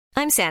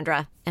I'm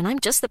Sandra, and I'm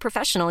just the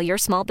professional your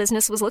small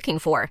business was looking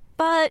for.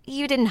 But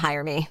you didn't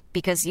hire me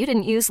because you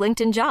didn't use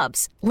LinkedIn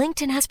Jobs.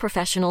 LinkedIn has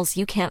professionals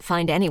you can't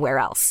find anywhere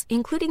else,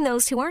 including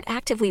those who aren't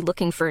actively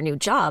looking for a new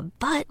job,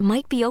 but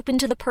might be open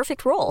to the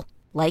perfect role,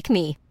 like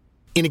me.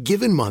 In a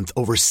given month,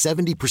 over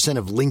 70%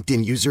 of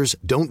LinkedIn users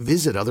don't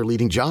visit other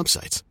leading job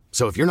sites.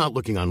 So if you're not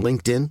looking on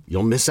LinkedIn,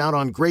 you'll miss out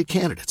on great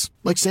candidates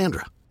like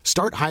Sandra.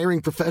 Start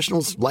hiring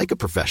professionals like a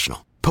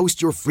professional.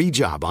 Post your free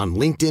job on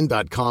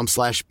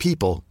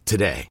linkedin.com/people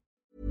today.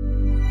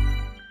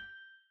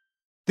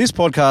 This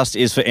podcast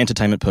is for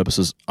entertainment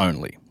purposes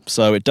only,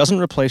 so it doesn't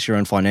replace your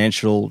own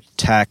financial,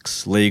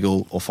 tax,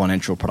 legal, or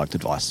financial product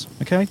advice,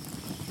 okay?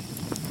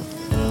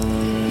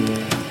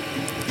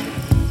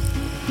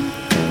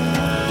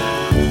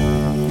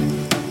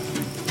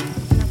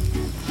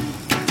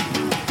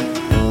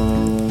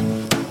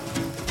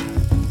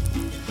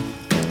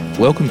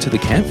 Welcome to the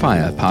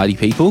campfire, party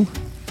people.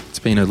 It's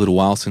been a little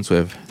while since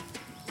we've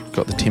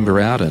got the timber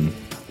out and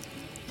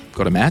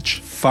got a match.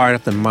 Fired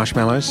up the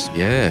marshmallows.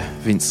 Yeah,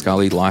 Vince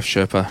Scully, Life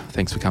Sherpa,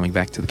 thanks for coming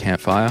back to the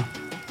campfire.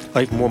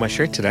 I even wore my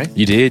shirt today.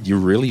 You did. You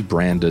really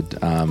branded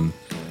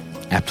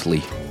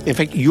aptly. In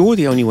fact, you're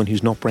the only one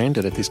who's not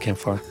branded at this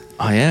campfire.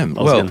 I am.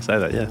 I was going to say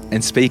that, yeah.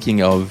 And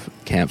speaking of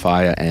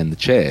campfire and the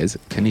chairs,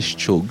 Kanish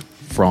Chug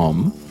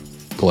from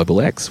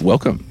Global X,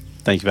 welcome.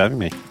 Thank you for having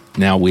me.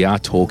 Now we are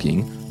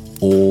talking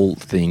all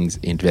things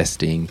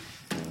investing,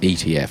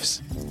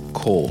 ETFs,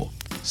 core,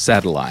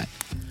 satellite.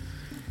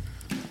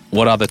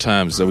 What other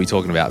terms are we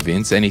talking about,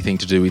 Vince? Anything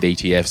to do with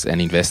ETFs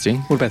and investing?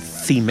 What about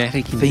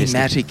thematic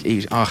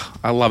investing?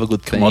 I love a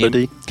good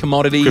theme.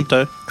 Commodity.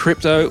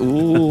 Crypto.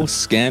 Ooh,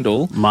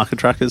 scandal. Market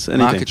trackers.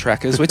 Anything. Market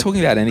trackers. We're talking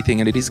about anything,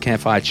 and it is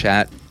Campfire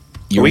Chat.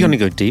 Are we going to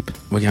go deep?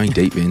 We're going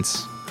deep,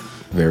 Vince.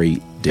 Very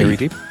deep. Very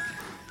deep.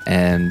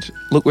 And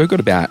look, we've got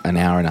about an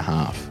hour and a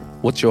half.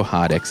 What's your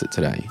hard exit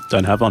today?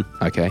 Don't have one.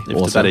 Okay, if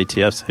it's about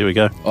ETFs, here we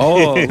go.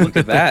 Oh, look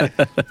at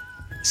that.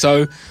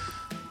 So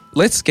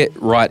let's get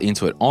right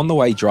into it. On the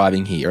way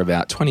driving here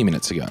about 20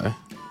 minutes ago,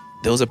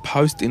 there was a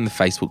post in the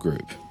Facebook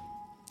group.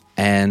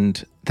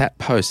 And that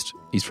post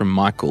is from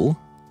Michael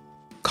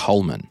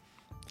Coleman.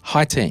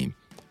 Hi team,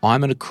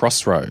 I'm at a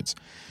crossroads.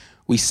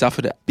 We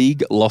suffered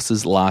big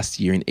losses last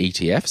year in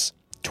ETFs,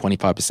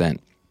 25%,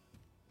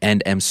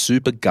 and am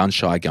super gun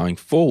shy going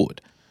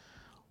forward.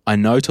 I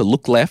know to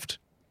look left.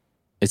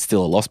 It's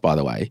still a loss, by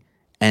the way,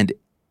 and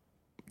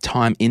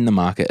time in the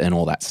market and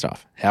all that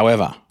stuff.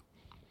 However,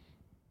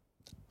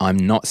 I'm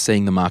not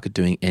seeing the market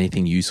doing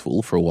anything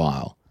useful for a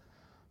while.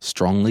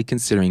 Strongly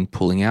considering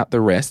pulling out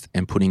the rest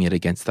and putting it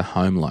against the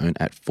home loan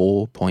at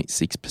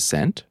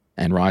 4.6%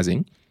 and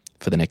rising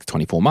for the next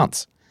 24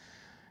 months.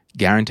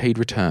 Guaranteed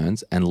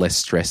returns and less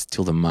stress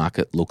till the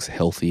market looks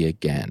healthy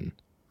again.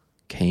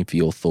 Keen for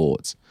your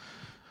thoughts.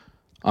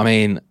 I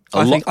mean,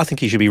 I think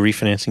he should be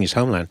refinancing his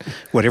home loan,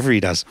 whatever he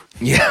does.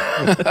 Yeah,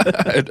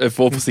 at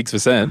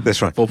 4.6%.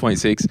 That's right.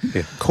 4.6.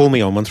 Yeah. Call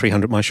me on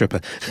 1300 my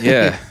Sherpa.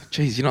 Yeah.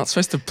 Geez, you're not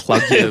supposed to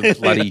plug your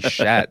bloody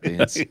shat,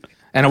 Vince.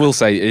 And I will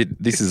say,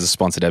 this is a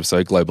sponsored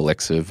episode. Global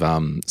X have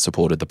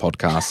supported the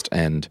podcast,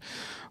 and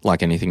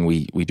like anything,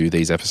 we do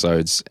these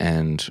episodes,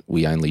 and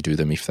we only do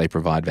them if they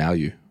provide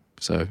value.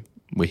 So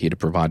we're here to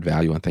provide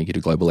value, and thank you to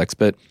Global X.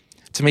 But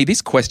to me,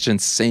 this question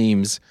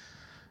seems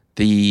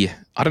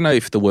I don't know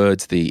if the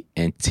words the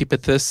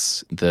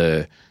antipathis,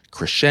 the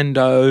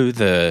crescendo,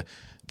 the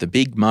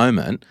big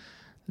moment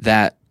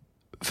that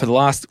for the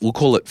last, we'll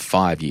call it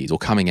 5 years or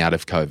coming out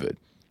of COVID,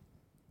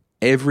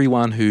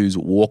 everyone who's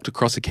walked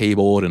across a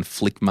keyboard and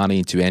flicked money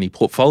into any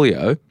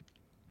portfolio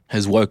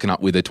has woken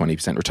up with a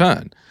 20%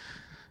 return,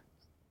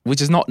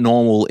 which is not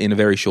normal in a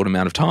very short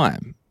amount of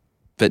time.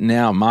 But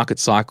now market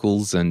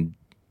cycles and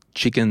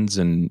chickens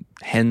and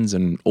hens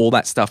and all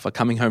that stuff are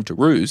coming home to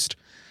roost.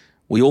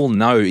 We all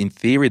know in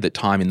theory that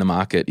time in the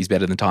market is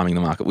better than timing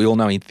in the market. We all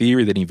know in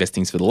theory that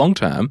investing is for the long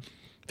term.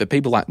 But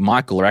people like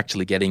Michael are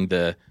actually getting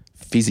the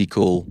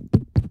physical,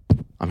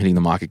 I'm hitting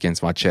the mic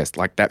against my chest,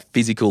 like that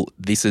physical,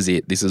 this is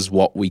it. This is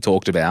what we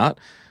talked about.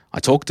 I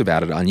talked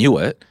about it. I knew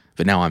it.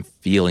 But now I'm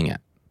feeling it.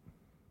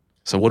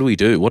 So what do we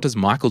do? What does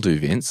Michael do,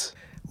 Vince?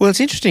 Well, it's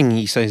interesting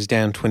he says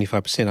down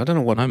 25%. I don't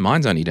know what... No,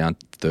 mine's only down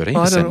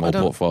 13% more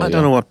portfolio. I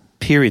don't know what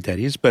period that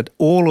is, but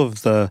all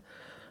of the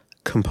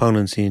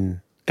components in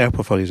our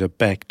portfolios are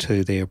back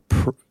to their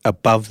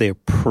above their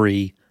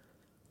pre-COVID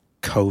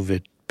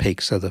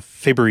peak. So the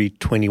February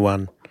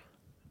 21,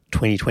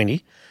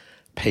 2020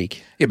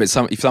 peak. Yeah, but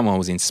if someone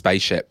was in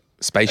spaceship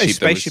that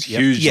was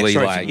hugely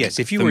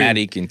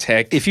thematic in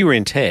tech. If you were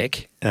in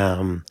tech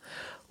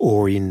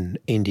or in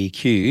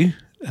NDQ,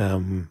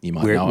 you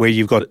might where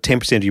you've got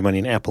 10% of your money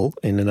in Apple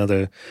and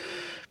another,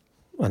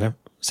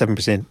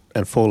 7%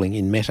 and falling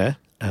in Meta.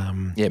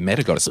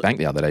 Meta got a spank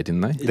the other day,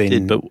 didn't they? It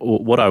did, but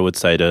what I would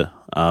say to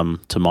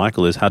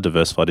Michael is how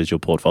diversified is your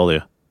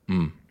portfolio?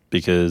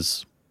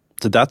 Because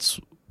that's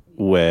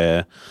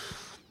where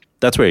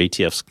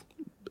ETFs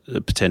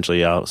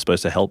potentially are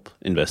supposed to help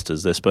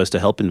investors. They're supposed to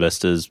help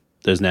investors.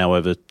 There's now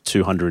over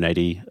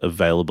 280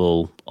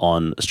 available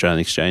on Australian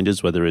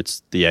exchanges, whether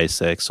it's the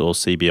ASX or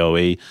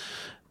CBOE.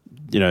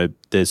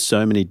 there's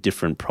so many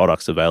different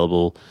products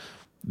available.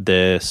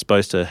 They're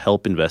supposed to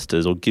help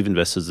investors or give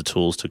investors the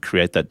tools to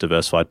create that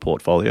diversified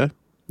portfolio.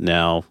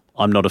 Now,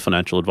 I'm not a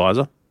financial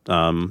advisor.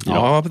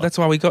 But that's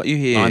why we got you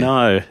here. I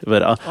know,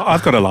 but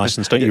I've got a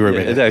license, don't you,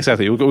 Rebecca? Yeah,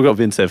 exactly. We've got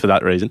Vince there for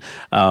that reason.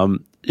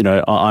 I'm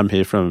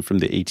here from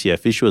the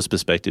ETF issuer's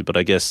perspective, but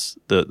I guess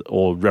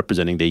or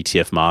representing the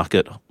ETF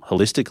market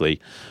holistically.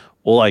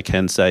 All I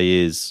can say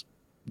is,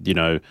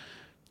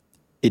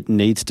 it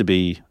needs to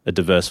be a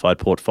diversified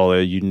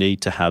portfolio. You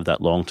need to have that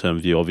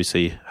long-term view.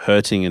 Obviously,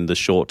 hurting in the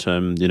short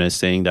term,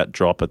 seeing that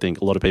drop. I think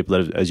a lot of people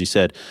that have, as you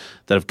said,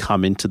 that have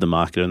come into the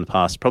market in the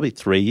past probably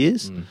 3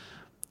 years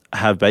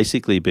have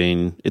basically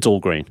been, it's all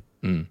green,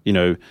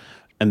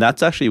 and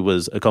that's actually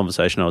was a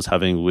conversation I was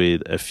having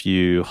with a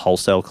few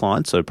wholesale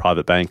clients, so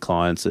private bank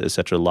clients, et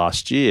cetera,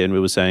 last year. And we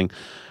were saying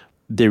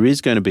there is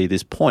going to be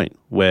this point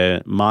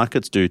where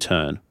markets do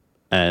turn.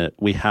 And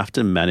we have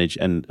to manage,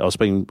 and I was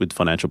speaking with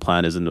financial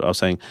planners and I was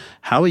saying,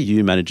 how are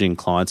you managing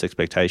clients'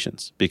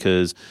 expectations?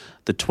 Because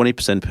the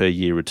 20% per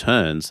year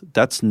returns,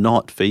 that's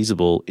not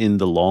feasible in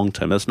the long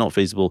term. That's not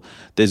feasible.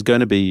 There's going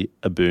to be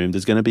a boom.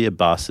 There's going to be a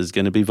bust. There's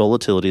going to be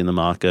volatility in the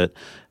market.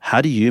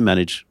 How do you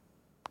manage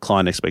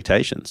client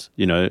expectations?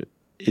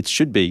 It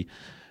should be,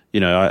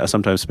 I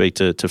sometimes speak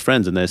to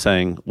friends and they're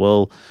saying,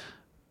 well,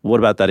 what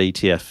about that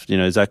ETF?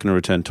 Is that going to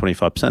return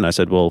 25%? I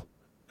said, well,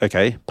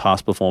 okay,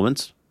 past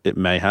performance, it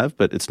may have,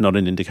 but it's not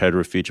an indicator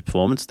of future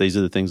performance. These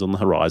are the things on the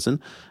horizon.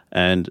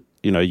 And,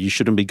 you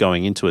shouldn't be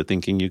going into it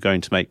thinking you're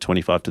going to make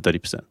 25 to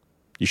 30%.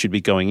 You should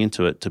be going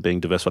into it to being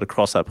diversified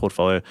across that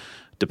portfolio,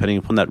 depending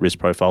upon that risk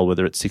profile,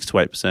 whether it's 6 to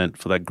 8%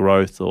 for that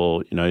growth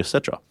or, et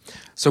cetera.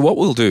 So what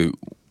we'll do,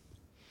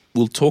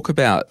 we'll talk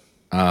about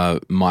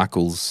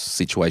Michael's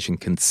situation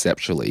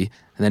conceptually,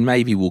 and then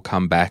maybe we'll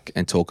come back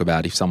and talk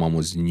about if someone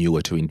was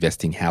newer to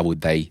investing, how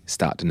would they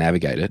start to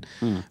navigate it.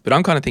 But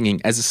I'm kind of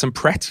thinking as some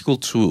practical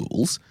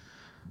tools,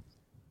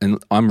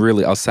 and I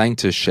was saying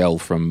to Shell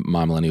from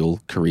My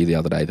Millennial Career the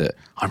other day that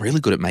I'm really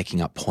good at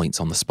making up points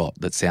on the spot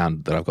that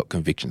I've got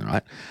conviction,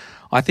 right?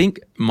 I think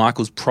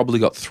Michael's probably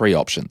got 3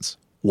 options.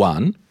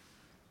 1,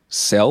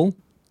 sell,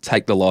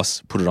 take the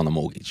loss, put it on the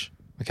mortgage.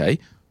 Okay.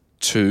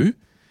 2,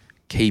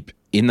 keep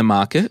in the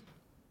market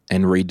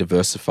and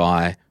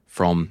re-diversify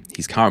from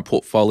his current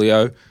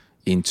portfolio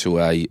into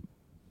a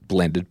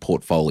blended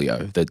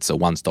portfolio that's a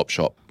one-stop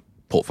shop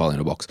portfolio in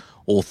a box.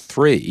 Or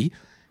 3,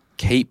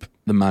 keep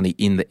the money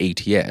in the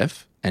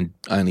ETF and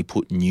only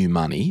put new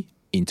money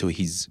into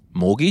his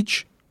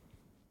mortgage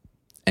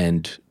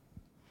and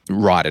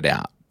ride it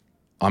out.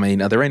 I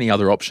mean, are there any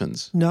other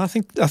options? No, I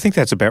think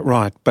that's about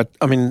right. But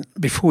I mean,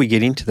 before we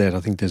get into that, I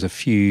think there's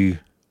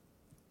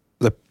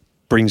that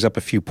brings up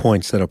a few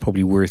points that are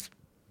probably worth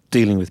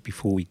dealing with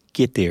before we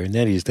get there, and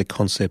that is the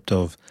concept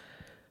of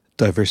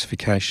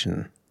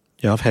diversification.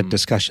 I've had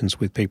discussions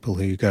with people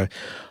who go,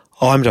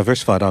 "Oh, I'm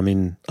diversified. I'm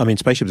in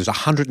Spaceship. There's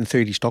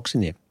 130 stocks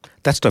in there.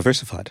 That's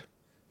diversified."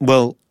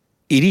 Well,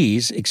 it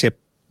is, except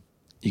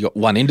you got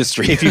one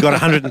industry. If you got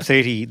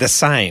 130, the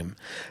same.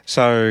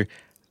 So,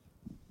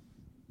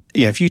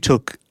 if you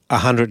took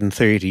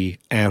 130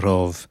 out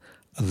of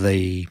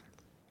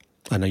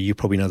I know you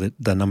probably know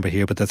the number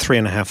here, but the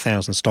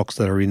 3,500 stocks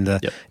that are in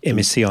the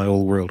MSCI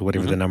All World,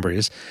 whatever the number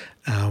is,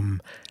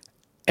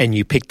 and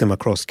you pick them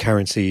across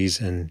currencies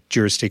and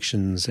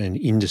jurisdictions and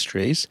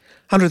industries,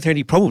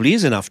 130 probably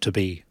is enough to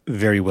be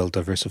very well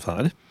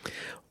diversified,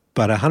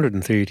 but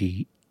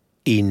 130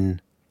 in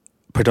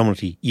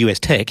predominantly US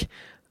tech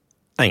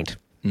ain't.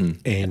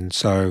 And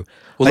so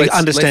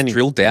let's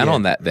drill down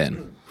on that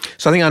then.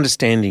 So I think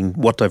understanding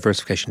what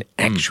diversification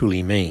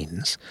actually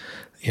means.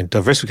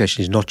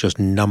 Diversification is not just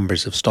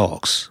numbers of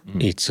stocks.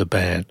 It's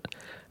about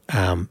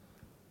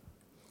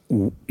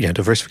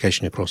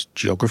diversification across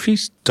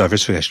geographies,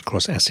 diversification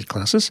across asset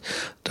classes,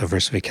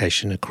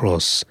 diversification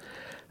across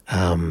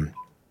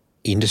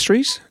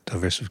industries,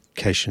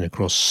 diversification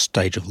across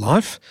stage of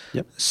life,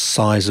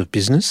 size of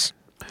business,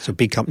 so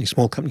big companies,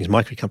 small companies,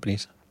 micro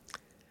companies.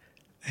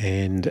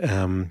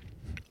 And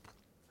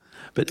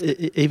but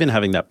even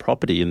having that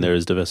property in there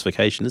is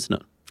diversification, isn't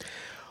it?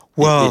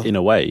 Well, in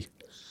a way.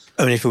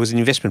 I mean, if it was an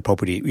investment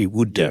property, it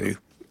would do,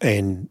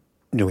 and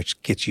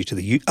which gets you to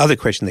the other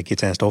question that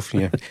gets asked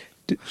often: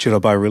 should I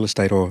buy real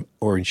estate or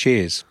in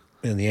shares?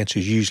 And the answer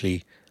is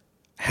usually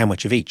how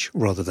much of each,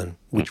 rather than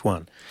which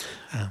one.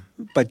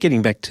 But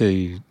getting back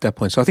to that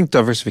point, so I think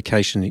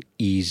diversification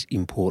is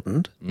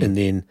important,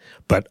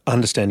 but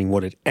understanding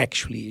what it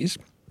actually is.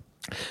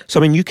 So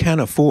I mean, you can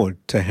afford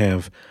to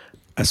have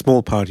a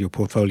small part of your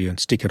portfolio and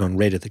stick it on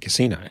red at the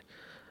casino,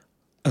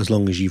 as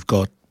long as you've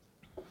got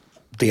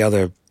the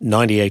other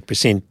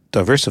 98%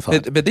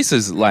 diversified. But this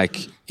is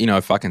like,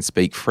 if I can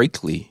speak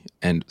freely,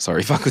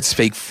 if I could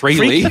speak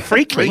freely.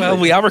 Freaky. Well,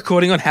 we are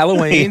recording on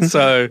Halloween,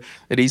 so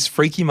it is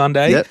Freaky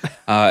Monday. Yep.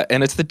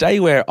 And it's the day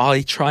where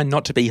I try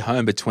not to be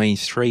home between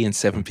 3 and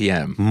 7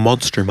 p.m.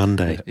 Monster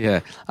Monday. Yeah.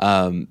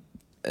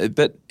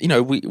 But,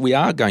 we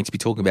are going to be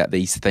talking about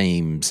these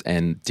themes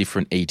and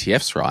different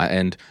ETFs, right?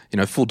 And,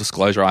 full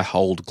disclosure, I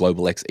hold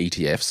Global X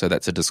ETFs, so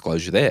that's a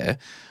disclosure there.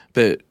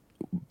 But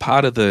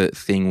part of the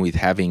thing with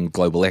having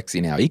Global X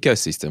in our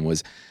ecosystem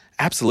was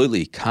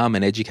absolutely come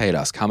and educate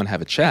us, come and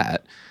have a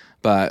chat.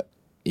 But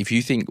if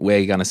you think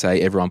we're going to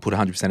say everyone put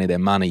 100% of their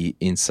money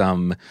in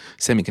some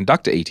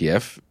semiconductor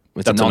ETF,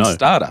 it's a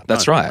non-starter. No.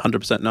 That's right.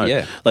 100% no.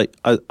 Yeah. Like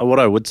what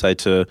I would say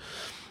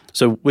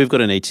so we've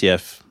got an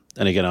ETF,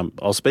 and again,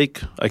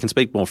 I can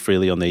speak more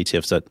freely on the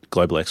ETFs that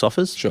Global X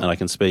offers, Sure. and I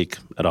can speak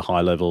at a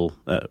high level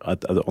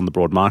on the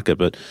broad market,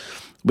 but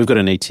we've got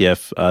an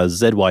ETF,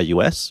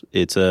 ZYUS.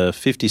 It's a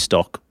 50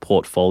 stock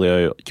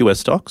portfolio, US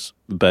stocks,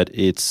 but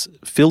it's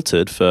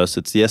filtered first.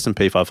 It's the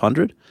S&P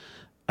 500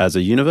 as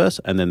a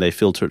universe, and then they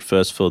filter it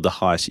first for the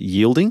highest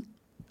yielding,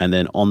 and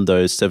then on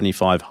those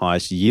 75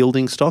 highest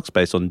yielding stocks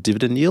based on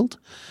dividend yield,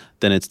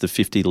 then it's the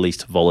 50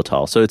 least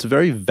volatile. So it's a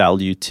very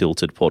value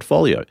tilted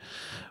portfolio.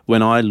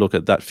 When I look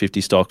at that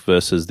 50 stock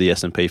versus the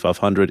S&P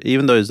 500,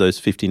 even though those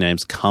 50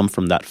 names come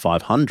from that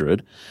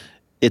 500,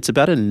 it's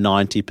about a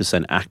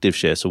 90% active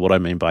share. So what I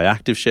mean by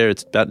active share,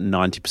 it's about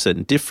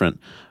 90% different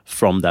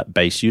from that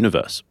base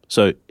universe.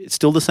 So it's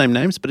still the same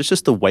names, but it's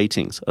just the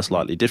weightings are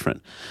slightly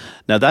different.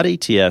 Now that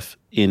ETF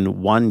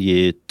in 1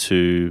 year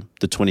to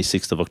the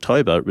 26th of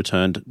October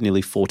returned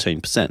nearly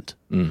 14%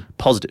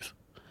 positive.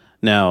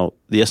 Now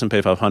the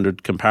S&P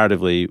 500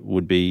 comparatively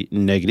would be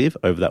negative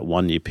over that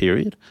 1 year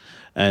period.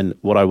 And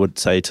what I would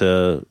say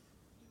to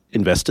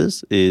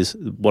investors is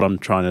what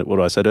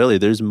I said earlier,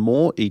 there's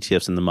more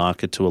ETFs in the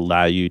market to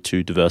allow you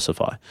to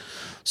diversify.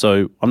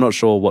 So I'm not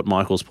sure what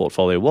Michael's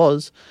portfolio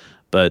was,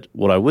 but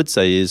what I would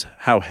say is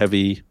how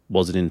heavy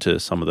was it into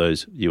some of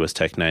those US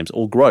tech names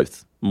or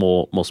growth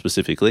more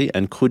specifically?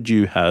 And could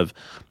you have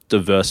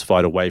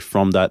diversified away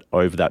from that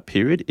over that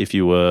period if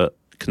you were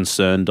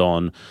concerned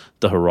on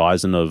the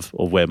horizon of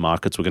where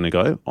markets were going to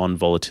go on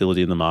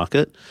volatility in the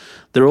market?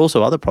 There are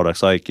also other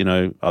products like,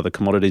 other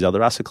commodities,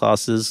 other asset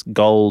classes,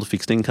 gold,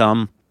 fixed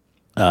income,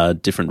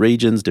 different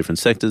regions, different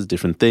sectors,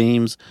 different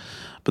themes.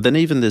 But then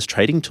even there's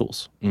trading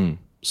tools.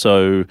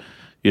 So,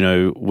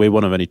 we're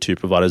one of only two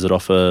providers that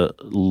offer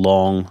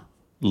long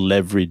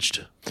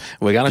leveraged.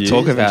 We're going to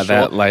talk about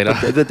that later.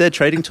 But they're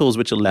trading tools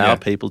which allow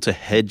people to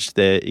hedge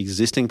their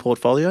existing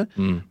portfolio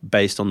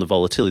based on the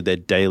volatility. They're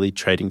daily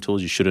trading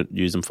tools. You shouldn't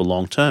use them for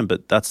long term,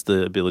 but that's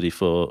the ability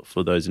for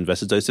those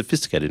investors, those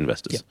sophisticated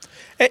investors.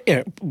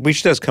 Yeah.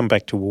 Which does come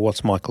back to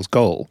what's Michael's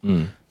goal.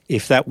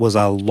 If that was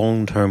a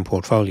long-term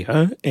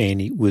portfolio and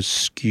it was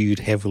skewed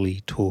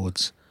heavily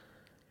towards,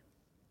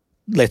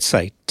 let's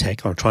say,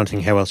 tech, I'm trying to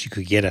think how else you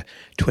could get a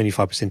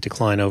 25%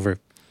 decline over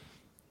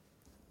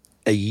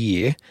a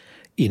year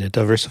in a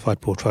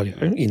diversified portfolio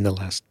in the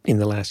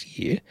last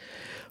year.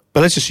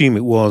 But let's assume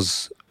it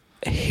was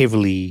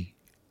heavily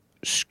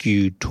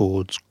skewed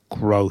towards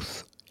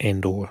growth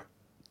and or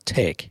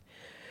tech.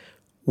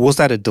 Was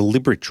that a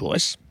deliberate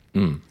choice?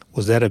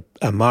 Was that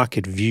a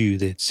market view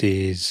that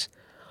says,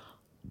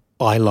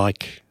 I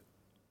like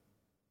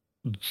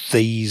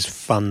these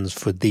funds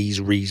for these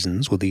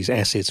reasons or these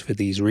assets for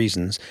these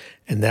reasons,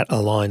 and that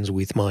aligns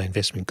with my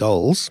investment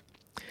goals?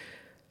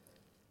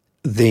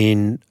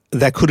 Then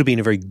that could have been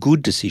a very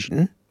good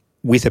decision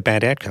with a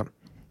bad outcome.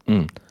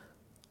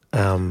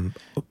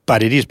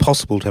 But it is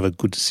possible to have a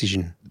good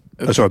decision,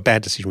 a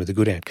bad decision with a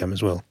good outcome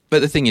as well.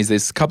 But the thing is,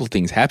 there's a couple of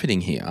things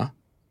happening here.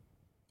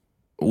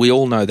 We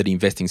all know that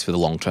investing's for the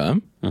long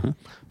term.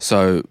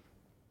 So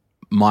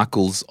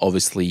Michael's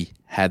obviously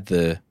had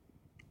the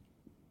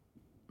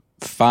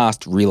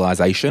fast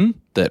realization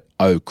that,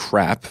 oh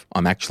crap,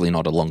 I'm actually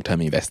not a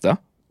long-term investor,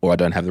 or I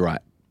don't have the right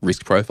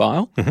risk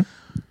profile.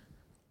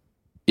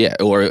 Yeah,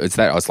 or it's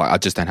that I was like, I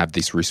just don't have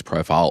this risk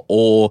profile.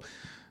 Or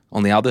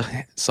on the other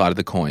side of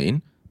the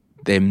coin,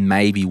 there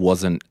maybe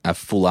wasn't a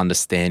full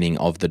understanding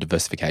of the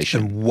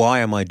diversification. And why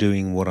am I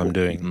doing what I'm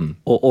doing?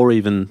 Or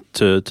even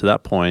to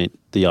that point,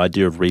 the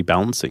idea of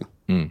rebalancing.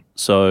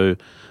 So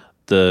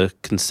the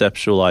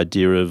conceptual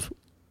idea of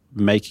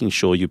making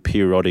sure you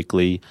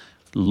periodically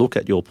look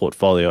at your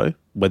portfolio,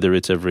 whether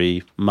it's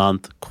every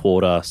month,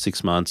 quarter,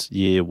 6 months,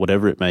 year,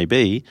 whatever it may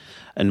be,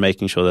 and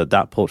making sure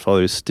that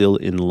portfolio is still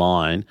in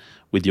line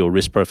with your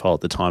risk profile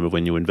at the time of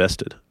when you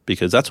invested.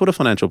 Because that's what a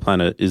financial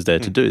planner is there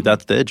to do.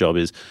 That's their job,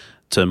 is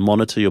to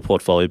monitor your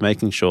portfolio,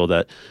 making sure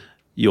that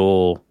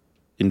your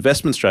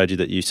investment strategy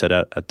that you set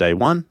out at day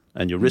one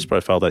and your risk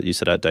profile that you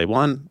set out day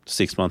one,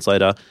 6 months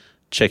later,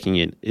 checking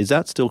in. Is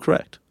that still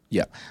correct?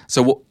 Yeah.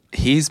 So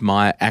here's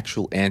my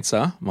actual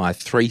answer, my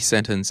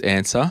 3-sentence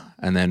answer,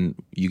 and then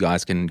you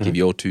guys can give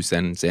your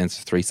 2-sentence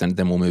answer, 3-sentence,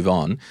 then we'll move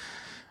on.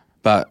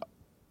 But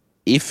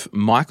if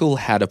Michael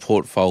had a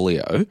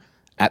portfolio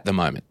at the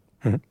moment,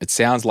 it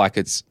sounds like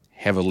it's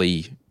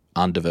heavily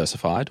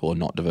undiversified or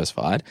not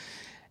diversified,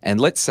 and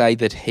let's say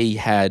that he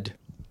had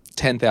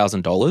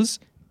 $10,000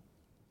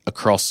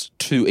 across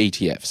 2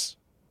 ETFs.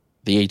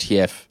 The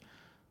ETF,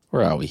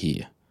 where are we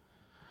here?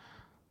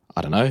 I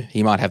don't know.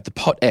 He might have the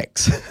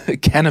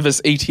PotX cannabis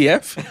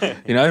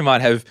ETF. He might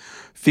have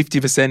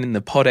 50% in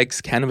the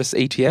PotX cannabis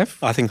ETF.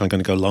 I think I'm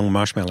going to go long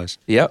marshmallows.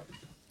 Yep.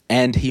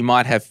 And he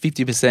might have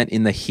 50%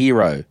 in the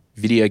Hero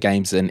video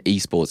games and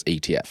esports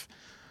ETF.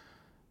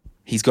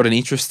 He's got an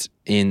interest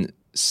in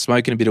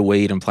smoking a bit of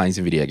weed and playing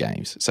some video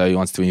games. So he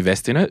wants to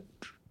invest in it.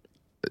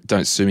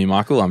 Don't sue me,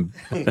 Michael. I'm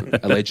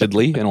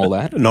allegedly and all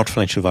that. Not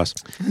financial advice.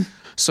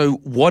 So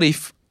what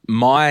if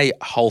my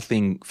whole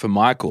thing for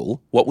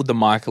Michael, what would the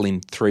Michael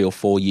in 3 or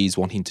 4 years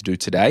want him to do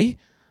today?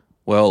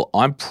 Well,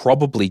 I'm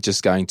probably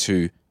just going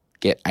to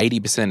get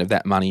 80% of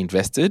that money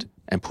invested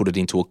and put it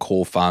into a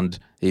core fund,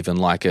 even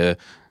like a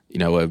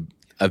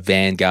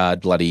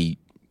Vanguard bloody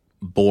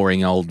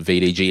boring old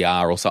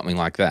VDGR or something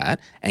like that,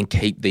 and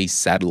keep these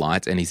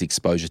satellites and his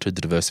exposure to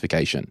the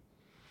diversification.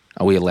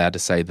 Are we allowed to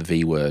say the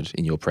V word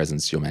in your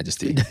presence, Your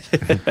Majesty?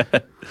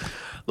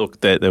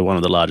 Look, they're one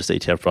of the largest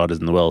ETF providers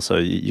in the world, so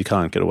you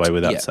can't get away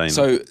without saying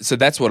that. So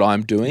that's what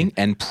I'm doing,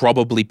 and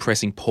probably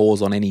pressing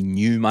pause on any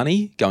new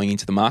money going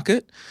into the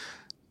market.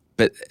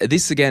 But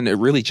this, again, it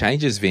really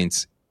changes,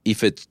 Vince,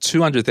 if it's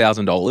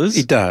 $200,000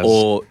 it does.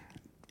 Or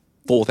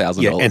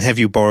 $4,000. Yeah, and have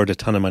you borrowed a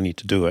ton of money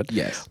to do it?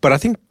 Yes. But I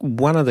think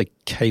one of the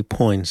key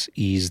points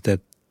is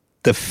that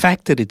the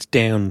fact that it's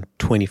down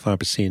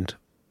 25%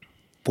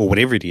 or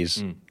whatever it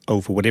is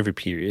over whatever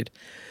period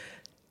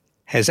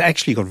has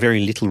actually got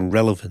very little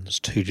relevance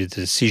to the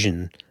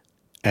decision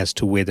as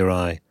to whether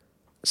I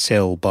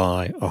sell,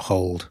 buy or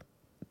hold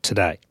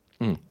today.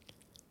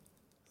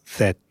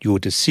 That your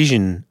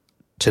decision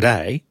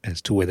today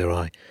as to whether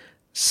I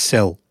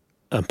sell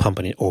and pump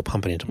it in, or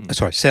pump it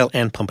into sell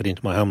and pump it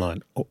into my home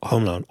loan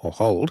or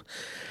hold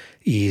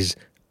is,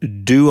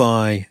 do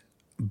I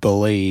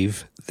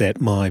believe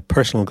that my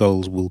personal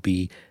goals will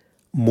be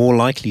more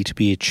likely to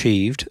be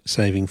achieved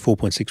saving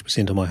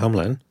 4.6% of my home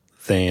loan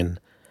than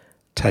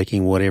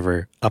taking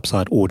whatever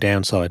upside or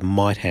downside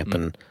might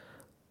happen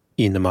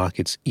in the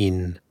markets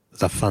in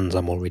the funds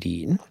I'm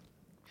already in?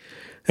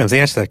 And the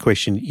answer to that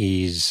question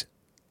is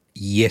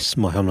yes,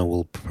 my home loan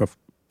will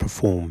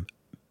perform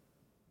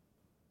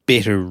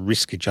better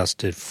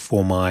risk-adjusted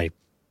for my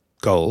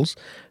goals,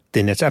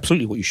 then that's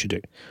absolutely what you should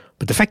do.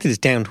 But the fact that it's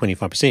down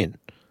 25%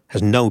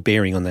 has no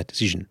bearing on that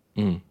decision.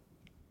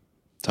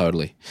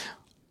 Totally.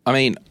 I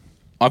mean,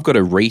 I've got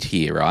a REIT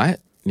here, right?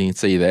 You can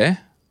see there.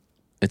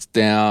 It's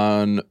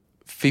down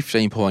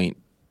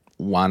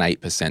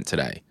 15.18%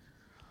 today.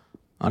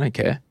 I don't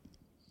care.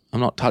 I'm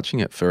not touching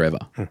it forever.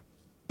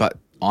 But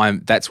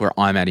that's where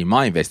I'm at in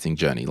my investing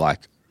journey.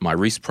 Like, my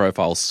risk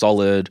profile's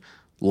solid,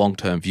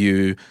 long-term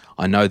view.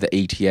 I know the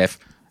ETF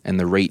and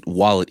the REIT,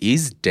 while it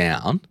is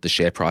down, the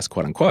share price,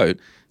 quote unquote,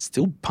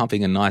 still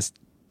pumping a nice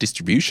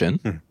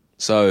distribution.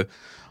 So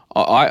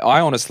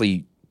I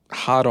honestly,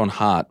 heart on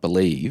heart,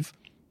 believe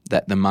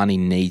that the money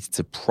needs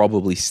to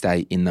probably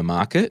stay in the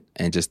market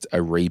and just a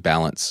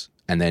rebalance,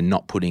 and then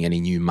not putting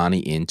any new money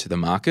into the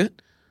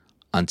market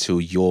until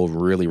you're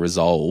really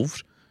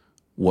resolved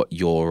what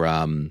your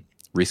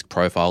risk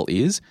profile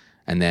is.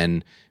 And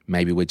then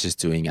maybe we're just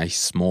doing a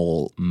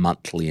small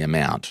monthly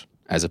amount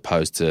as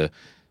opposed to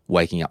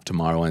waking up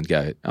tomorrow and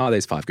go, oh,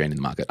 there's $5,000 in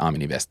the market. I'm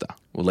an investor.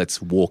 Well,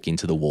 let's walk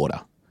into the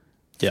water.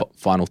 Yeah.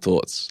 Final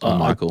thoughts on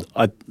Michael?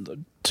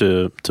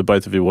 To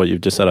both of you, what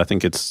you've just said, I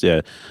think it's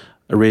a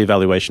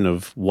reevaluation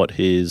of what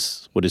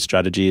his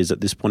strategy is at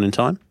this point in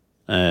time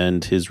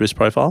and his risk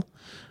profile,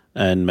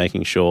 and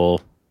making sure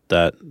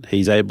that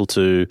he's able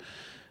to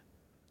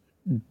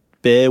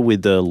bear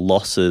with the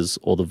losses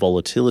or the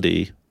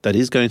volatility that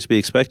is going to be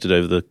expected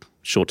over the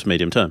short to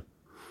medium term.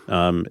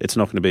 It's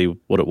not going to be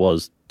what it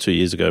was 2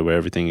 years ago, where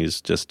everything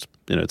is just,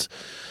 it's,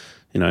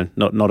 not an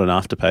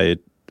afterpay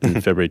in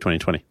February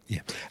 2020. Yeah.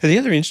 And the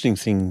other interesting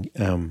thing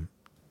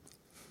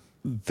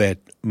that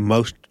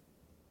most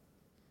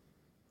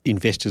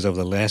investors over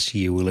the last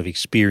year will have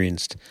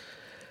experienced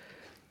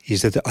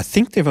is that I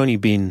think there have only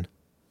been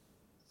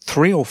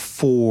 3 or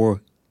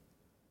 4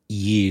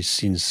 years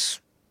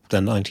since the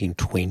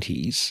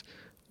 1920s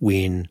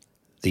when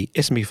the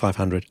S&P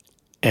 500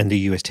 and the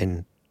US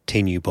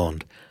 10-year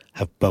bond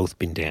have both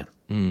been down.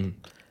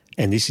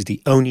 And this is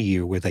the only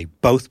year where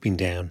they've both been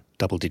down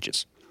double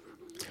digits.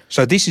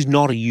 So this is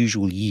not a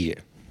usual year.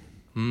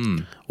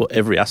 Well,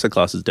 every asset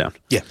class is down.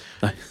 Yeah.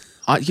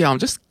 I'm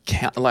just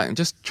I'm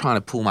just trying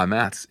to pull my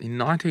maths. In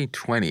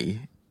 1920,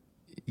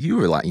 you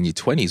were like in your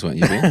 20s, weren't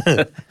you,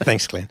 Ben?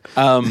 Thanks, Glenn.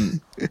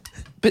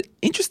 But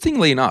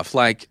interestingly enough,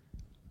 like,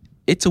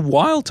 it's a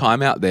wild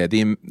time out there.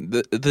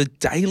 The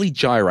daily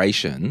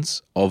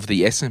gyrations of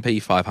the S&P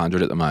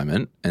 500 at the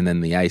moment, and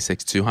then the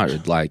ASX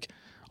 200, like,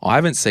 I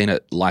haven't seen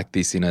it like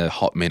this in a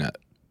hot minute.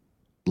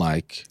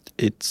 Like,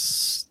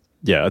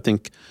 I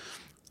think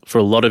for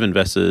a lot of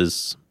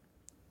investors,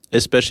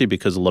 especially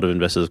because a lot of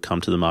investors have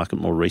come to the market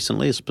more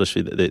recently,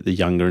 especially the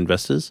younger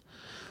investors,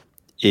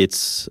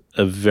 it's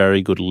a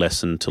very good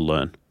lesson to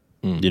learn.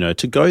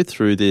 To go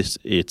through this,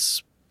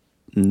 it's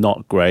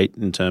not great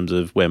in terms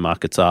of where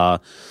markets are.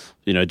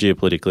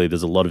 Geopolitically,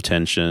 there's a lot of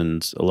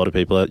tensions, a lot of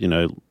people,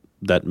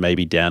 that may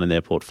be down in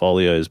their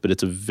portfolios, but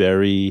it's a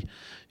very,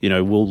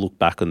 we'll look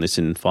back on this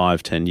in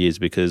 5-10 years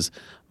because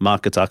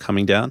markets are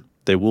coming down.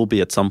 There will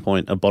be at some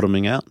point a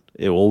bottoming out.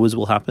 It always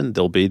will happen.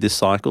 There'll be this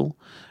cycle,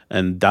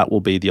 and that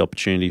will be the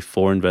opportunity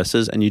for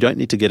investors. And you don't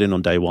need to get in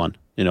on day one.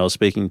 I was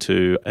speaking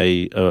to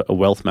a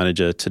wealth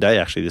manager today,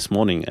 actually this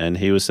morning, and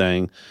he was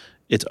saying,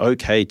 it's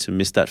okay to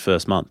miss that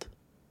first month.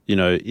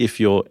 If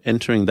you're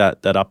entering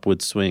that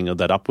upward swing or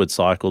that upward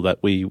cycle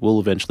that will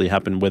eventually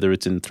happen, whether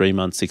it's in 3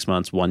 months, 6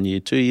 months, 1 year,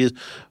 2 years,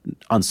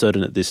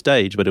 uncertain at this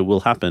stage, but it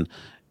will happen.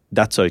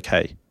 That's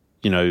okay,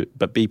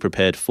 but be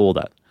prepared for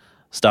that.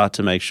 Start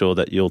to make sure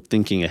that you're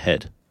thinking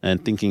ahead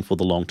and thinking for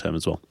the long term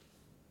as well.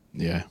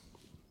 Yeah.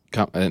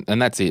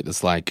 And that's it.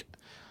 It's like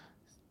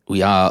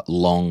we are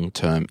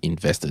long-term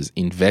investors.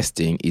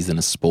 Investing isn't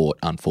a sport,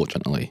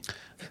 unfortunately.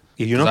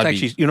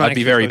 I'd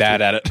be very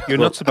bad at it. You're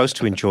not supposed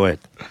to enjoy it.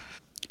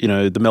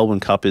 The Melbourne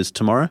Cup is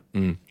tomorrow.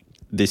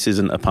 This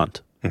isn't a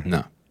punt.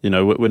 No.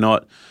 We're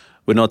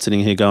not sitting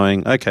here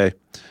going, okay,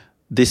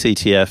 this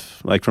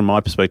ETF, like from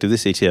my perspective,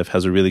 this ETF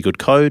has a really good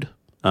code,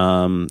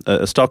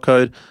 a stock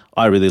code.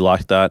 I really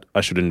like that.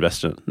 I should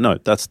invest in it. No,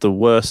 that's the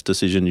worst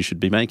decision you should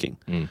be making.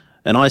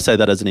 And I say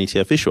that as an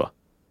ETF issuer.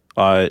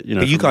 But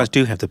you guys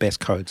do have the best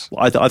codes.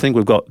 I think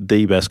we've got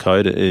the best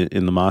code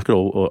in the market,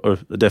 or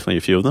definitely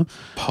a few of them.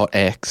 Pot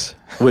X.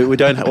 We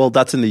don't have, well,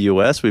 that's in the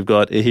US. We've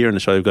got, here in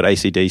Australia, we've got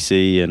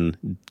ACDC and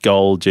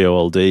Gold,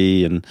 GOLD,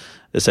 and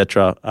et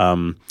cetera,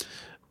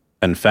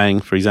 and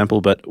FANG, for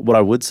example. But what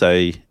I would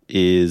say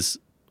is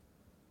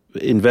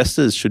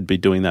investors should be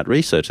doing that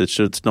research.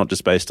 It's not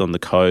just based on the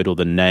code or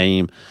the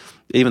name.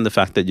 Even the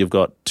fact that you've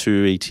got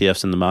 2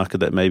 ETFs in the market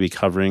that may be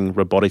covering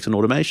robotics and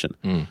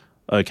automation.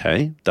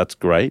 Okay, that's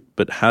great,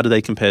 but how do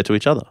they compare to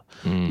each other?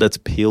 Let's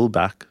peel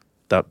back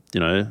that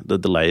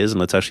the layers and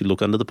let's actually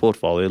look under the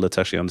portfolio. Let's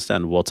actually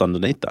understand what's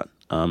underneath that,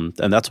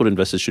 and that's what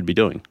investors should be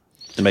doing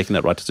and making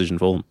that right decision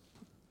for them.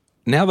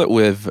 Now that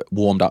we've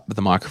warmed up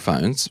the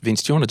microphones,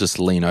 Vince, do you want to just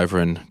lean over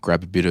and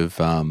grab a bit of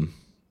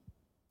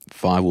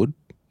firewood?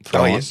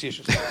 Yes.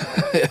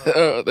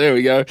 Oh, there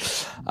we go.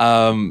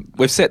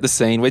 We've set the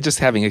scene. We're just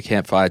having a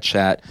campfire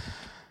chat.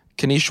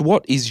 Kanish,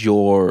 what is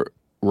your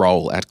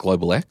role at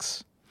Global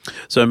X?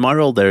 So my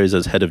role there is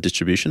as head of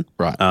distribution.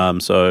 Right.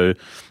 So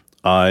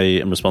I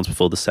am responsible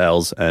for the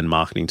sales and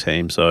marketing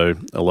team. So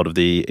a lot of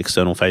the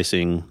external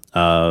facing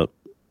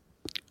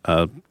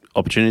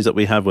opportunities that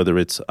we have, whether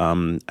it's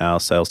our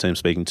sales team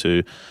speaking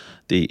to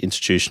the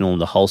institutional and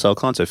the wholesale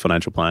clients, so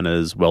financial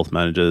planners, wealth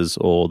managers,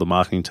 or the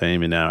marketing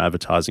team in our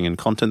advertising and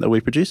content that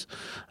we produce,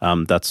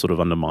 that's sort of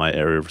under my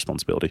area of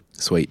responsibility.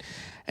 Sweet.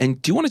 And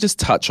do you want to just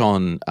touch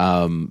on,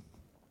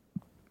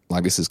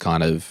 this is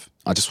kind of,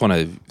 I just want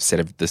to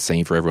set the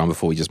scene for everyone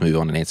before we just move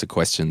on and answer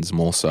questions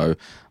more so,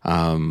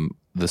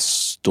 the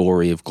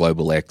story of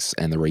Global X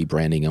and the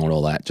rebranding and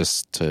all that,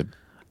 just to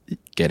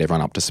get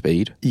everyone up to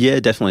speed? Yeah,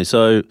 definitely.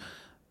 So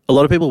a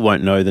lot of people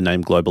won't know the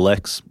name Global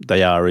X.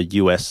 They are a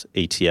US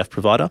ETF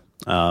provider.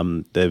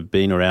 They've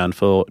been around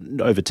for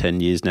over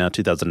 10 years now.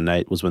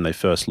 2008 was when they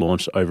first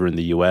launched over in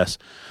the US.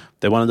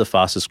 They're one of the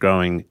fastest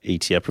growing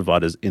ETF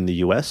providers in the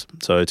US.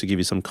 So to give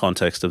you some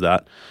context of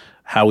that,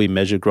 how we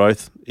measure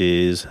growth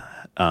is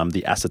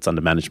the assets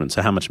under management.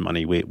 So how much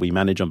money we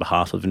manage on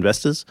behalf of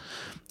investors.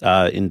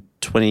 In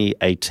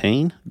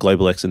 2018,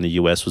 Global X in the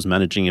US was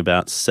managing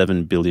about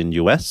 $7 billion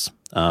US.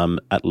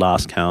 At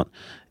last count,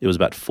 it was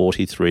about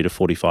 43 to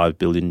 45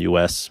 billion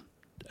US.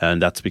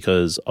 And that's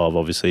because of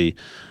obviously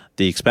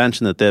the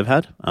expansion that they've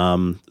had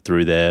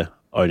through their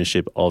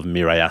ownership of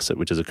Mirai Asset,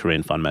 which is a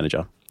Korean fund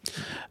manager.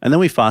 And then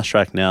we fast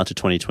track now to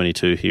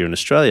 2022 here in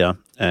Australia,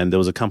 and there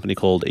was a company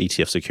called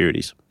ETF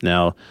Securities.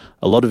 Now,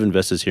 a lot of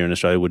investors here in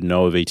Australia would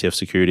know of ETF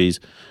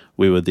Securities.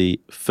 We were the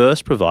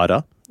first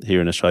provider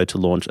here in Australia to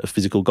launch a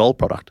physical gold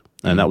product,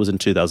 and that was in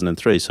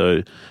 2003.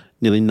 So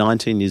nearly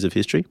 19 years of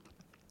history.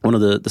 One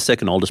of the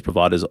second oldest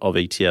providers of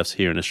ETFs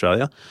here in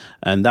Australia,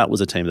 and that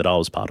was a team that I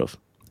was part of.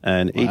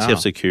 And wow. ETF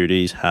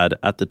Securities had,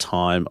 at the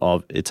time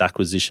of its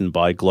acquisition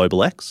by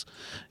Global X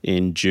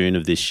in June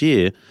of this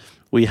year,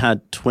 we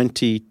had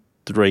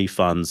 23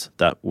 funds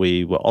that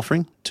we were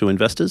offering to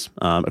investors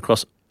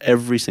across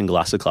every single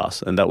asset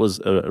class. And that was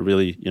a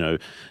really,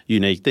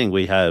 unique thing.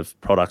 We have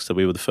products that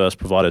we were the first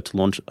provider to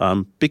launch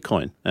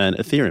Bitcoin and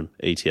Ethereum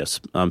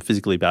ETFs,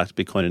 physically backed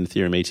Bitcoin and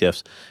Ethereum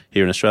ETFs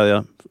here in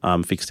Australia,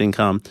 fixed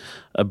income,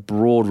 a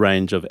broad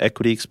range of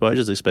equity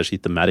exposures, especially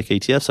thematic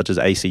ETFs such as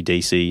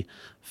ACDC,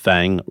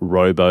 FANG,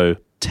 Robo,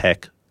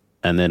 Tech.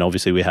 And then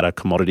obviously we had a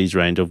commodities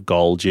range of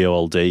gold,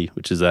 GOLD,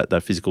 which is that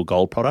physical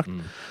gold product.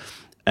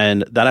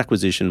 And that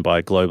acquisition by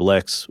Global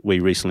X,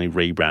 we recently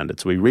rebranded.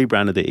 So we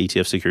rebranded the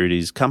ETF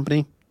Securities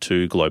company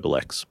to Global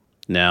X.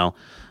 Now,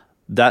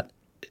 that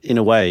in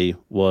a way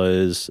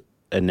was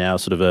now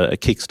sort of a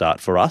kickstart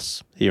for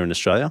us here in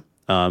Australia.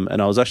 And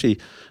I was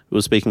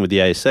speaking with the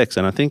ASX,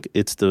 and I think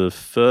it's the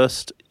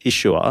first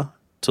issuer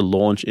to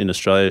launch in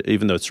Australia,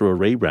 even though it's through a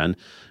rebrand,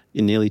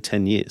 in nearly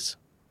 10 years.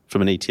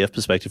 From an ETF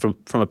perspective,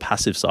 from a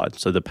passive side,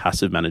 so the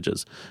passive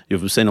managers.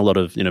 You've seen a lot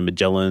of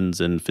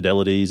Magellans and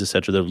Fidelities, et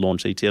cetera, that have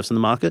launched ETFs in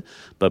the market,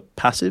 but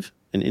passive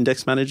and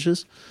index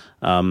managers,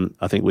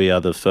 I think we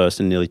are the first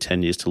in nearly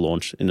 10 years to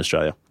launch in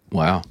Australia.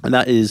 Wow. And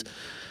that is,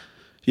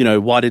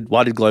 why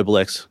did Global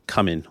X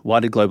come in? Why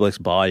did Global X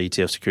buy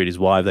ETF Securities?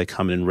 Why have they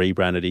come in and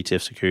rebranded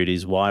ETF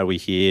Securities? Why are we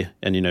here?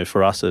 And,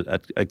 for us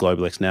at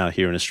Global X now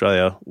here in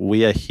Australia,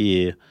 we are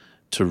here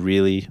to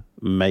really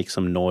make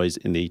some noise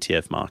in the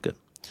ETF market.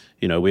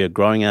 You know, we are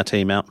growing our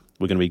team out.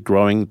 We're going to be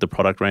growing the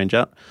product range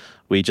out.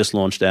 We just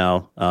launched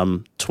our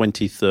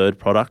 23rd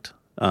product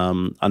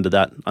under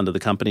the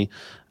company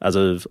as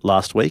of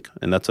last week,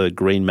 and that's a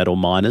green metal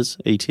miners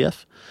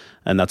ETF.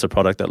 And that's a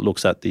product that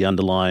looks at the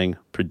underlying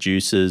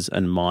producers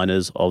and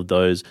miners of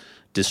those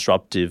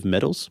disruptive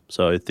metals.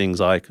 So things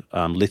like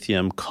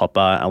lithium,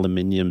 copper,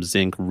 aluminium,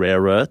 zinc,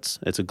 rare earths.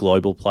 It's a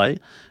global play,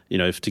 you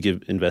know, to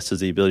give investors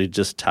the ability to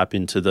just tap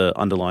into the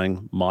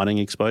underlying mining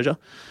exposure.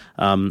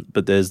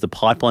 But there's the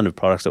pipeline of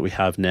products that we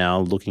have now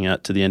looking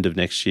at to the end of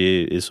next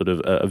year is sort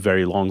of a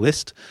very long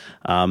list.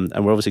 And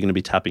we're obviously going to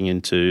be tapping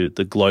into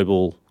the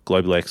Global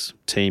X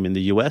team in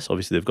the US.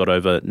 Obviously, they've got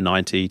over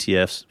 90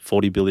 ETFs,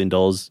 $40 billion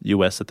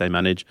US that they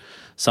manage.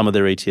 Some of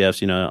their ETFs,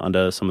 you know,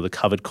 under some of the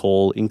covered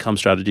call income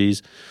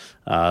strategies,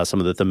 some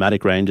of the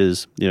thematic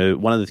ranges. You know,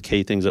 one of the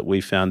key things that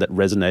we found that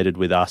resonated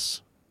with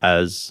us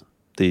as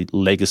the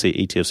legacy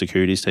ETF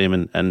securities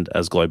team and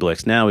as Global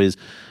X now is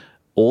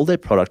all their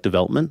product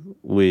development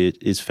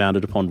is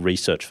founded upon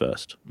research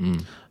first.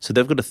 So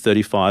they've got a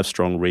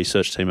 35-strong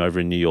research team over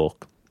in New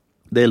York.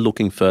 They're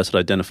looking first at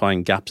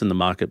identifying gaps in the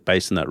market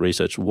based on that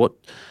research. What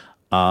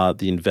are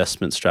the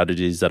investment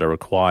strategies that are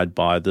required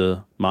by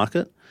the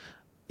market?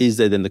 Is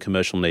there then the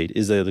commercial need?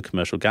 Is there the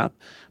commercial gap?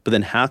 But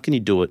then how can you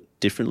do it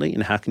differently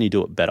and how can you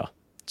do it better?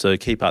 So a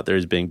key part there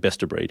is being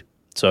best of breed.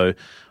 So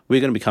we're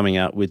going to be coming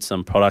out with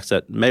some products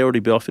that may already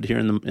be offered here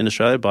in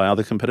Australia by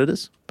other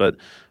competitors. But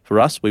for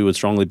us, we would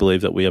strongly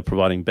believe that we are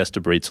providing best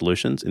of breed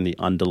solutions in the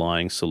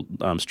underlying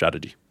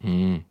strategy.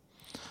 Well,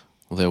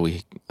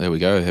 there we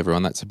go,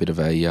 everyone. That's a bit of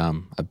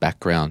a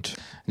background.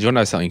 Do you want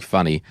to know something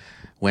funny?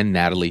 When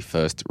Natalie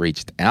first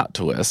reached out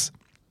to us,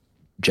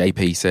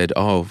 JP said,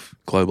 "Oh,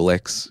 Global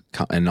X,"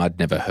 and I'd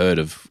never heard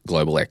of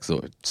Global X,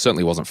 or it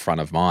certainly wasn't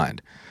front of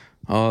mind.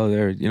 Oh,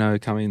 they're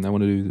coming. They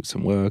want to do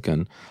some work,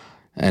 and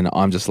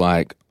I'm just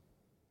like,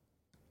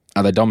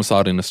 are they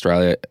domiciled in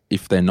Australia?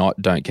 If they're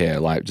not, don't care.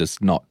 Like,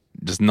 just not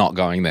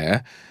going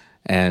there.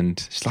 And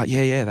she's like,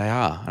 yeah, they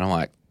are. And I'm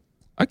like,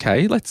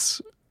 okay,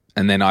 let's.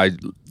 And then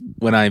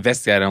when I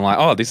investigated, I'm like,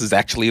 oh, this is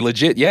actually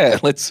legit. Yeah,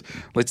 let's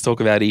talk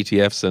about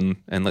ETFs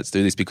and let's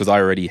do this because I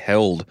already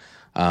held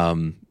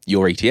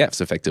your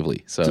ETFs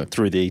effectively. So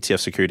through the ETF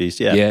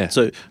securities, yeah. Yeah.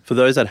 So for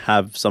those that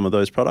have some of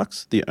those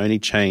products, the only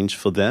change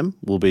for them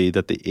will be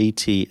that the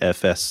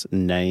ETFs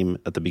name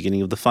at the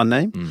beginning of the fund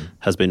name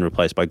has been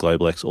replaced by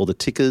Global X. All the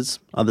tickers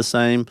are the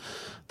same.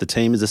 The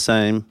team is the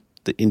same.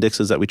 The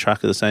indexes that we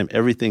track are the same.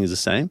 Everything is the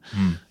same.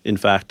 In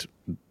fact,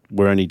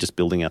 we're only just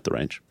building out the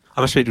range. I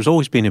must admit, it was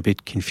always been a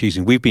bit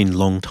confusing. We've been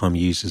long-time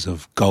users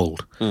of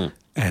gold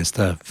as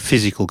the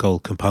physical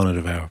gold component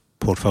of our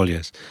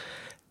portfolios.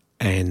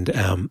 And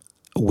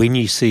when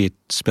you see it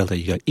spelled out,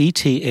 you go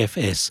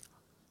ETFS,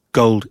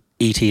 gold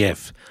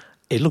ETF.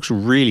 It looks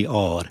really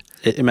odd.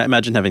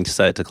 Imagine having to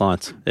say it to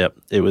clients. Yep.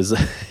 It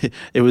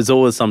was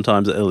always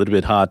sometimes a little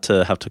bit hard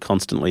to have to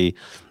constantly,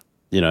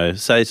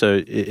 say.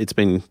 So it's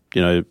been,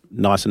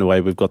 nice in a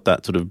way. We've got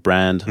that sort of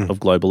brand of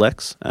Global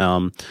X.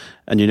 And,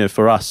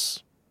 for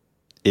us,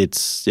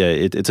 it's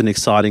an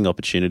exciting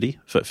opportunity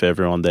for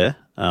everyone there.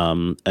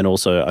 And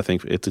also I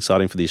think it's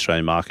exciting for the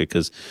Australian market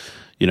because,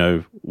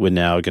 we're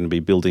now going to be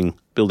building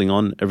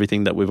on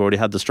everything that we've already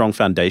had, the strong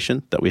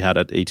foundation that we had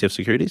at ETF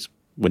Securities.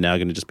 We're now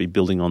going to just be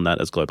building on that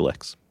as Global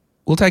X.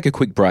 We'll take a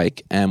quick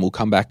break and we'll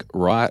come back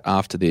right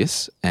after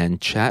this and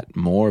chat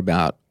more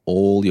about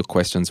all your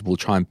questions. We'll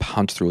try and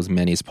punch through as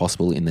many as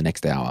possible in the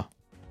next hour.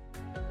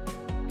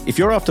 If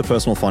you're after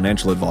personal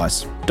financial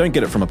advice, don't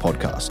get it from a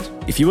podcast.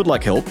 If you would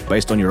like help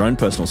based on your own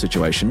personal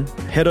situation,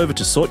 head over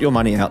to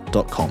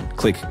sortyourmoneyout.com.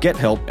 Click Get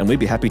Help and we'd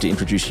be happy to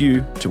introduce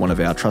you to one of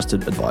our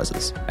trusted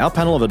advisors. Our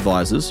panel of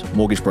advisors,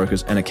 mortgage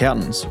brokers and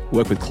accountants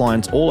work with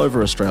clients all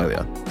over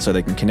Australia so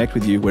they can connect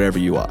with you wherever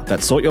you are.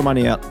 That's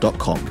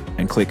sortyourmoneyout.com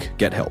and click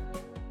Get Help.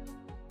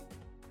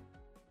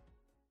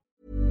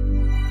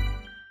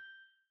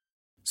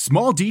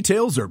 Small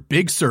details are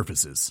big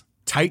surfaces.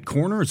 Tight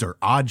corners are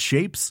odd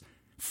shapes.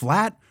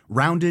 Flat,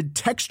 rounded,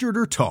 textured,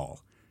 or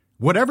tall.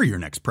 Whatever your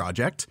next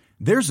project,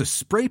 there's a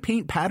spray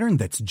paint pattern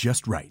that's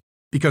just right.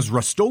 Because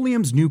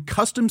Rust-Oleum's new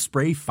Custom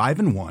Spray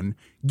 5-in-1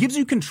 gives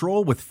you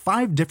control with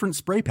 5 different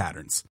spray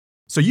patterns.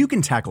 So you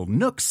can tackle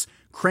nooks,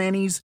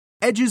 crannies,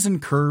 edges, and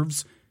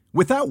curves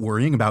without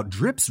worrying about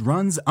drips,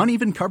 runs,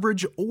 uneven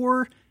coverage,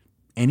 or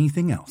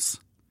anything else.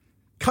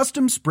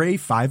 Custom Spray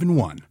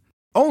 5-in-1.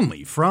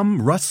 Only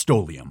from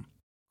Rust-Oleum.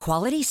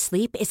 Quality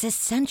sleep is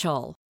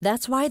essential.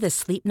 That's why the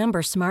Sleep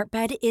Number Smart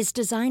Bed is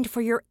designed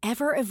for your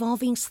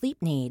ever-evolving sleep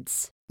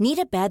needs. Need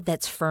a bed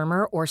that's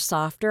firmer or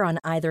softer on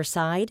either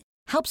side?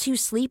 Helps you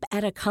sleep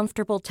at a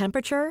comfortable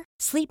temperature?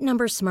 Sleep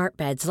Number Smart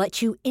Beds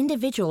let you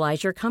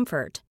individualize your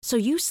comfort so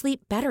you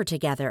sleep better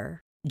together.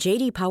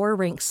 JD Power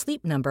ranks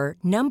Sleep Number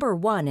number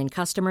 1 in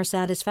customer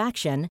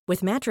satisfaction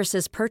with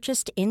mattresses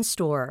purchased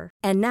in-store.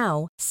 And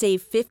now,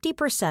 save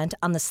 50%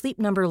 on the Sleep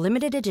Number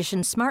Limited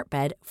Edition Smart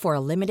Bed for a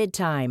limited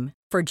time.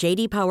 For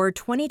JD Power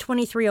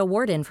 2023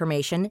 award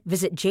information,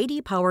 visit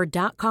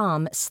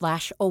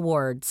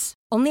jdpower.com/awards.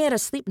 Only at a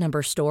Sleep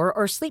Number store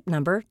or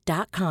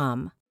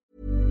sleepnumber.com.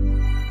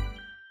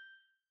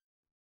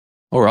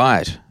 All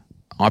right.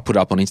 I put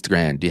up on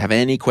Instagram, do you have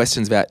any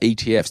questions about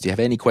ETFs? Do you have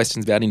any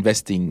questions about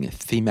investing?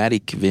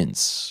 Thematic,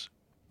 Vince.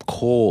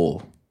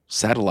 Core,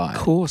 satellite.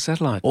 Core,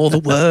 satellite. All the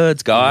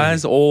words,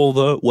 guys, all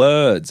the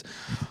words.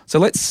 So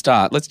let's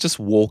start. Let's just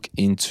walk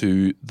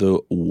into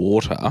the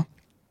water.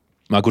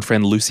 My good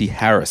friend Lucy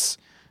Harris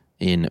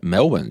in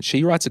Melbourne,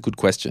 she writes a good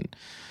question.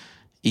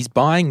 Is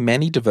buying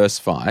many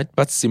diversified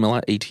but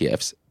similar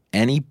ETFs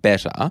any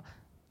better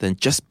than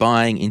just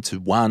buying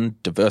into one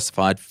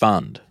diversified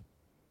fund?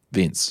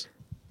 Vince?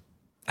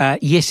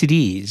 Yes, it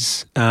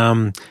is.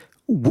 When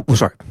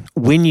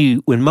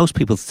most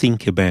people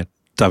think about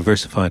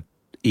diversified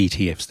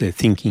ETFs, they're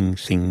thinking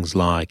things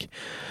like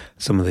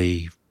some of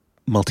the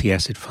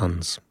multi-asset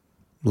funds,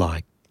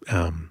 like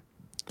your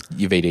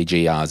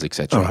VDGRs,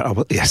 etc. All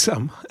right, yes. I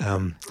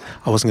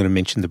wasn't going to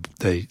mention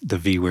the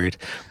V word,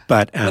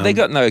 but they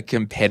got no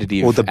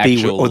competitive or the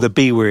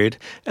B word.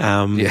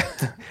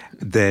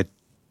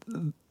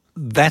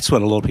 That's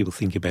what a lot of people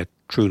think about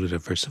truly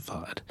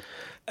diversified.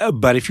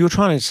 But if you're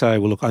trying to say,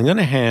 well, look, I'm going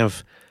to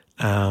have,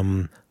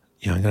 I'm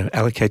going to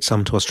allocate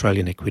some to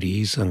Australian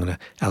equities. I'm going to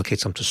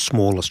allocate some to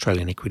small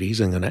Australian equities.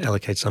 I'm going to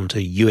allocate some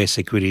to US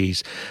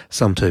equities,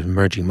 some to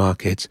emerging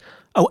markets.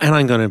 Oh, and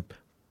I'm going to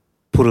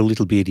put a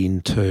little bit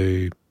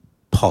into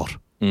pot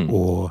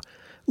or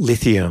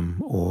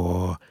lithium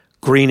or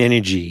green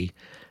energy.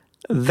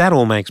 That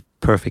all makes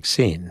perfect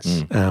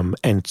sense.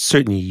 And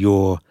certainly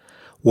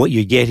what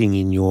you're getting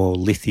in your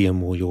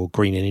lithium or your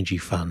green energy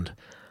fund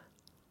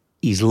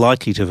is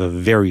likely to have a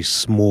very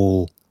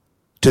small,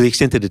 to the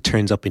extent that it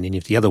turns up in any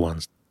of the other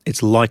ones,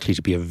 it's likely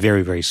to be a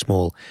very, very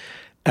small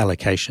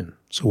allocation.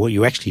 So what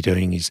you're actually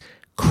doing is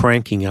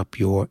cranking up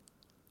your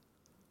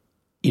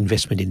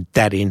investment in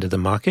that end of the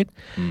market.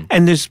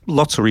 And there's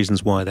lots of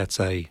reasons why that's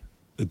a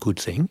good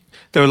thing.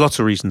 There are lots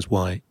of reasons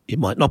why it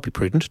might not be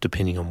prudent,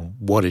 depending on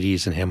what it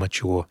is and how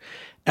much you're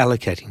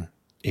allocating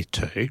it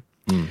to.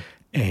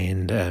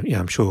 And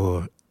I'm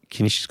sure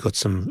Kanish's got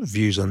some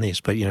views on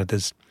this, but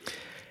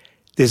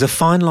there's a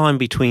fine line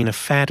between a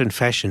fad and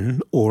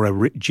fashion or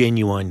a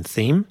genuine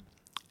theme,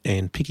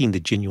 and picking the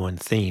genuine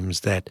themes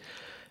that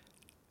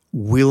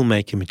will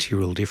make a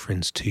material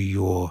difference to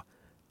your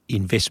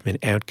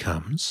investment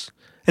outcomes.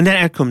 And that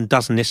outcome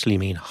doesn't necessarily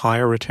mean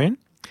higher return.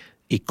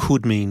 It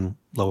could mean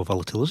lower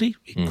volatility.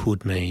 It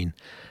could mean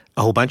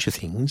a whole bunch of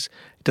things.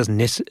 It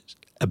doesn't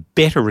a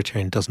better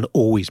return doesn't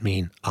always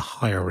mean a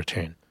higher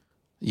return.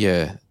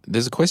 Yeah.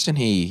 There's a question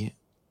here.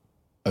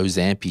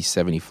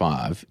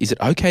 Ozampi75, is it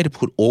okay to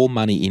put all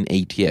money in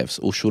ETFs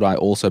or should I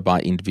also buy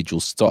individual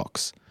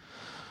stocks?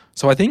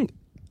 So I think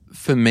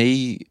for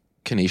me,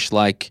 Kanish,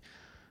 like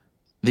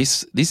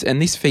this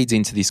feeds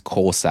into this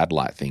core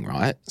satellite thing,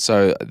 right?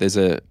 So there's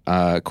a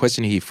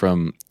question here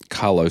from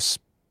Carlos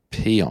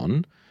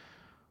Peon.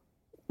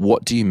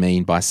 What do you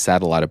mean by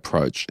satellite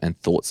approach and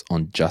thoughts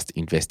on just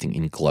investing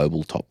in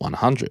global top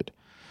 100?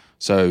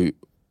 So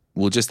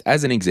we'll just,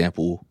 as an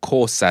example,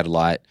 core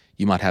satellite,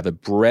 you might have a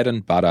bread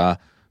and butter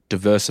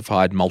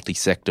diversified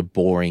multi-sector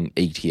boring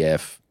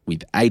ETF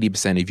with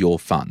 80% of your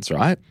funds,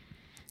 right?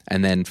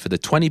 And then for the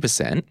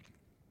 20%,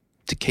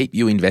 to keep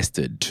you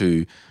invested,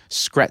 to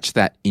scratch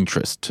that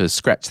interest, to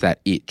scratch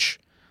that itch,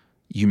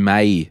 you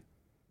may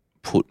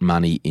put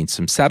money in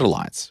some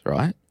satellites,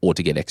 right? Or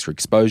to get extra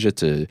exposure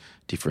to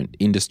different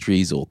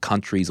industries or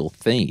countries or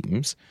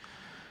themes.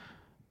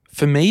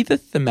 For me, the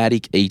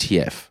thematic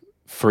ETF,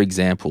 for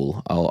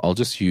example, I'll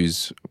just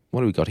use,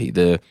 what do we got here?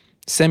 The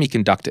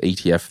semiconductor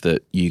ETF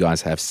that you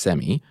guys have,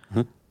 Semi.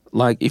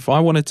 Like if I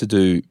wanted to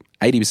do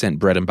 80%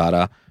 bread and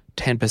butter,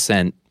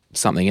 10%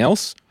 something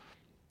else,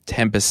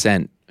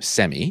 10%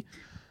 Semi,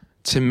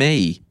 to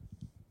me,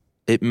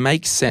 it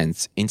makes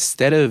sense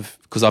instead of,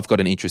 because I've got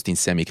an interest in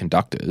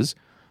semiconductors,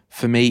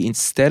 for me,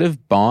 instead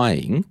of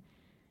buying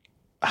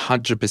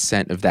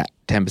 100% of that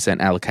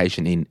 10%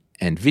 allocation in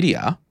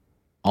NVIDIA,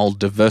 I'll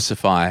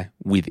diversify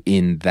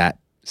within that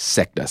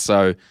sector.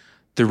 So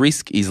the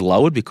risk is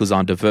lowered because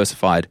I'm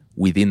diversified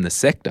within the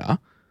sector.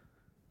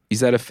 Is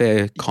that a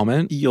fair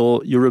comment?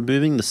 You're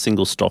removing the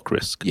single stock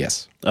risk.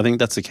 Yes. I think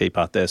that's the key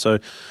part there. So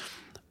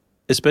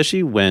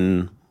especially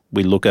when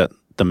we look at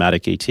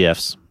thematic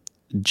ETFs,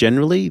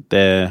 generally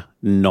they're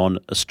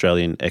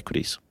non-Australian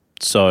equities.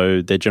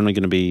 So they're generally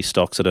going to be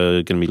stocks that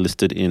are going to be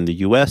listed in the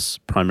US,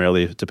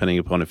 primarily depending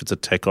upon if it's a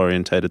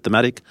tech-orientated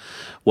thematic.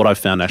 What I've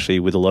found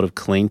actually with a lot of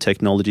clean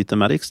technology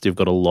thematics, they've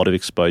got a lot of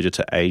exposure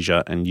to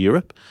Asia and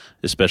Europe,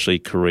 especially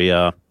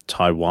Korea,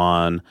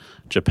 Taiwan,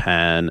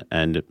 Japan,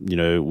 and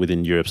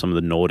within Europe, some of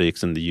the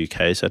Nordics and the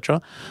UK,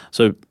 etc.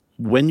 So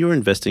when you're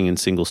investing in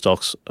single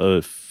stocks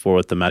for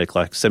a thematic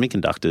like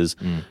semiconductors,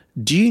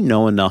 do you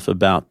know enough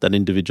about that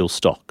individual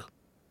stock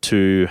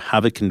to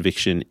have a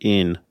conviction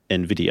in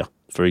NVIDIA,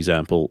 for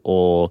example,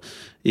 or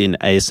in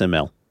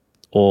ASML,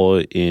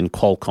 or in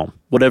Qualcomm,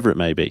 whatever it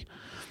may be,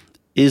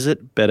 is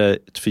it better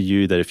for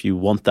you that if you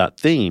want that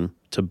theme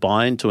to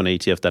buy into an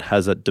ETF that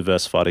has that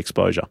diversified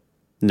exposure?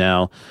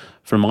 Now,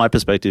 from my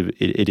perspective,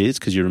 it is,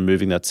 because you're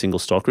removing that single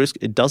stock risk.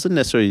 It doesn't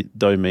necessarily,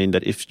 though, mean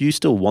that if you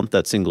still want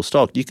that single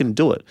stock, you can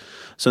do it.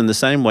 So in the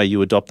same way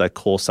you adopt that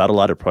core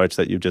satellite approach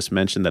that you've just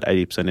mentioned, that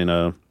 80% in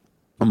a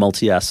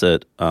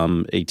multi-asset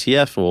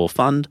ETF or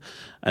fund,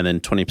 and then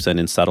 20%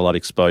 in satellite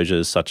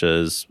exposures such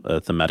as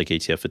a thematic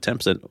ETF for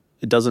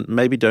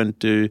 10%, don't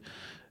do,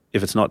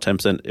 if it's not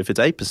 10%, if it's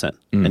 8%,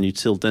 and you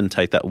still then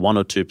take that 1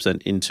 or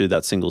 2% into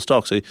that single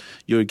stock. So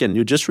you're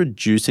just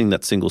reducing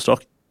that single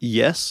stock.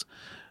 Yes,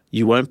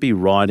 you won't be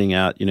riding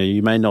out,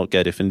 you may not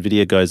get, if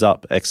NVIDIA goes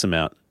up X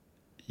amount,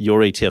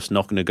 your ETF's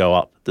not going to go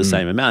up the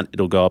same amount.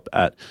 It'll go up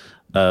at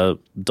a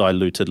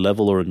diluted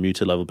level or a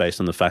muted level based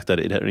on the fact that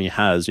it only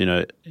has,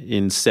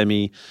 in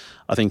semi,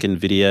 I think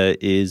NVIDIA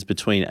is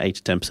between 8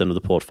 to 10% of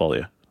the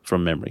portfolio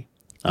from memory.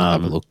 I'll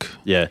have a look.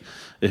 Yeah.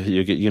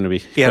 You're going to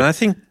be... Yeah, and I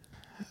think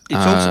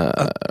it's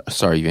also...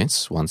 sorry,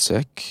 Vince, one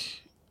sec.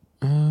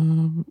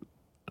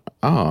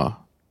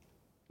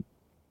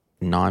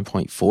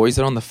 9.4. Is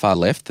it on the far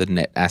left, the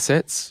net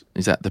assets?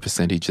 Is that the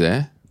percentage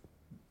there?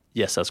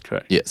 Yes, that's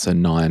correct. Yeah, so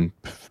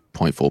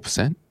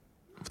 9.4%.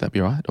 Would that be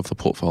right, of the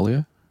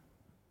portfolio?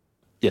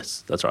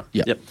 Yes, that's right.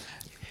 Yep.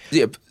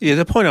 Yep. Yeah,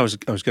 the point I was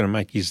going to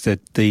make is that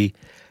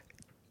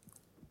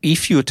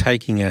if you're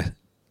taking a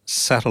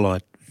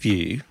satellite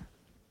view,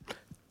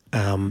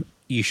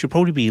 you should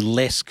probably be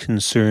less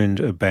concerned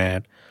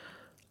about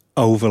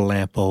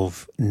overlap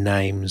of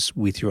names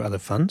with your other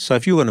funds. So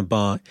if you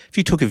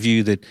took a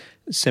view that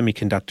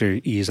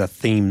semiconductor is a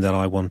theme that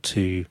I want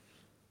to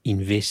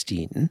invest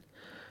in,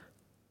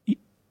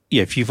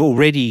 if you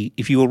already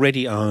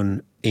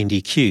own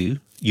NDQ,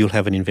 you'll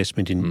have an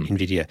investment in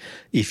NVIDIA.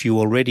 If you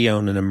already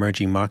own an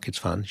emerging markets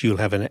fund, you'll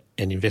have an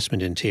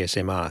investment in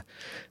TSMR.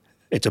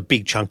 It's a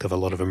big chunk of a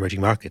lot of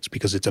emerging markets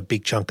because it's a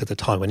big chunk of the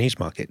Taiwanese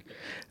market.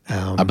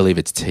 I believe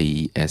it's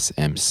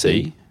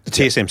TSMC. The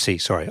TSMC,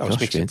 sorry. I was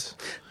mixing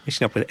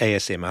up with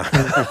ASMR.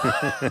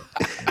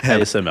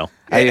 ASML.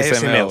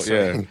 ASML,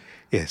 yeah.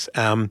 Yes.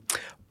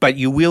 But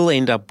you will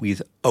end up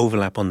with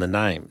overlap on the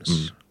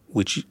names,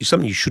 which is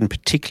something you shouldn't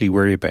particularly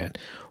worry about.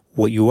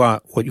 What you're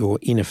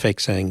in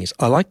effect saying is,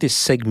 I like this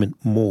segment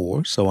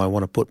more, so I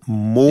want to put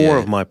more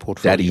of my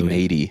portfolio Daddy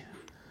needy.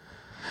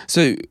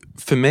 So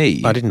for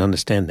me... I didn't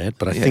understand that,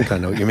 but I think I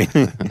know what you mean.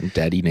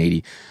 Daddy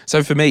needy.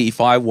 So for me, if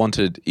I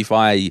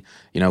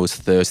was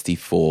thirsty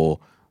for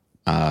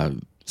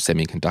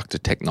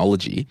semiconductor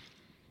technology,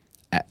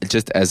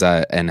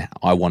 and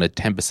I wanted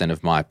 10%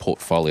 of my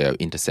portfolio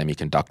into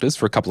semiconductors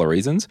for a couple of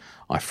reasons.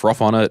 I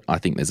froth on it. I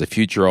think there's a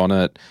future on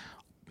it.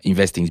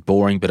 Investing's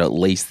boring, but at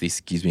least this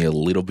gives me a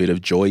little bit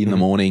of joy in the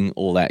morning.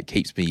 All that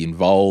keeps me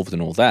involved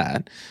and all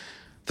that.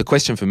 The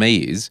question for me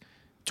is,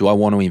 do I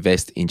want to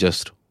invest in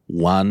just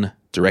one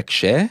direct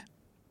share,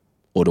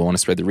 or do I want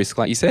to spread the risk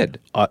like you said?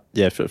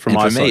 For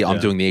me,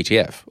 I'm doing the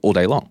ETF all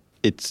day long.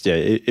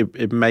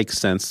 It makes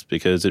sense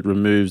because it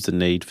removes the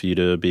need for you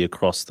to be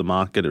across the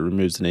market. It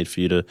removes the need for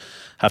you to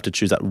have to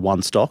choose that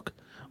one stock.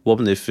 What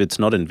happens if it's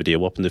not NVIDIA?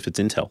 What happens if it's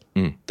Intel?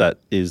 That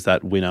is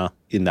that winner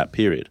in that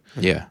period.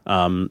 Yeah.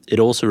 It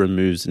also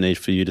removes the need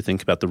for you to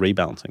think about the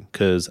rebalancing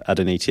because at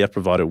an ETF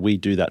provider, we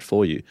do that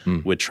for you.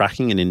 We're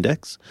tracking an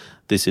index.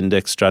 This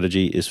index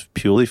strategy is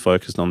purely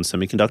focused on the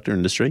semiconductor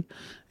industry.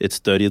 It's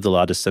 30 of the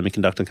largest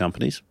semiconductor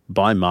companies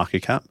by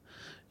market cap.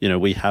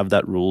 We have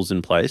that rules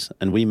in place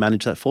and we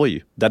manage that for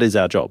you. That is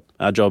our job.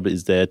 Our job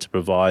is there to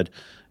provide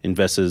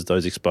investors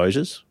those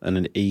exposures and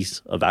an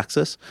ease of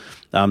access.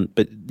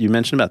 But you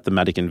mentioned about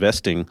thematic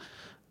investing.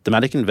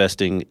 Thematic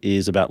investing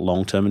is about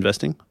long-term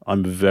investing.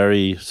 I'm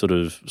very sort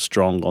of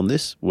strong on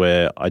this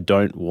where I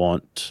don't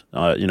want,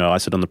 I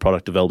sit on the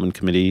product development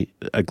committee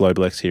at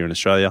GlobalX here in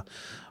Australia.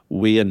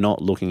 We are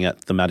not looking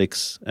at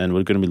thematics and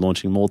we're going to be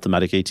launching more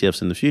thematic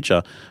ETFs in the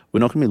future.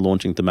 We're not going to be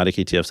launching thematic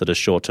ETFs that are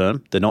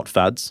short-term. They're not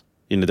fads.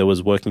 There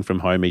was working from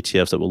home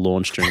ETFs that were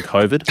launched during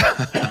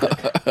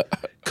COVID.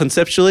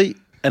 Conceptually,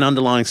 and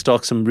underlying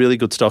stocks, some really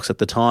good stocks at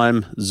the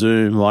time,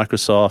 Zoom,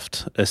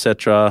 Microsoft,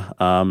 etc.,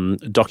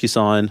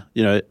 DocuSign,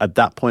 at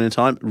that point in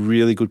time,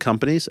 really good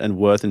companies and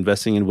worth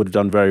investing in, would have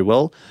done very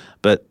well,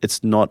 but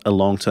it's not a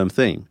long-term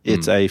thing.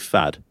 It's a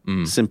fad,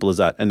 simple as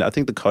that. And I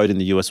think the code in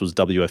the US was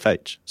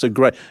WFH. So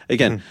great.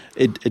 Again,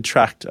 it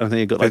tracked. I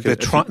think it got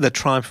the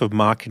triumph of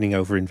marketing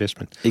over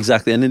investment.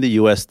 Exactly. And in the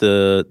US,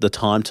 the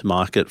time to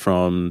market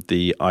from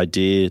the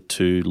idea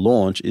to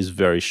launch is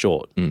very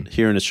short.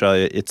 Here in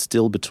Australia, it's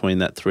still between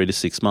that 3 to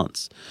 6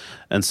 months.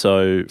 And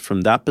so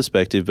from that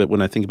perspective, but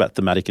when I think about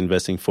thematic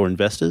investing for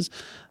investors,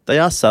 they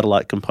are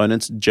satellite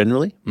components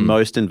generally.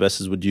 Most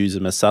investors would use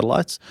them as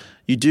satellites.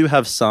 You do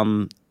have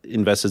some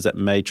investors that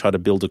may try to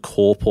build a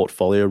core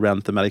portfolio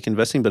around thematic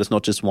investing, but it's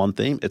not just one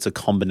theme, it's a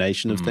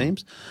combination of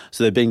themes.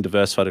 So they're being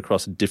diversified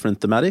across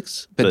different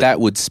thematics. But that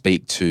would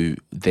speak to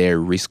their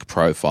risk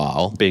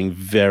profile. Being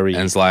very...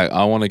 And it's like,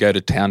 I want to go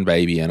to town,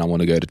 baby, and I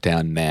want to go to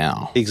town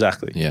now.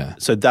 Exactly. Yeah.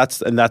 So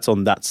that's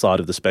on that side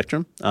of the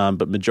spectrum.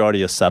 But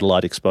majority are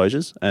satellite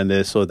exposures, and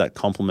they're sort of that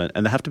complement.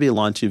 And they have to be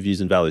aligned to your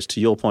views and values. To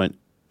your point,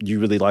 you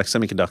really like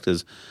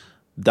semiconductors.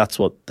 That's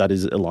what that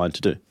is aligned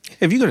to do.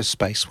 Have you got a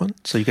space one?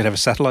 So you could have a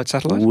satellite?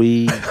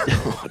 We...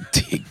 Oh,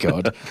 dear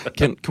God.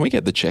 Can we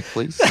get the check,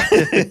 please?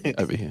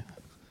 Over here.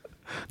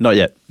 Not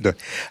yet. No.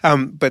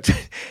 But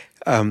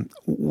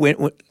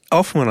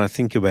often when I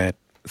think about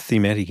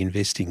thematic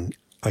investing,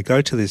 I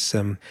go to this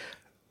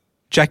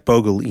Jack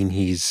Bogle in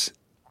his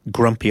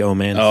grumpy old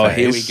man Oh, phase.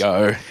 here we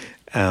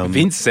go.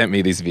 Vince sent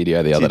me this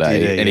video the other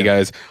day, and he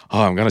goes,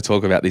 I'm going to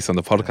talk about this on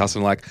the podcast.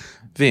 I'm like,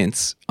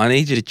 Vince, I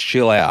need you to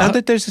chill out.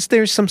 No,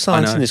 there's some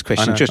science in this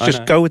question.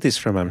 Just go with this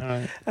for a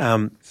moment.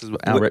 This is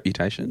our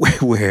reputation.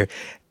 Where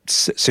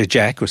Sir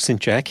Jack, or St.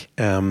 Jack,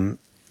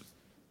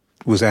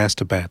 was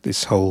asked about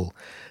this whole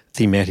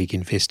thematic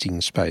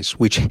investing space,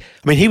 which, I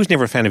mean, he was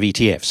never a fan of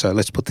ETFs, so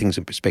let's put things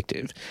in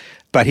perspective.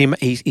 But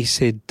he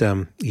said,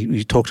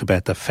 he talked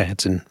about the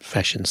fads and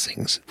fashions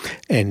things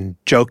and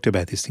joked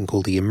about this thing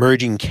called the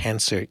emerging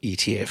cancer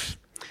ETF.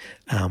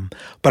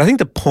 But I think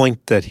the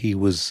point that he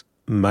was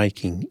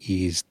making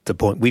is the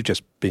point we've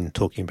just been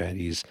talking about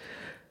is,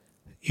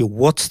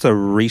 what's the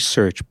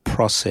research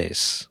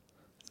process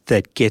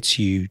that gets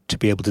you to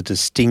be able to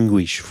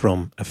distinguish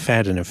from a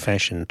fad and a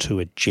fashion to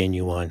a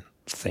genuine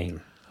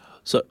theme?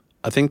 So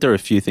I think there are a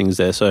few things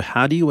there. So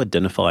how do you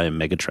identify a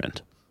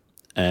megatrend?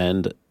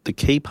 And the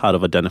key part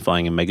of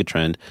identifying a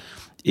megatrend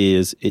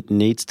is it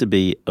needs to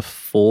be a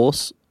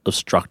force of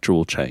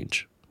structural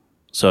change.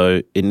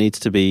 So it needs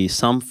to be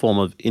some form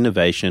of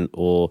innovation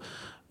or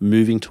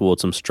moving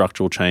towards some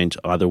structural change,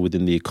 either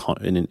within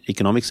in an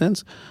economic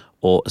sense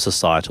or a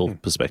societal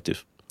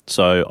perspective.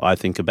 So I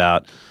think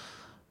about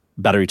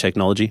battery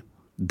technology.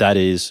 That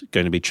is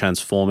going to be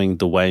transforming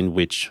the way in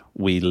which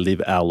we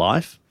live our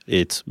life.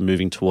 It's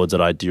moving towards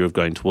that idea of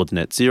going towards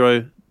net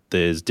zero.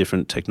 There's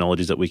different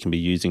technologies that we can be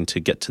using to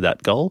get to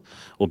that goal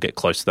or get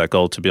close to that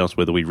goal. To be honest,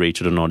 whether we reach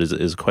it or not is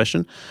a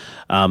question.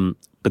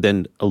 But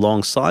then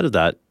alongside of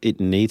that, it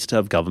needs to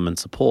have government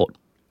support.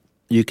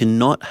 You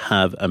cannot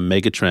have a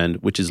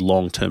megatrend which is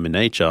long-term in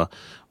nature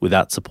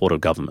without support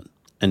of government.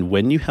 And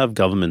when you have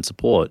government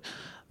support,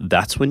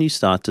 that's when you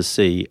start to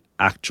see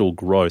actual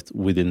growth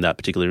within that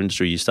particular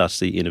industry. You start to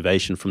see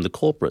innovation from the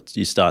corporates.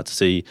 You start to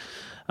see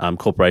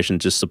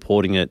corporations just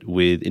supporting it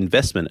with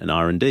investment and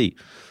R&D.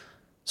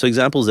 So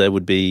examples there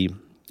would be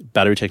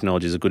battery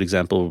technology is a good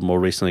example more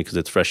recently because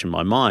it's fresh in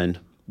my mind.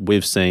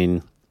 We've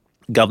seen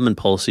government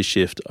policy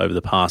shift over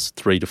the past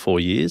 3 to 4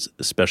 years,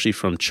 especially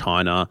from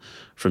China,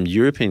 from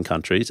European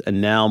countries,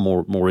 and now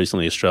more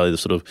recently Australia, the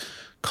sort of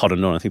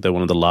cotton on. I think they're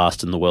one of the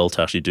last in the world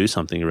to actually do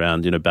something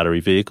around, battery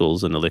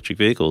vehicles and electric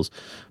vehicles.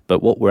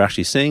 But what we're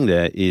actually seeing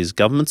there is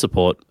government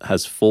support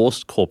has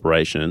forced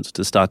corporations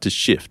to start to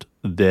shift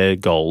their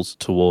goals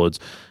towards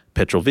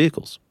petrol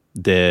vehicles,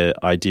 their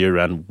idea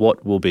around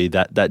what will be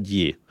that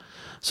year.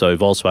 So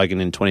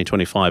Volkswagen in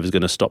 2025 is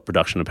going to stop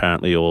production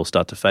apparently or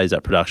start to phase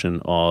out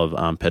production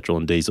of petrol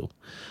and diesel.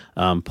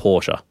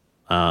 Porsche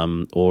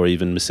or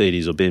even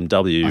Mercedes or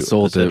BMW. I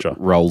saw the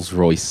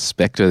Rolls-Royce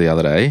Spectre the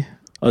other day.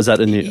 Oh, is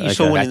that a new... You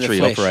saw one battery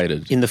in the flesh?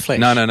 operated. In the flesh?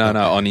 No,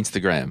 on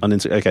Instagram.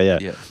 Okay,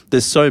 yeah.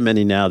 There's so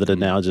many now that are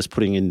now just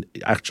putting in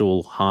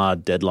actual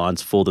hard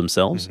deadlines for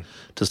themselves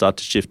to start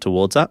to shift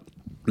towards that.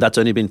 That's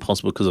only been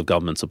possible because of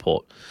government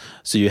support.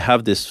 So you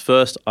have this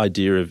first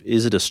idea of,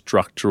 is it a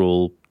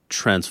structural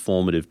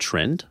transformative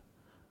trend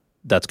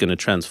that's going to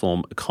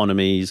transform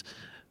economies,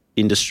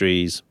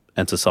 industries,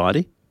 and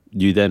society?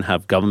 You then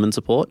have government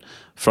support.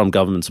 From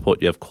government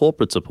support, you have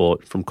corporate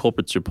support. From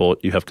corporate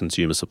support, you have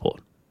consumer support.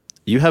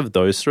 You have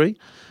those three,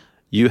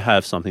 you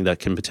have something that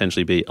can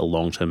potentially be a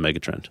long-term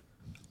megatrend.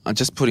 I'm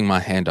just putting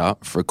my hand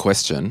up for a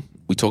question.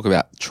 We talk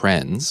about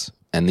trends,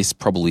 and this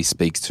probably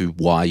speaks to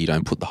why you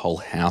don't put the whole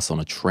house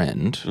on a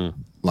trend.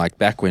 Like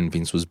back when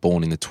Vince was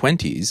born in the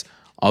 20s,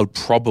 I would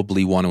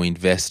probably want to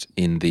invest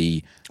in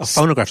the...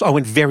 phonographs. I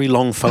went very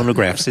long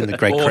phonographs in the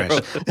Great Crash.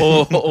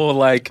 or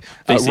like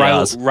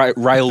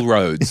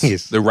railroads,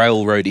 Yes. The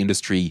railroad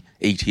industry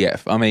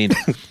ETF. I mean,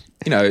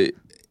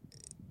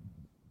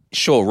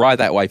 sure, ride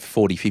that wave for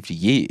 40, 50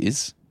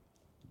 years,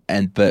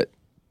 but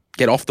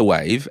get off the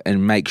wave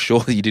and make sure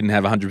that you didn't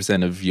have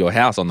 100% of your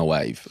house on the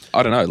wave.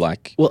 I don't know,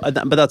 like... Well,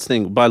 but that's the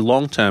thing. By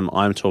long term,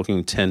 I'm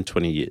talking 10,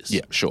 20 years.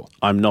 Yeah, sure.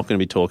 I'm not going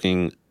to be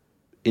talking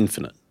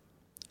infinite.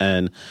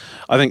 And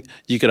I think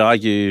you could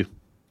argue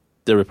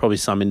there are probably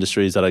some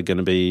industries that are going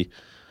to be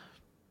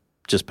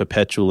just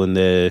perpetual in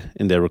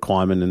their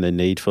requirement and their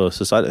need for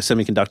society.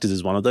 Semiconductors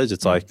is one of those.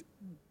 It's like,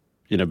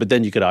 but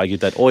then you could argue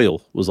that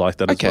oil was like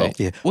that as well.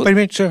 Yeah. Well, but I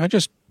mean, so I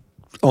just,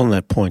 on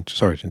that point,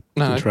 sorry to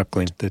interrupt,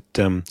 Glenn, that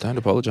don't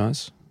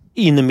apologise.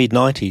 In the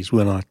mid-90s,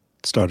 when I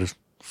started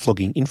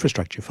flogging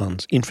infrastructure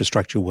funds,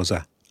 infrastructure was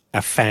a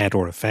fad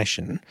or a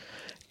fashion.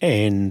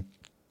 And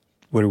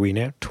where are we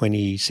now?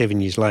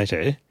 27 years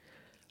later,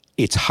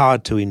 it's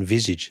hard to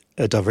envisage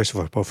a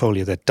diversified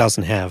portfolio that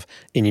doesn't have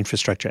an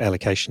infrastructure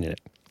allocation in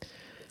it.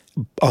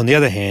 On the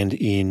other hand,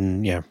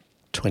 in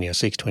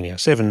 2006,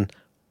 2007,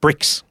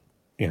 BRICS,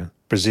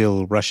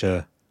 Brazil,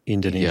 Russia,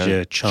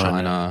 Indonesia,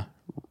 China,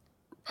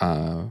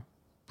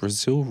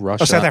 Brazil,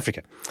 Russia, South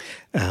Africa,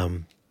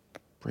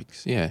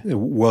 BRICS,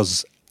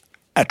 was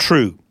a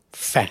true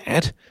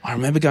fad. I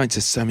remember going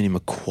to so many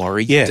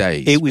Macquarie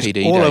days. It was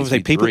PD all days over the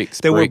with people. BRICS,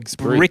 There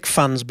BRICS, were BRIC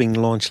funds being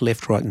launched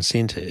left, right, and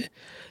centre,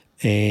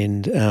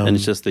 and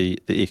it's just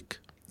the IC,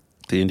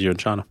 the India and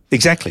China.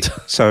 Exactly.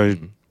 So,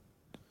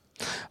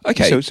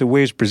 okay. So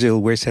where's Brazil?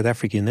 Where's South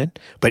Africa in that?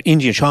 But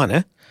India and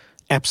China,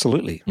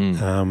 absolutely.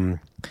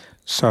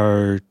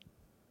 So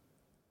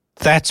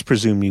that's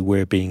presumably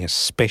where being a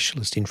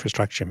specialist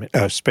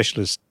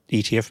specialist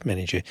ETF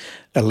manager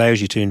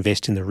allows you to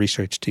invest in the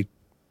research to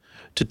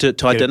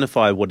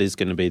identify what is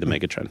going to be the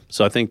megatrend.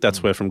 So I think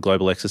that's where, from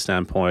Global X's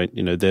standpoint,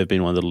 they've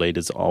been one of the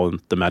leaders on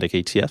thematic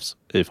ETFs.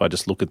 If I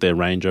just look at their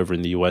range over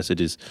in the US, it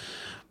is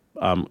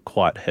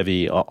quite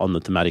heavy on the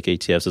thematic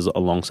ETFs as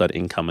alongside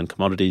income and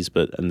commodities.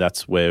 And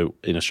that's where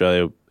in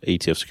Australia,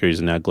 ETF Securities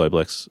and now Global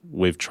X,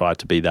 we've tried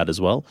to be that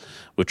as well.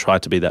 We've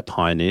tried to be that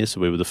pioneer.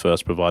 So we were the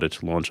first provider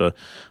to launch a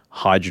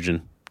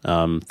hydrogen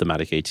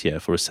thematic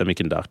ETF, or a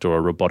semiconductor, or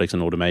a robotics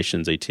and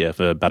automations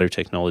ETF, a battery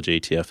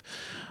technology ETF.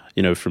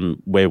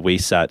 From where we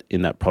sat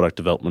in that product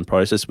development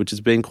process, which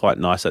has been quite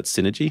nice, that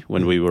synergy.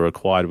 When we were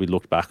acquired, we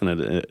looked back on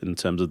it in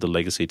terms of the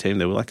legacy team.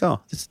 They were like, oh,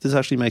 this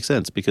actually makes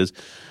sense, because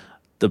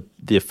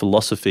the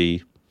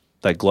philosophy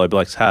that Global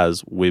X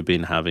has, we've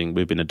been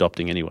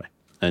adopting anyway.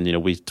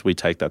 And, we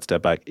take that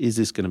step back. Is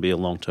this going to be a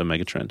long-term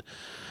megatrend?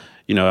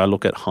 I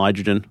look at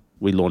hydrogen.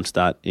 We launched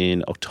that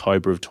in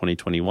October of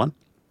 2021.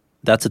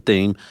 That's a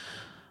theme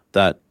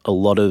that a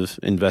lot of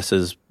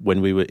investors,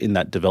 when we were in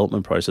that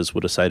development process,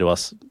 would have said to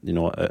us,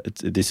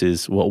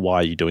 why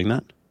are you doing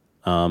that?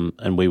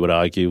 And we would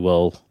argue,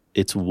 well,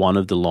 it's one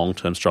of the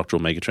long-term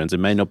structural megatrends. It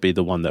may not be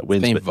the one that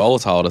wins. It's been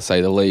volatile, to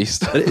say the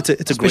least. It's a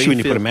especially when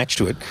you put a match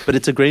to it. But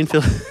it's a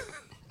greenfield.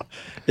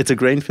 It's a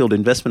greenfield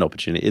investment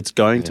opportunity. It's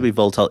going to be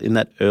volatile in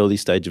that early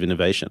stage of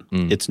innovation.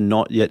 It's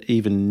not yet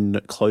even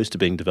close to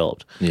being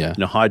developed. Yeah.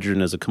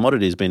 Hydrogen as a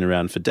commodity has been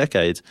around for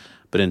decades,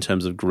 but in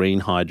terms of green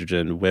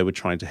hydrogen, where we're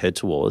trying to head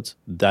towards,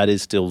 that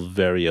is still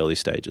very early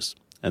stages.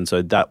 And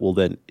so that will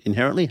then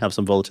inherently have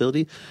some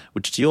volatility,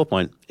 which, to your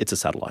point, it's a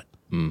satellite.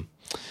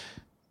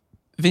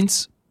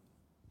 Vince,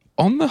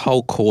 on the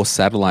whole core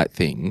satellite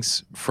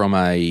things, from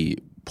a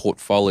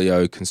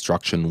portfolio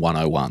construction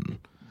 101,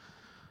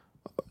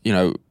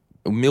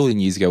 a million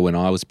years ago when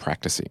I was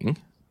practicing.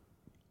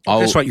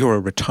 That's right, you're a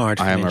retired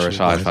financial I am a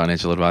retired advisor.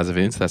 financial advisor,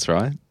 Vince, that's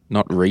right.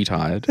 Not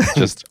retired,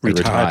 just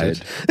retired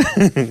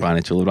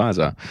financial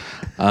advisor.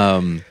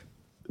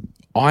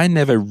 I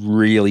never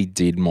really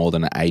did more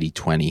than an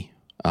 80-20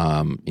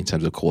 in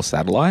terms of core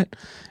satellite.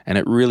 And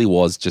it really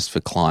was just for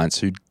clients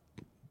who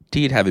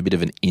did have a bit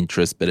of an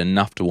interest, but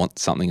enough to want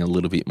something a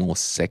little bit more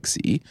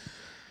sexy.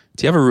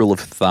 Do you have a rule of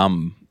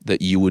thumb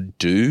that you would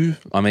do?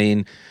 I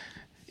mean,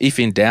 if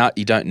in doubt,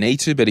 you don't need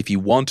to, but if you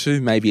want to,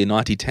 maybe a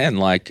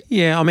 90-10.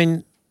 Yeah, I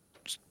mean,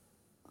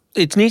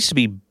 it needs to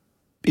be,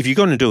 if you're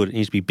going to do it, it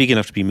needs to be big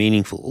enough to be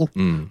meaningful,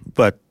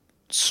 but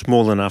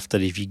small enough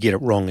that if you get it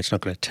wrong, it's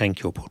not going to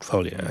tank your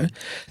portfolio.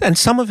 And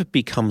some of it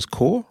becomes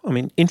core. I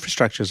mean,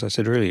 infrastructure, as I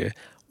said earlier,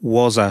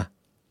 was a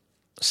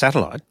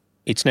satellite.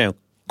 It's now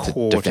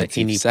core to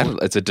any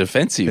satellite. It's a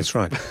defensive That's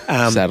right.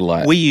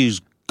 satellite. We use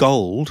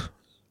gold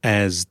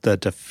as the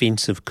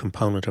defensive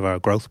component of our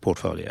growth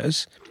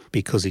portfolios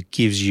because it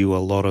gives you a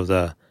lot of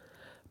the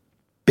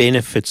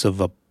benefits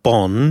of a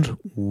bond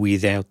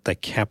without the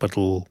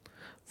capital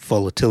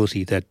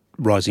volatility that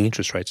rising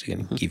interest rates are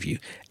going to give you.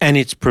 And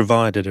it's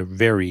provided a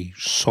very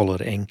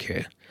solid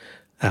anchor,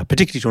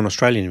 particularly to an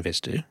Australian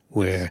investor,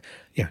 where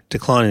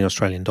decline in the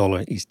Australian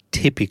dollar is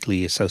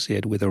typically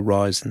associated with a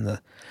rise in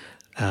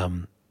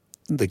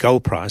the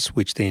gold price,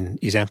 which then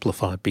is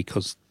amplified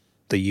because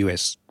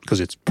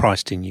it's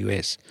priced in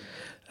US.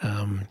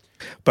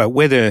 But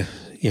whether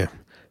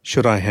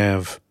should I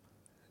have,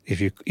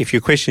 if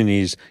your question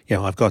is,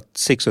 I've got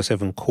 6 or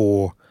 7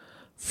 core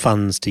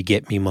funds to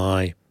get me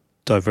my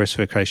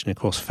diversification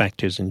across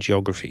factors and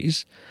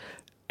geographies,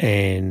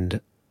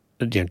 and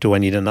do I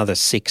need another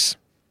 6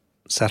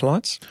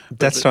 satellites?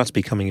 That starts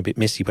becoming a bit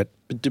messy. But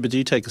do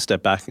you take a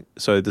step back?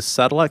 So the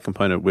satellite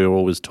component we're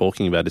always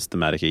talking about is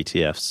thematic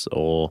ETFs,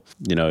 or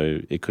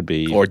it could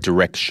be or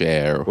direct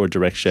share,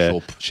 share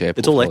portfolio.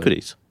 It's all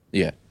equities.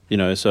 Yeah.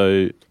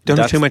 So don't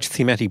have too much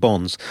thematic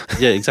bonds.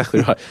 Yeah,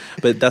 exactly right.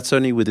 But that's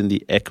only within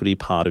the equity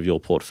part of your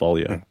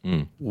portfolio.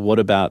 What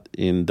about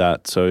in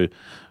that? So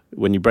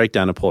when you break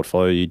down a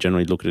portfolio, you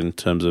generally look at it in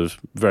terms of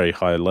very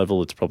high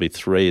level. It's probably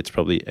 3. It's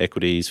probably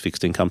equities,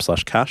 fixed income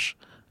 / cash,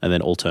 and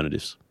then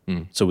alternatives.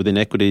 So within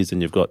equities,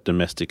 then you've got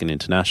domestic and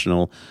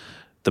international.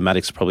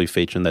 Thematics probably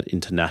feature in that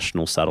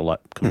international satellite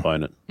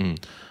component.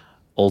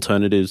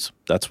 alternatives,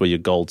 that's where your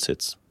gold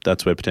sits.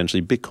 That's where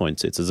potentially Bitcoin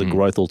sits. As a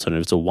growth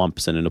alternative, it's a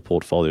 1% in a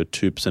portfolio,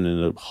 2%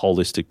 in a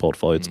holistic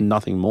portfolio. It's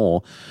nothing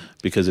more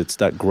because it's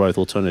that growth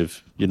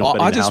alternative. You're not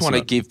betting I the just house want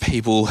on to it. give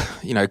people,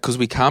 because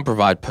we can't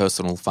provide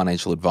personal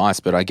financial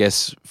advice, but I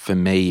guess for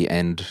me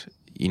and,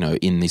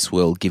 in this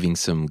world, giving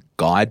some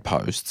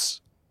guideposts,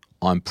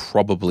 I'm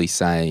probably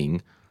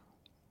saying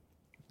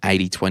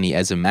 80-20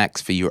 as a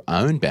max for your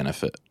own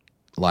benefit.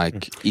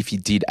 Like if you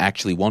did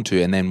actually want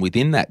to, and then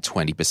within that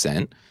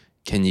 20%,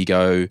 can you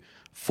go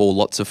 4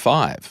 lots of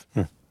 5?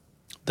 And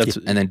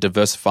then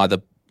diversify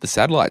the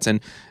satellites.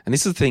 And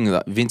this is the thing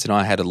that Vince and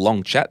I had a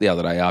long chat the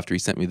other day after he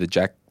sent me the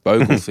Jack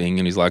Bogle thing,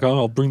 and he's like, "Oh,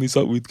 I'll bring this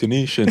up with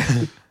Ganesh."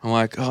 And I'm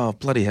like, "Oh,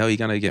 bloody hell, you're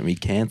going to get me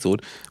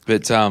cancelled."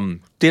 But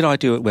Did I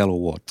do it well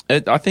or what?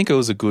 I think it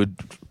was a good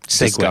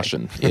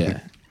discussion.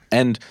 Yeah.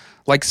 And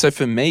so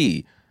for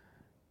me,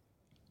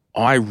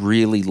 I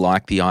really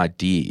like the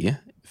idea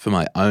for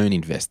my own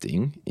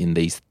investing in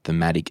these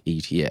thematic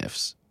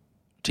ETFs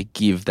to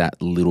give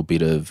that little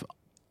bit of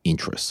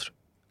interest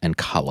and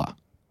color.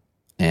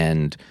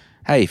 And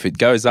hey, if it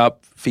goes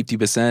up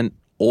 50%,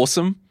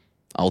 awesome,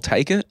 I'll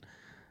take it.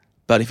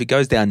 But if it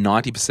goes down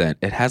 90%,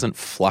 it hasn't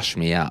flushed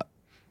me out.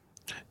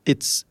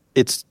 It's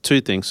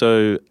two things.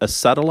 So a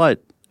satellite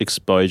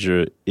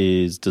exposure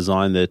is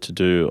designed there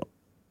to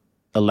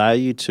allow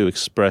you to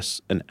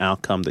express an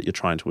outcome that you're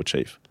trying to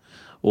achieve,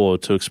 or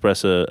to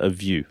express a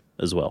view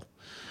as well.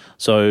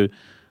 So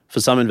for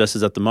some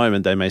investors at the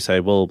moment, they may say,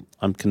 well,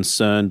 I'm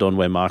concerned on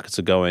where markets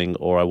are going,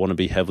 or I want to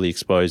be heavily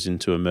exposed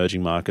into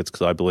emerging markets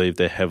because I believe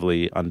they're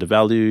heavily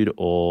undervalued,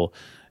 or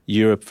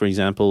Europe, for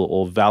example,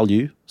 or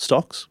value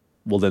stocks.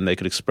 Well, then they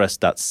could express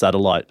that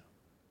satellite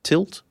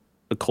tilt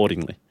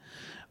accordingly.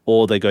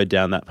 Or they go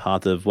down that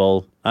path of,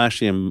 well, I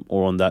actually am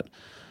more on that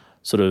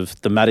sort of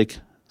thematic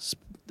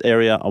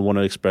area. I want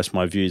to express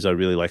my views. I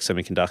really like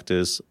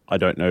semiconductors. I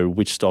don't know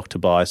which stock to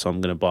buy, so I'm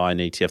going to buy an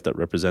ETF that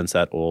represents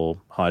that, or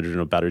hydrogen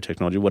or battery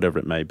technology, whatever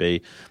it may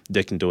be.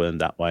 They can do it in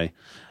that way.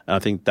 And I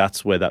think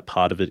that's where that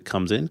part of it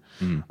comes in.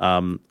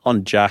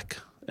 On Jack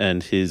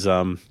and his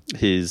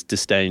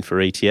disdain for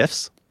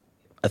ETFs,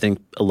 I think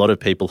a lot of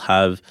people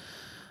have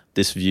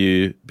this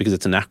view because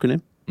it's an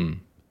acronym.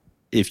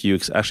 If you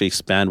actually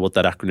expand what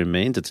that acronym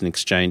means, it's an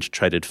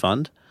exchange-traded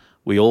fund.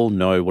 We all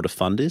know what a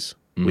fund is.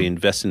 We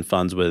invest in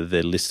funds whether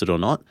they're listed or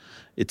not.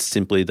 It's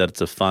simply that it's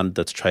a fund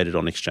that's traded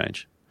on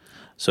exchange.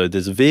 So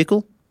there's a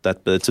vehicle,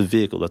 but it's a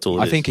vehicle. That's all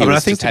it is. I think he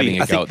was just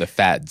having a go at the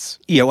fads.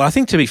 Yeah, well, I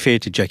think to be fair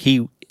to Jack,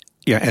 he,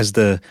 as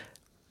the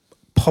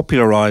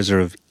popularizer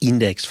of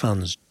index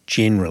funds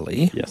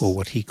generally, or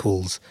what he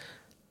calls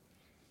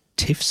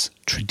TIFs,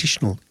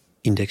 traditional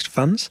indexed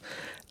funds,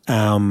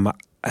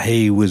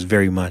 he was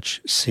very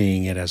much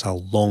seeing it as a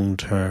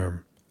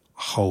long-term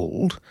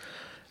hold,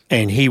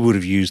 and he would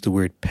have used the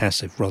word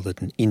passive rather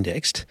than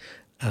indexed.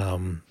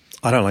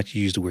 I don't like to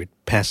use the word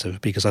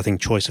passive because I think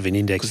choice of an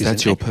index is...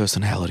 that's your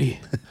personality.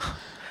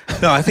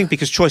 No, I think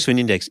because choice of an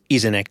index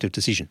is an active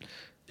decision.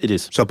 It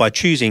is. So by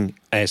choosing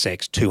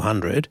ASX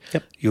 200,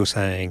 you're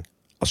saying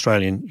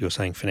Australian, you're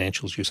saying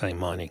financials, you're saying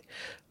mining.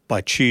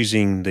 By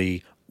choosing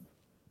the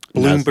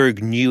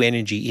Bloomberg New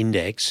Energy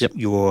Index,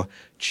 you're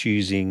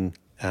choosing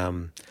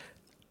to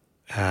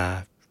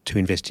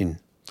invest in...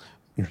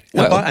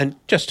 and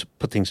just to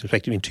put things in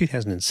perspective, in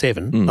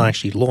 2007, I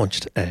actually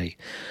launched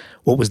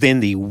what was then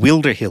the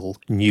Wilderhill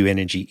New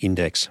Energy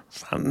Index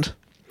Fund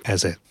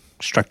as a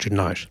structured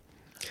note.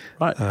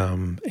 Right.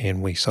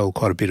 And we sold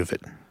quite a bit of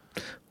it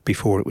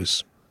before it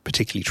was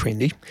particularly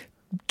trendy.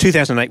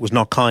 2008 was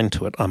not kind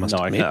to it, I must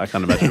admit. I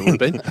can't imagine it would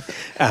be.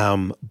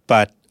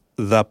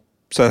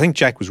 So I think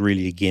Jack was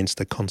really against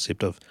the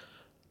concept of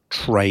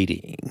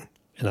trading,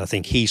 and I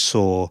think he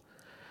saw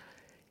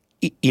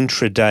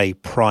intraday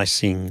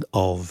pricing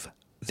of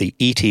the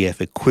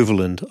ETF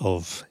equivalent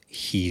of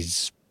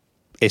his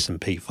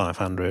S&P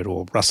 500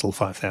 or Russell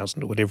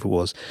 5000 or whatever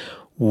it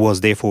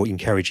was therefore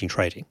encouraging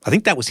trading. I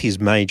think that was his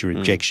major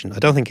objection. I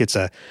don't think it's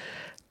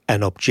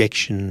an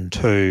objection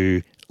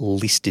to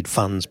listed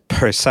funds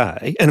per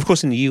se. And of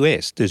course in the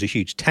US there's a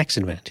huge tax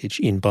advantage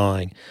in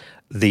buying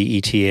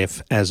the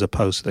ETF as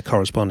opposed to the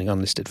corresponding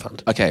unlisted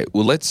fund. Okay,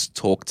 well, let's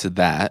talk to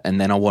that. And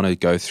then I want to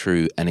go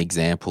through an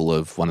example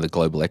of one of the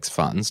Global X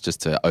funds,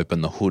 just to open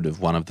the hood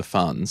of one of the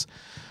funds.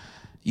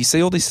 You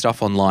see all this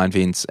stuff online,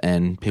 Vince,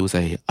 and people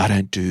say, I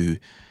don't do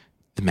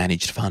the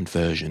managed fund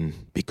version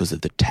because of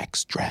the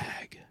tax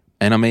drag.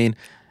 And I mean,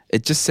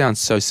 it just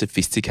sounds so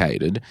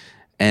sophisticated.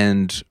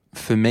 And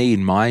for me,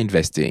 in my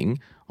investing,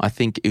 I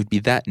think it would be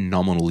that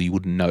nominal you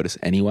wouldn't notice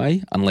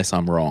anyway, unless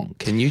I'm wrong.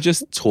 Can you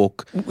just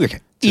talk...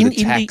 Okay. In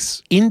the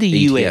US, in the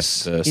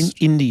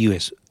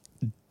US,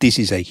 this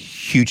is a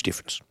huge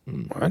difference,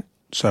 right?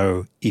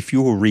 So if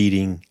you're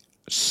reading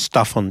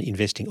stuff on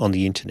investing on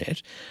the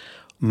internet,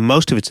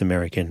 most of it's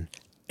American,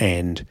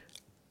 and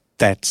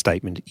that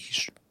statement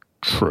is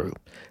true.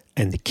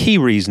 And the key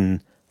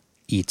reason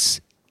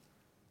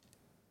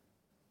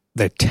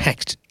they're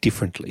taxed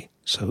differently.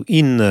 So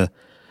in the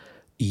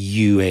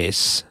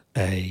US,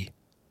 a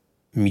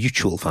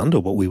mutual fund,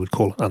 or what we would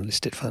call an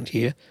unlisted fund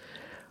here,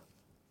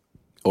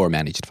 Or a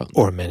managed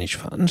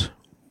fund.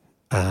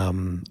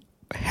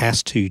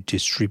 Has to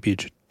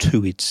distribute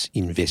to its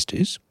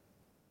investors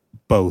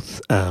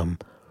both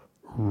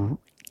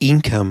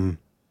income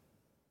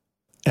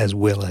as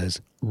well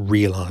as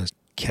realised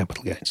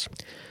capital gains.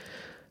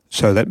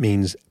 So that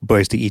means,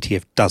 whereas the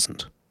ETF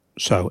doesn't.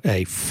 So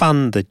a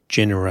fund that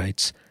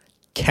generates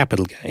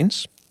capital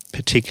gains,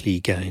 particularly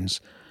gains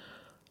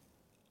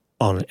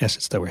on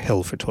assets that were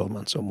held for 12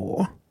 months or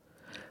more,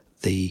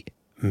 the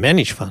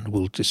managed fund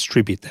will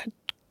distribute that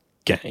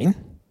gain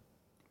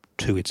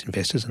to its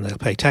investors and they'll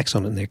pay tax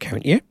on it in their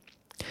current year,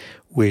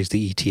 whereas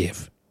the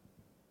ETF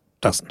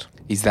doesn't.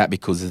 Is that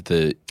because of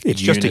the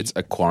units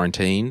are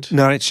quarantined?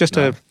 No, it's just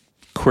a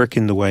quirk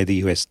in the way the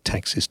US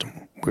tax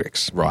system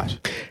works. Right.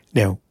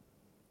 Now,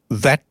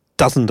 that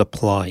doesn't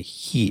apply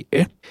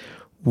here.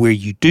 Where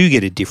you do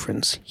get a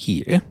difference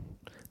here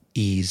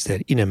is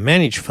that in a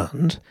managed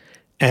fund,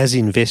 as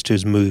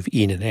investors move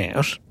in and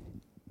out,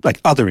 like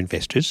other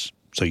investors,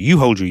 so you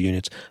hold your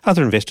units,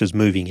 other investors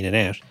moving in and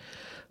out,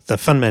 the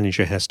fund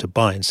manager has to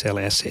buy and sell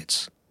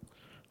assets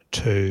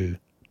to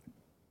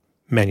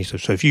manage them.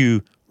 So if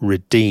you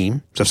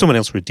redeem, so if someone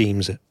else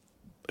redeems $1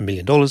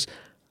 million,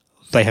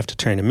 they have to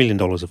turn $1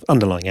 million of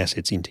underlying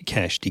assets into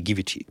cash to give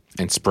it to you.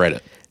 And spread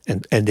it.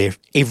 And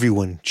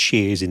everyone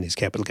shares in this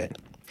capital gain.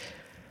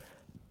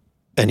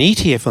 An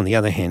ETF, on the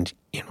other hand,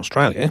 in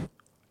Australia,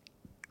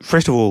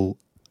 first of all,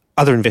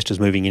 other investors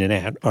moving in and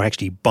out are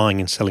actually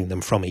buying and selling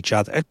them from each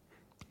other,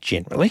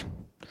 generally,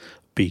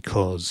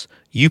 because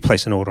you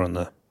place an order on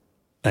the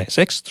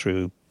ASX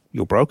through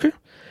your broker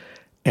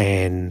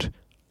and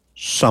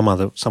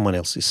someone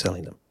else is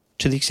selling them.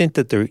 To the extent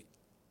that there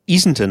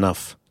isn't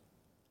enough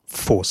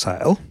for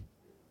sale,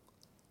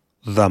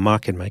 the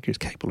market maker is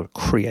capable of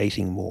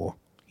creating more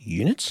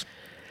units.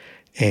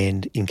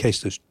 And in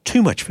case there's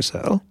too much for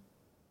sale,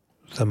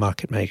 the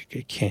market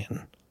maker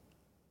can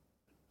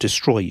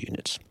destroy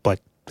units by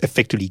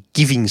effectively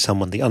giving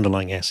someone the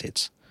underlying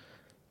assets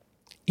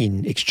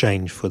in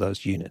exchange for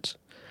those units.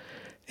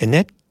 And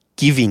that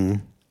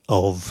giving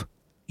of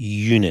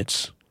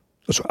units,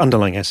 so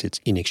underlying assets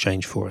in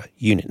exchange for a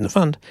unit in the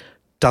fund,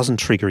 doesn't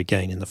trigger a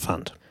gain in the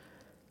fund.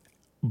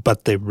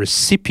 But the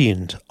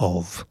recipient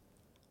of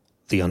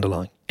the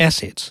underlying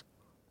assets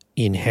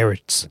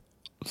inherits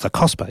the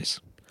cost base.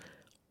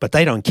 But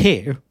they don't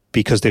care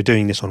because they're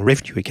doing this on a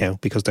revenue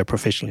account because they're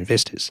professional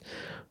investors.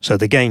 So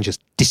the gain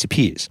just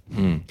disappears.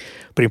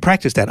 But in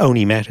practice, that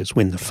only matters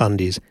when the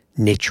fund is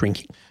net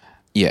shrinking.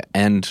 Yeah,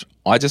 and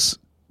as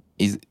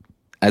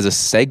a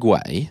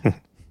segue,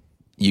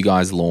 you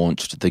guys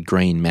launched the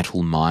Green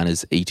Metal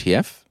Miners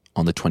ETF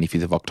on the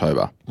 25th of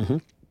October. Mm-hmm.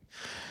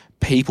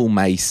 People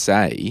may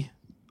say,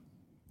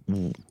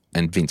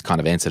 and Vince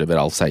kind of answered it, but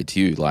I'll say it to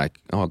you, like,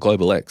 oh,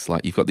 Global X,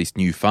 like you've got this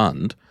new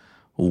fund.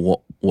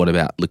 What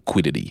about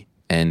liquidity?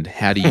 And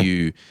how do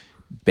you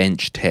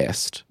bench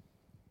test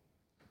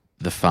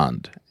the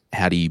fund?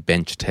 How do you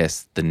bench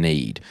test the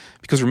need?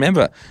 Because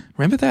remember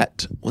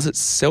that, was it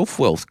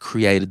Self-Wealth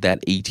created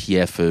that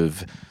ETF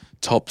of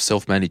top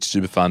self-managed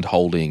super fund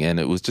holding,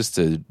 and it was just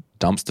a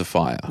dumpster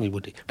fire. It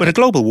would be. But a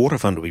global water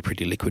fund would be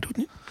pretty liquid,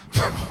 wouldn't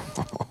it?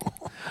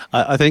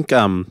 I think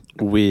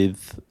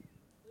with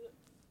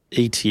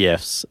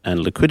ETFs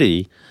and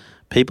liquidity,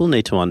 people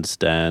need to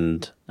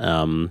understand,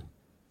 and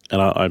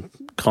I'm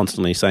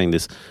constantly saying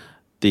this,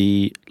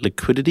 the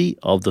liquidity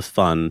of the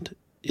fund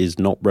is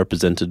not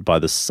represented by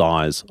the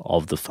size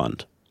of the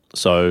fund.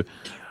 So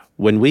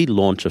when we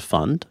launch a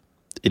fund,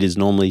 it is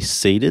normally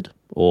seeded,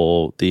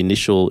 or the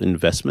initial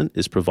investment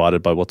is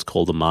provided by what's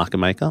called a market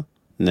maker.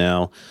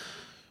 Now,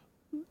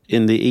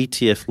 in the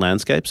ETF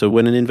landscape, so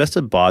when an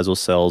investor buys or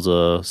sells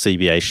a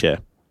CBA share,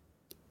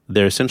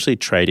 they're essentially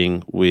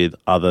trading with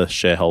other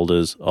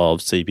shareholders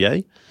of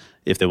CBA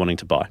if they're wanting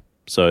to buy.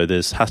 So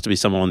there has to be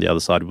someone on the other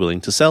side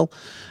willing to sell,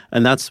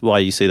 and that's why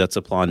you see that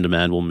supply and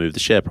demand will move the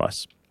share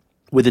price.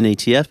 With an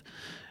ETF,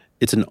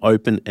 it's an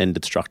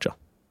open-ended structure,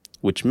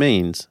 which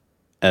means,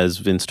 as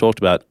Vince talked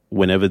about,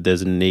 whenever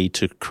there's a need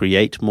to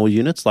create more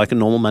units, like a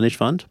normal managed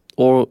fund,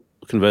 or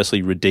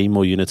conversely redeem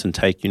more units and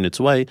take units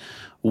away,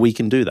 we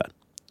can do that.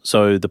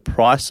 So the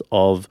price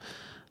of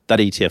that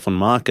ETF on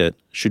market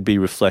should be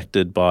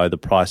reflected by the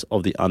price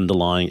of the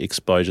underlying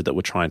exposure that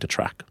we're trying to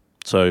track.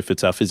 So if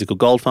it's our physical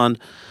gold fund,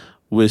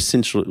 we're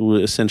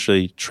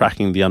essentially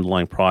tracking the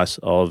underlying price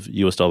of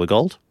US dollar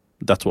gold.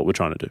 That's what we're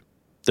trying to do.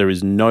 There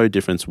is no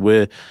difference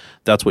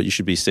that's what you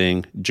should be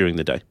seeing during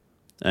the day.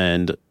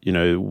 And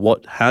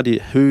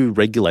who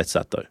regulates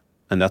that though?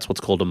 And that's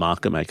what's called a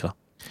market maker.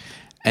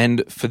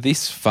 And for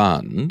this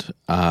fund,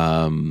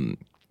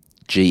 GMTL,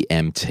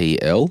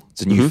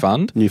 it's a new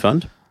fund. New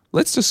fund.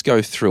 Let's just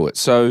go through it.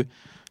 So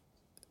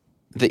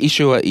the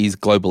issuer is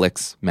Global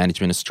X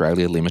Management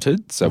Australia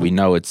Limited. So we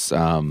know it's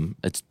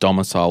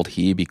domiciled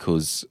here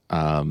because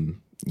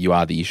you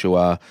are the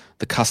issuer.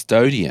 The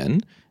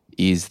custodian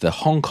is the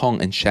Hong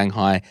Kong and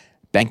Shanghai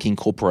Banking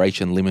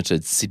Corporation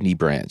Limited Sydney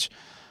branch.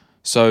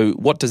 So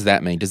what does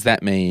that mean? Does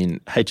that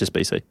mean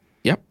HSBC?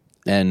 Yep.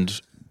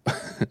 And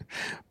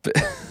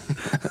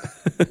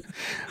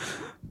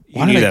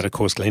You knew that, of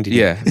course, Glenn, didn't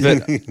you?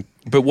 Yeah,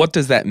 but what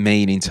does that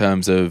mean in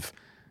terms of,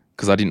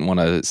 because I didn't want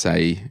to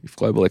say if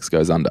Global X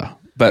goes under,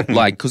 but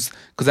like, because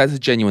that's a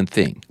genuine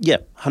thing. Yeah,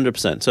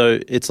 100%. So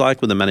it's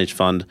like with a managed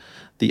fund,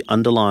 the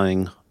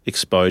underlying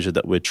exposure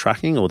that we're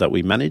tracking or that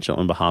we manage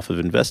on behalf of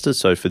investors.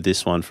 So for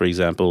this one, for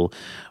example,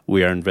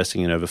 we are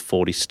investing in over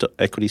 40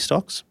 equity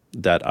stocks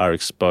that are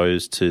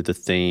exposed to the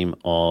theme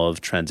of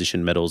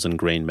transition metals and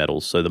green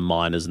metals. So the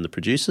miners and the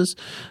producers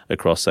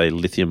across, say,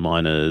 lithium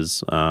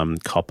miners,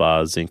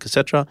 copper, zinc,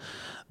 etc.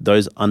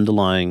 Those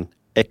underlying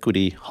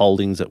equity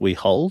holdings that we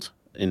hold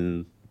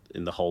in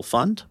the whole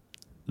fund,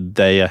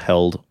 they are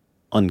held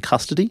on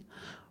custody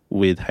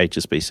with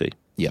HSBC.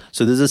 Yeah.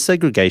 So there's a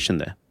segregation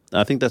there.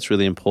 I think that's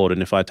really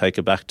important. If I take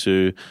it back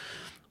to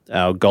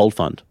our gold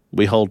fund,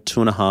 we hold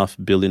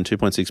 $2.5 billion,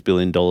 $2.6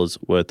 billion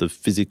worth of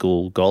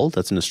physical gold.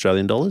 That's in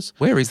Australian dollars.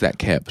 Where is that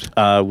kept?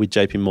 With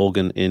JP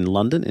Morgan in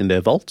London in their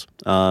vault.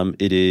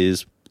 It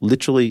is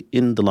literally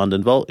in the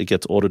London vault. It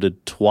gets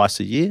audited twice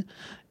a year.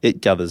 It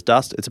gathers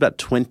dust. It's about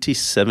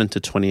 27 to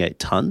 28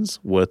 tons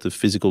worth of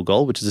physical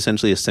gold, which is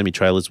essentially a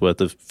semi-trailer's worth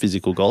of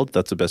physical gold.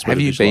 That's the best way to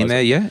visualize it. Have you been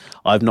there yet?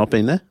 I've not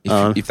been there.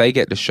 If they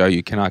get to show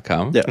you, can I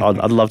come? Yeah,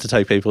 I'd love to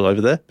take people over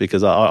there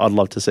because I'd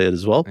love to see it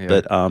as well.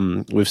 Yeah.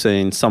 But we've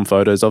seen some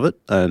photos of it,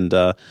 and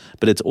but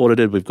it's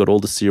audited. We've got all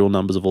the serial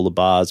numbers of all the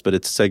bars, but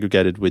it's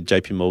segregated with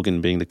JP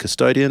Morgan being the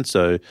custodian.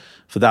 So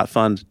for that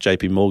fund,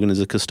 JP Morgan is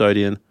a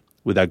custodian.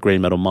 With our green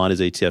metal miners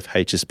ETF,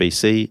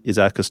 HSBC is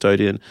our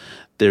custodian.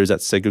 There is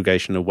that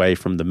segregation away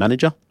from the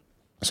manager,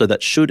 so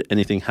that should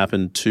anything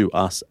happen to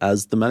us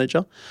as the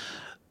manager,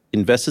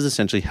 investors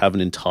essentially have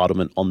an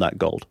entitlement on that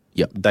gold.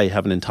 Yep. They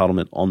have an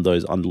entitlement on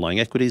those underlying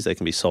equities. They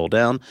can be sold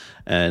down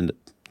and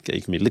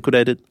it can be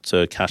liquidated,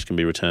 so cash can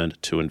be returned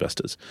to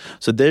investors.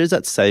 So there's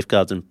that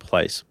safeguards in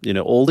place. You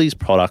know, all these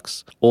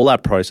products, all our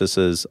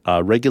processes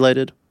are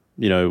regulated.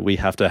 You know, we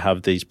have to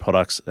have these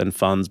products and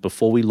funds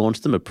before we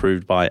launch them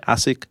approved by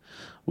ASIC.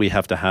 We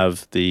have to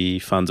have the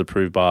funds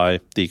approved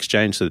by the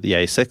exchange, so the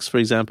ASX, for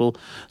example.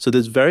 So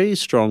there's very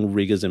strong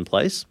rigors in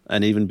place.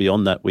 And even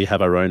beyond that, we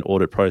have our own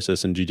audit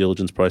process and due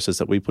diligence process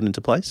that we put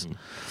into place.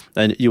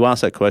 And you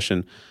asked that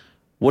question,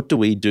 what do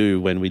we do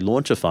when we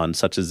launch a fund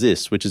such as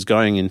this, which is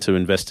going into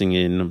investing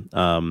in,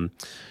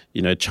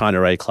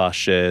 China A-class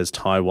shares,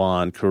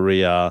 Taiwan,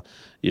 Korea,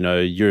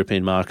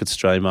 European markets,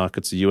 Australian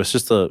markets, the US,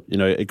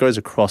 it goes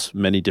across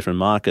many different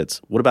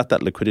markets. What about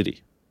that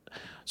liquidity?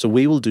 So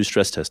we will do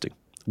stress testing.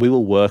 We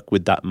will work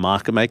with that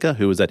market maker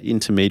who is that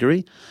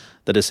intermediary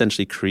that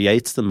essentially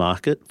creates the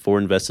market for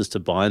investors to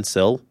buy and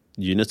sell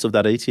units of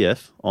that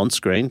ETF on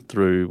screen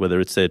through whether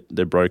it's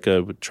their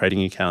broker,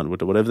 trading account,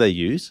 whatever they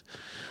use.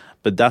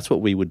 But that's what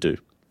we would do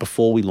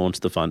before we launch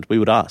the fund. We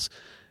would ask,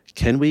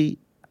 can we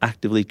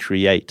actively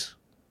create,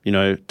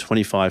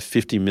 25,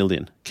 50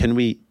 million? Can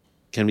we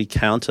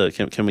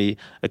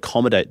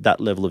accommodate that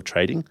level of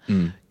trading?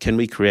 Can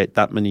we create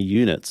that many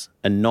units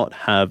and not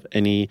have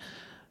any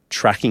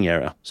tracking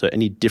error, so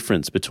any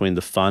difference between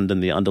the fund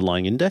and the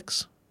underlying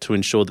index, to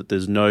ensure that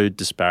there's no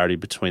disparity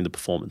between the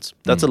performance?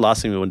 That's the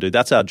last thing we want to do.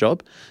 That's our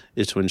job,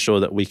 is to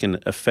ensure that we can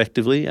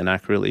effectively and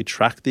accurately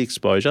track the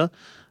exposure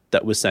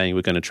that we're saying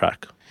we're going to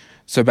track.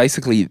 So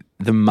basically,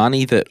 the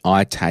money that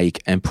I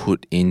take and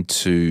put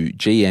into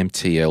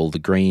GMTL, the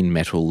Green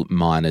Metal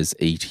Miners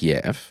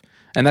ETF,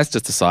 and that's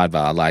just a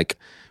sidebar, like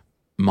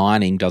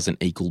mining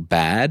doesn't equal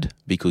bad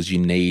because you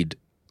need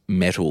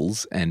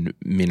metals and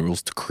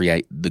minerals to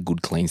create the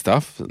good, clean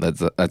stuff.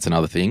 That's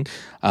another thing.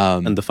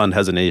 And the fund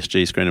has an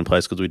ESG screen in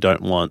place because we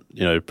don't want,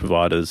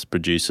 providers,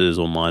 producers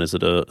or miners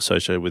that are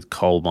associated with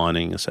coal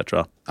mining,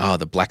 etc. Oh,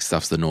 the black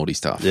stuff's the naughty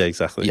stuff. Yeah,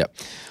 exactly. Yep.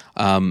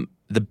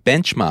 The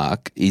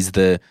benchmark is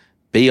the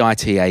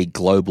BITA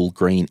Global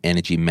Green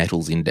Energy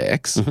Metals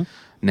Index. Mm-hmm.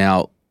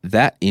 Now,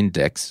 that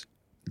index,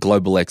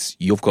 Global X,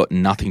 you've got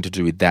nothing to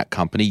do with that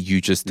company.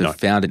 You just have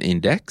found an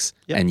index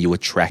and you were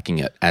tracking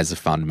it as a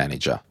fund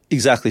manager.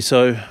 Exactly.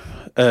 So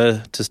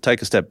to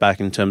take a step back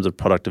in terms of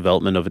product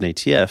development of an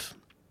ETF,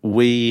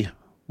 we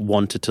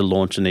wanted to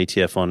launch an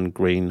ETF on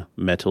green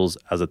metals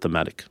as a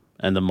thematic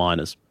and the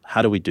miners.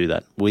 How do we do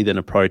that? We then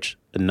approach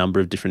a number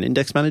of different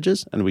index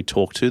managers and we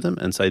talk to them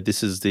and say,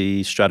 this is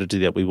the strategy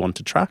that we want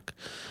to track.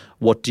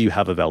 What do you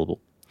have available?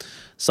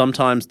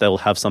 Sometimes they'll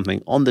have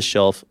something on the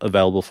shelf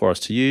available for us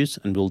to use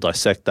and we'll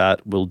dissect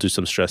that. We'll do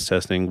some stress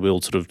testing.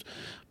 We'll sort of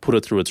put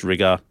it through its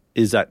rigor.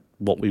 Is that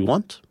what we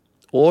want?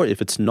 Or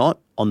if it's not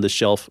on the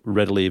shelf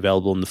readily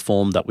available in the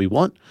form that we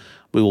want,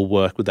 we will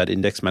work with that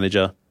index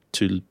manager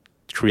to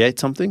create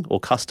something or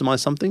customize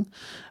something,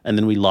 and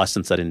then we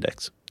license that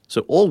index.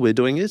 So all we're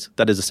doing is,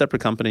 that is a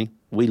separate company,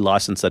 we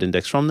license that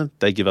index from them,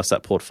 they give us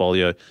that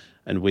portfolio,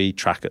 and we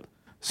track it.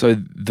 So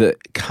the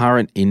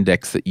current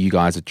index that you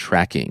guys are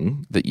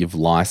tracking, that you've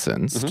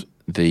licensed,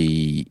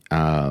 the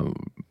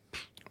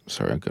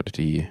sorry, I've got it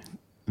here,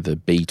 the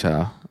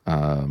Beta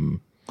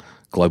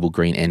Global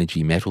Green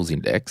Energy Metals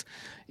Index,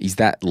 is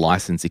that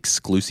license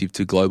exclusive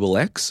to Global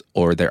X,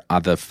 or are there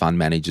other fund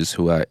managers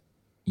who are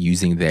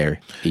using their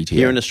ETF?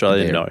 Here in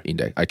Australia, their no.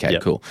 Index. Okay,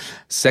 Yep. cool.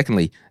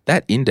 Secondly,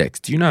 that index,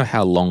 do you know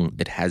how long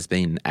it has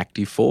been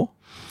active for?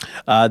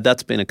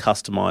 That's been a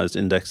customized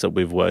index that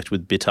we've worked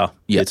with Bitter.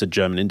 Yep. It's a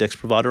German index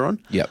provider on.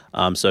 Yep.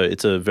 So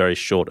it's a very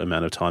short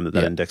amount of time that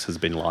Yep. index has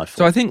been live for.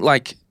 So I think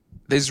like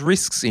there's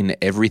risks in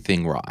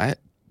everything, right?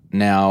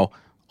 Now,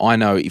 I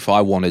know if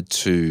I wanted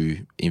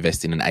to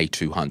invest in an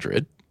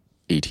A200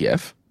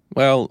 ETF,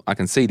 well, I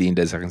can see the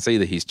index, I can see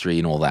the history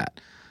and all that.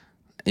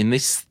 In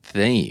this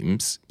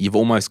themes, you've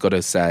almost got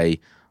to say,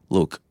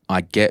 look,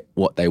 I get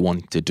what they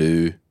want to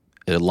do.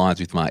 It aligns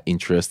with my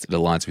interest. It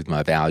aligns with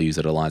my values.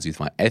 It aligns with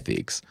my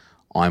ethics.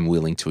 I'm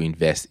willing to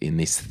invest in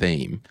this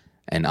theme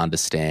and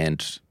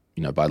understand,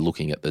 by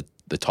looking at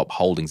the top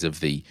holdings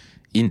of the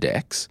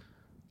index,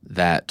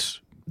 that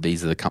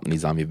these are the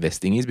companies I'm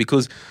investing in.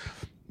 Because,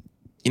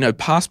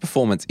 past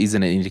performance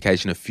isn't an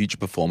indication of future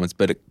performance,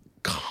 but it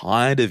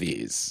kind of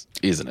is,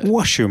 isn't it?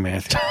 Wash your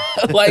mouth.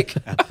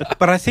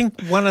 But I think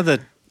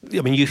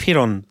you've hit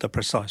on the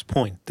precise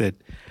point that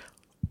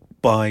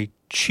by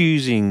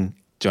choosing...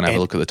 Do you want to have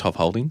a look at the top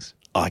holdings?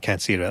 I can't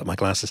see it without my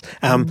glasses.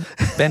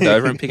 Bend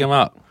over and pick them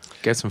up.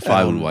 Get some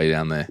firewood while you're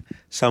down there.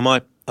 So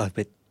I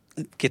bet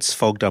it gets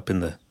fogged up in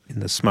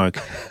the smoke.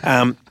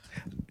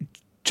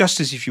 Just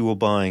as if you were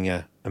buying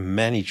a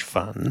managed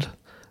fund,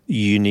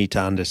 you need to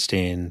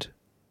understand,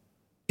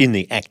 in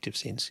the active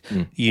sense,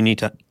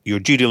 your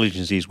due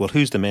diligence is, well,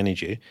 who's the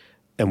manager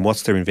and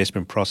what's their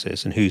investment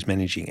process and who's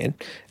managing it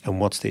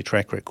and what's their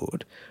track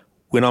record.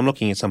 When I'm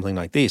looking at something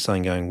like this,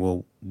 I'm going,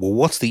 well,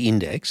 what's the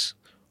index?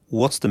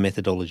 What's the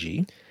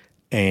methodology?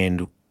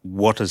 And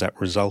what does that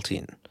result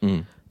in?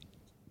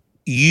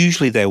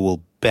 Usually they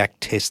will back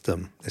test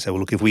them. They say, well,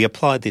 look, if we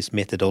applied this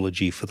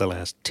methodology for the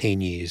last 10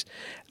 years,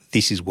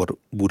 this is what it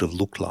would have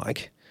looked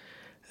like.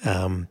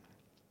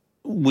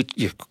 Which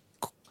you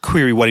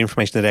query what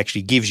information that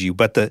actually gives you.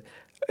 But the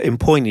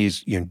point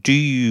is,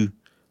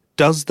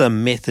 does the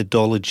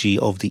methodology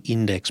of the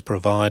index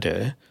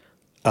provider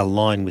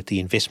align with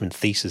the investment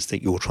thesis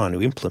that you're trying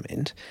to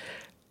implement?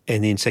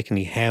 And then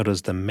secondly, how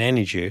does the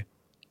manager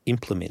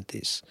implement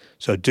this?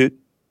 So do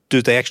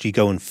they actually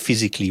go and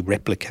physically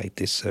replicate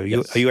this? So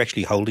are you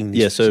actually holding this?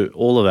 Yeah, so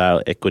all of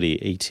our equity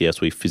ETFs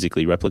we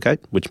physically replicate,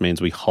 which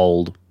means we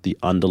hold the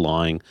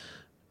underlying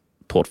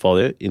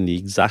portfolio in the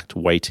exact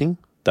weighting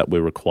that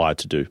we're required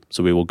to do.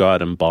 So we will go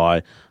out and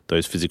buy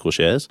those physical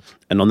shares.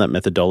 And on that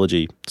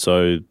methodology,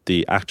 so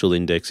the actual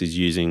index is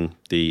using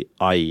the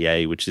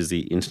IEA, which is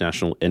the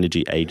International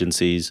Energy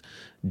Agency's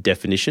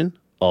definition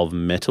of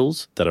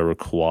metals that are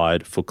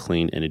required for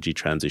clean energy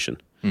transition.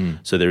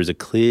 So there is a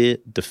clear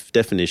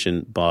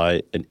definition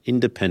by an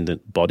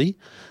independent body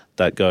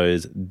that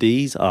goes,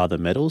 these are the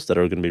metals that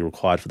are going to be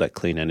required for that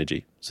clean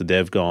energy. So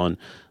they've gone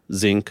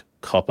zinc,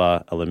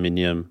 copper,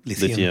 aluminium,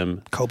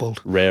 lithium,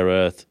 cobalt, rare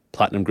earth,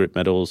 platinum group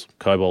metals,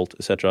 cobalt,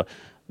 etc.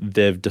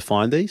 They've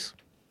defined these.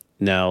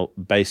 Now,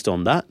 based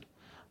on that,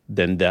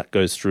 then that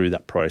goes through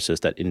that process,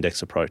 that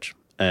index approach.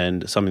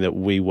 And something that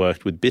we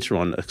worked with Bitter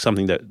on,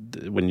 something that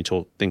when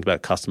you think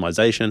about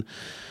customization,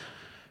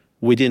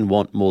 we didn't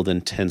want more than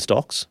 10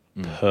 stocks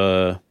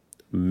per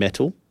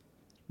metal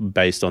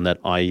based on that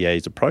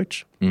IEA's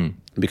approach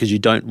because you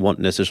don't want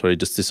necessarily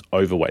just this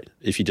overweight.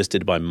 If you just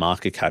did it by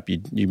market cap,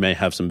 you may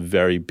have some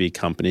very big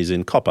companies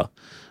in copper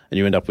and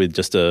you end up with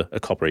just a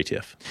copper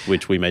ETF,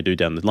 which we may do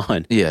down the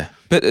line. Yeah.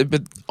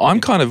 But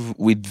I'm kind of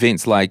with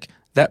Vince, like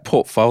that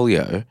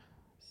portfolio,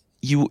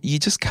 you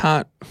just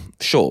can't,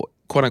 sure,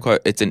 quote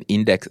unquote, it's an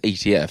index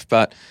ETF,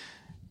 but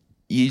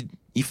you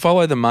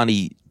follow the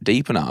money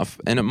deep enough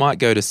and it might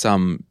go to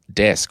some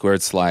desk where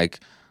it's like,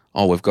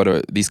 oh, we've got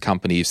this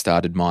company who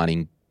started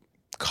mining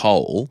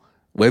coal,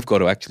 we've got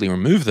to actually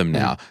remove them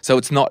now. So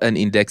it's not an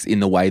index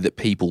in the way that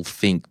people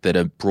think that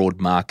a broad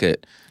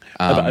market...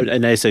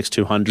 an ASX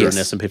 200 yes.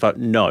 and S&P 5,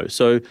 no.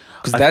 So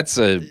because that's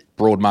a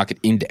broad market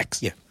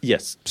index. Yeah.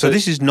 Yes. So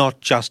this is not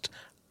just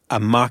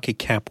a market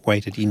cap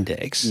weighted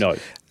index. No.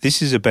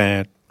 This is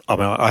about,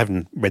 I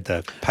haven't read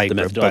the paper,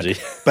 The methodology.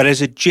 but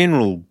as a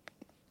general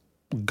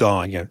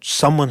guide,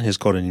 someone has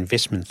got an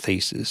investment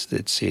thesis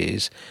that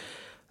says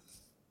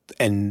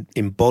and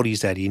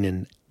embodies that in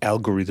an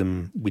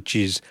algorithm which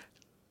is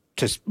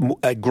to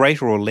a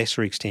greater or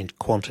lesser extent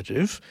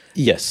quantitative.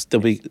 Yes,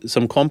 there'll be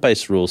some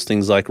quant-based rules,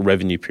 things like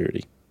revenue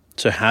purity.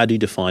 So how do you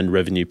define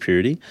revenue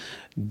purity?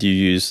 Do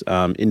you use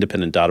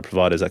independent data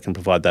providers that can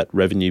provide that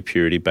revenue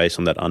purity based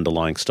on that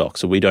underlying stock?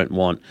 So we don't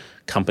want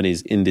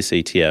companies in this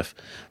ETF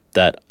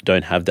that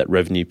don't have that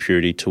revenue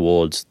purity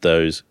towards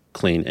those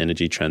clean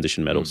energy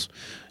transition metals.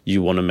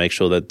 You want to make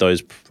sure that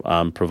those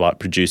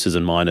producers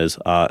and miners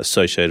are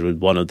associated with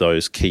one of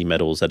those key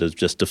metals that is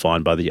just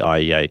defined by the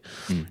IEA.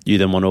 You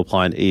then want to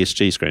apply an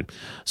ESG screen.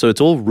 So it's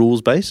all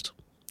rules-based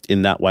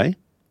in that way,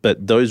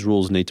 but those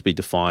rules need to be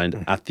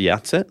defined at the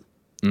outset.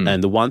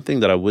 And the one thing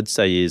that I would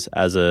say is,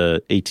 as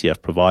a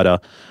ETF provider,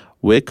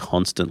 we're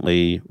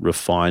constantly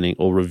refining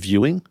or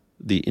reviewing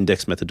the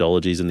index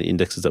methodologies and the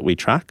indexes that we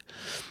track.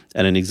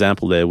 And an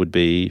example there would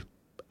be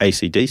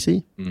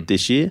AC/DC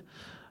this year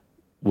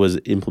was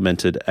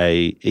implemented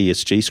a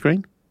ESG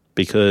screen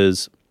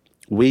because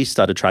we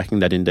started tracking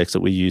that index that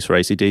we use for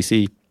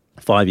ACDC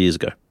 5 years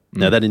ago.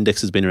 Now, that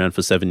index has been around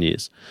for 7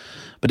 years.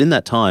 But in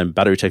that time,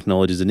 battery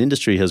technology as an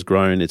industry has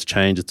grown, it's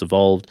changed, it's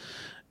evolved.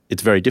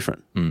 It's very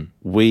different.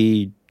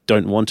 We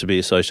don't want to be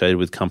associated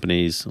with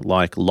companies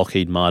like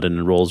Lockheed Martin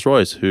and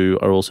Rolls-Royce, who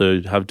are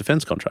also have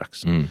defense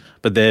contracts.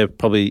 But they're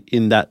probably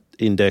in that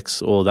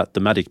index or that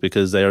thematic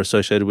because they are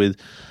associated with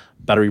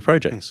battery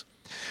projects.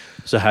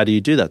 So how do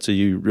you do that? So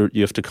you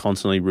have to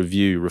constantly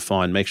review,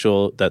 refine, make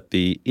sure that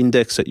the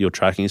index that you're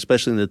tracking,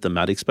 especially in the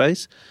thematic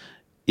space,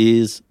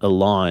 is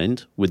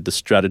aligned with the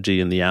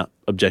strategy and the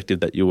objective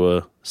that you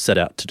were set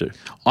out to do.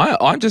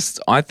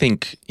 I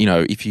think,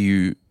 if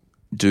you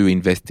do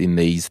invest in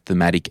these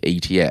thematic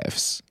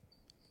ETFs,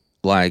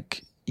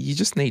 like, you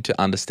just need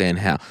to understand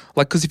how,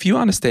 like, because if you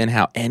understand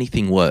how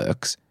anything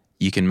works,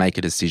 you can make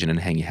a decision and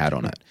hang your hat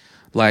on it.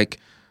 Like,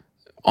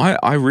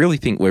 I really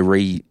think we're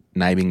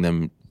renaming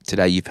them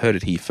today. You've heard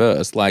it here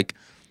first. Like,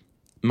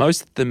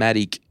 most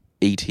thematic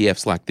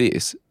ETFs like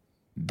this,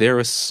 they're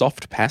a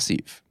soft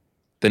passive.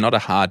 They're not a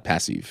hard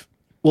passive.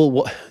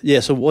 Well,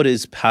 so what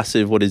is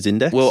passive? What is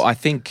index? Well, I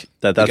think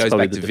that goes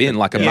back to Vin,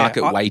 like a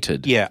market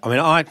weighted. Yeah, I mean,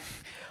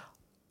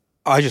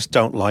 I just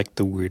don't like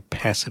the word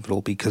passive at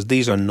all because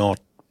these are not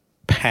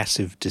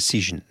passive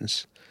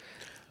decisions.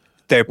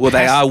 They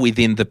are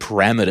within the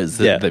parameters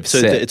that they've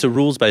set. So it's a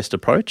rules-based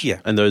approach,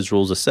 and those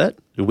rules are set.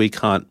 We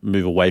can't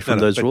move away from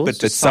those rules.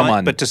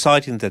 But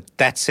deciding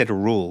that set of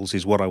rules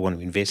is what I want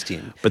to invest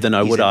in. But then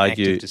I would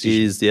argue,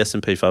 is the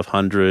S&P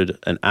 500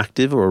 an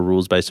active or a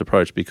rules-based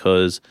approach?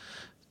 Because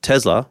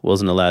Tesla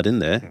wasn't allowed in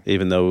there,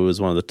 even though it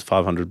was one of the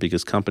 500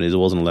 biggest companies. It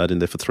wasn't allowed in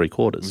there for 3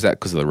 quarters. Was that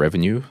because of the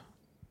revenue?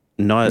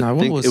 No, I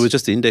think it was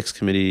just the index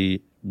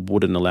committee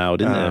wouldn't allow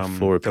it in there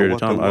for a period of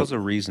time. There was a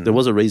reason. There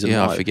was a reason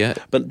why. I forget.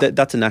 But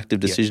that's an active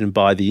decision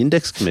by the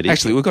index committee.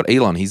 Actually, we've got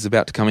Elon. He's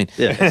about to come in.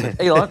 Yeah.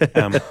 Elon.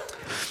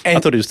 I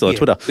thought he was still on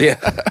Twitter. Yeah.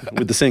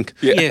 With the sync.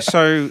 Yeah,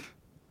 so,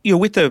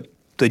 with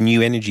the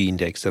new energy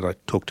index that I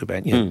talked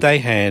about, they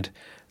had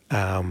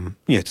a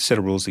set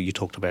of rules that you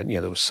talked about.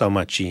 There was so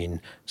much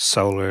in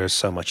solar,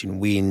 so much in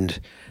wind,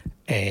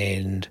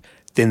 and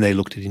then they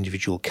looked at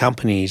individual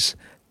companies,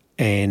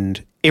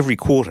 and every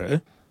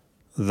quarter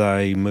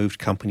they moved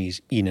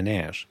companies in and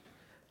out.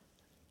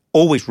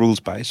 Always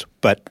rules-based,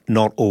 but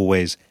not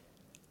always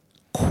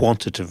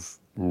quantitative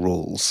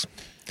rules.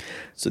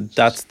 So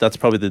that's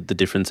probably the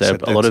difference there.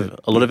 A lot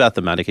of our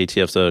thematic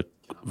ETFs are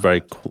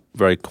very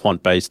very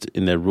quant-based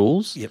in their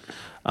rules. Yep.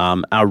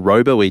 Our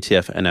Robo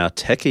ETF and our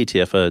Tech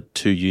ETF are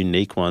 2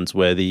 unique ones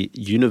where the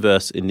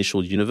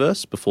initial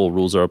universe before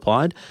rules are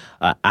applied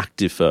are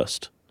active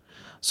first.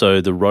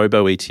 So the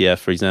Robo ETF,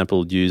 for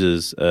example,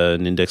 uses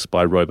an index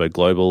by Robo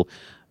Global.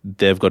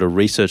 They've got a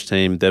research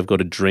team. They've got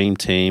a dream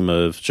team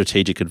of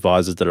strategic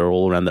advisors that are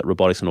all around that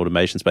robotics and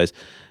automation space.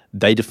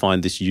 They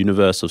define this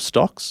universe of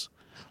stocks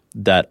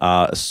that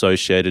are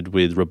associated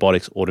with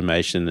robotics,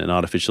 automation, and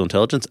artificial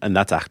intelligence, and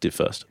that's active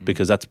first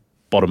because that's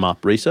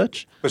bottom-up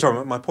research.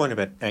 Sorry, my point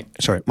about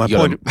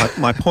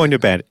my point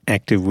about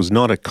active was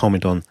not a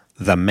comment on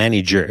the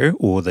manager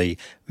or the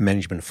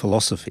management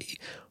philosophy,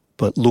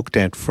 but looked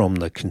at from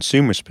the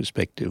consumer's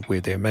perspective,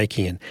 where they're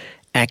making an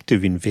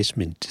active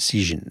investment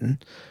decision.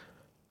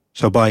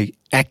 So by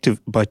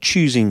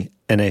choosing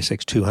an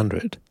ASX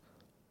 200,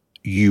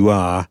 you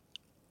are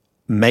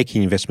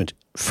making investment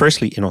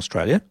firstly in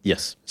Australia.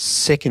 Yes.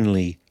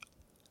 Secondly,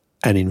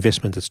 an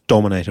investment that's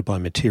dominated by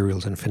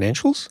materials and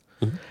financials.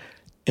 Mm-hmm.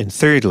 And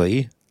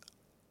thirdly,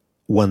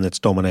 one that's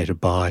dominated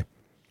by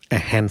a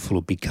handful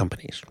of big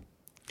companies.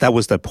 That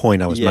was the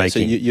point I was making. So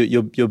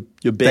you're being,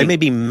 they may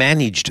be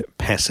managed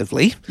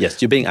passively.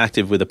 Yes, you're being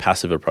active with a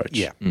passive approach.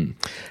 Yeah.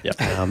 Yeah.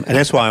 And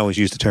that's why I always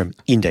use the term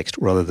indexed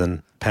rather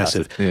than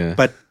passive. Yeah.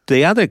 But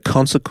the other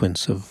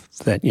consequence of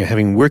that,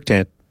 having worked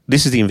out,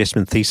 this is the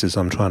investment thesis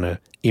I'm trying to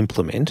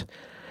implement,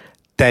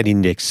 that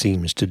index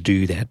seems to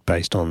do that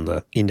based on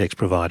the index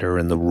provider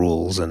and the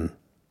rules and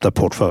the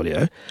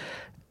portfolio.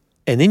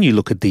 And then you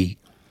look at the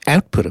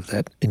output of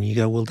that and you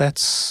go, well,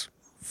 that's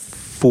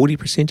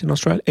 40% in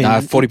Australia?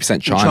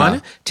 40%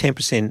 China.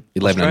 10%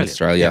 11 in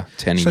Australia,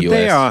 10 in so US.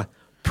 They are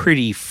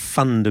pretty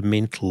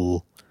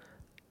fundamental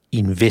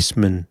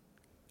investment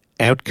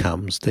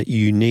outcomes that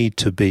you need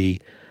to be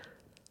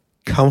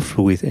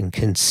comfortable with and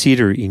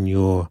consider in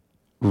your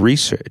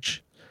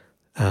research.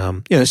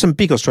 There's some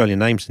big Australian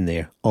names in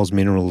there. Oz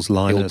Minerals,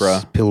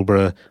 Lynas,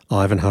 Pilbara,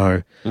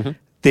 Ivanhoe. Mm-hmm.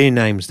 They're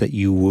names that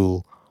you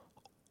will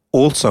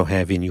also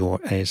have in your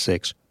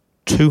ASX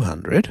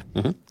 200,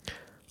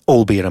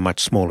 albeit a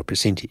much smaller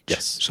percentage.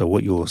 Yes. So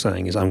what you're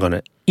saying is I'm going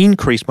to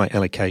increase my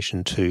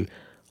allocation to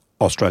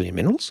Australian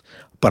minerals,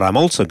 but I'm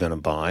also going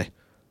to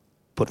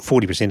put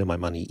 40% of my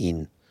money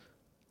in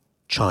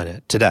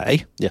China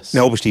today. Yes.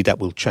 Now, obviously, that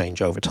will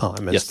change over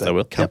time as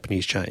the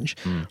companies change.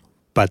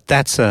 But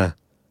that's a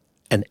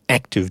an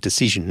active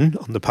decision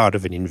on the part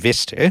of an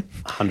investor.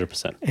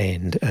 100%.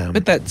 And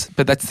But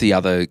that's the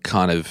other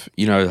kind of,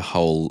 the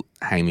whole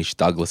Hamish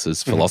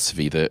Douglas's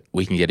philosophy that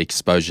we can get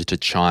exposure to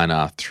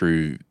China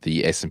through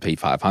the S&P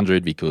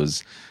 500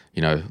 because,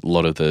 a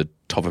lot of the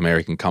top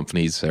American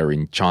companies are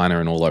in China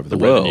and all over the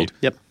world.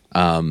 Yep.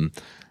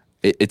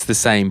 It's the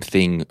same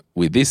thing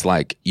with this.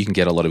 Like, you can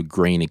get a lot of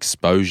green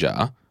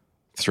exposure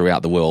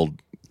throughout the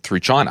world through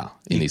China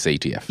in this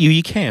ETF.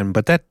 You can,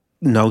 but that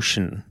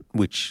notion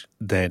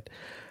that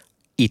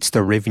it's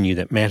the revenue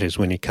that matters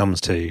when it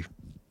comes to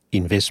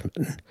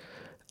investment.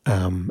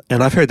 And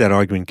I've heard that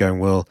argument going,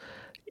 well,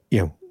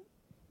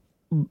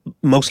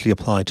 mostly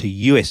applied to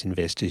US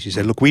investors. You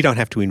say, look, we don't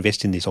have to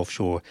invest in these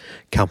offshore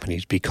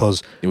companies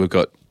because we've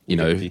got,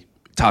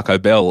 Taco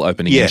Bell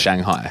opening in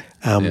Shanghai.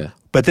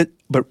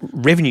 But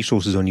revenue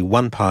source is only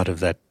one part of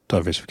that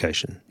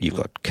diversification. You've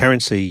got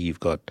currency, you've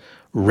got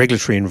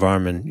regulatory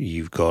environment,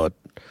 you've got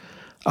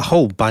a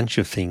whole bunch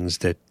of things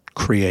that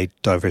create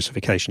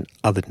diversification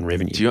other than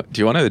revenue. Do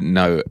you want to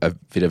know a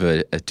bit of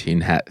a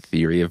tin hat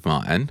theory of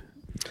mine?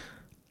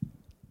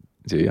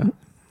 Do you?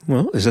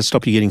 Well, does that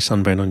stop you getting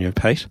sunburn on your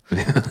pate?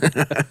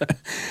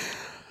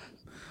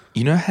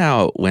 You know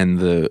how when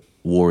the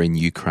war in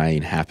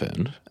Ukraine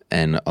happened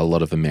and a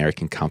lot of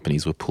American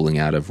companies were pulling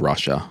out of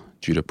Russia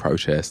due to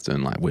protest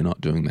and we're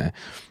not doing that,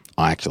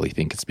 I actually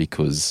think it's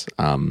because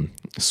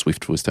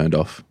SWIFT was turned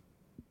off.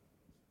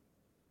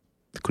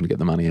 They couldn't get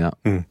the money out.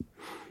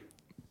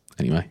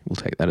 Anyway, we'll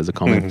take that as a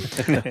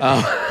comment.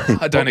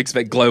 I don't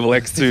expect Global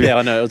X to. Yeah,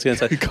 I know. I was going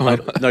to say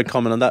no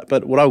comment on that.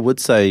 But what I would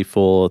say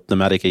for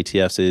thematic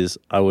ETFs is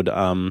I would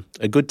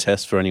a good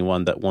test for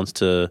anyone that wants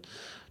to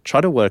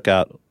try to work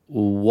out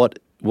what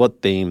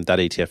theme that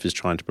ETF is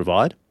trying to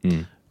provide.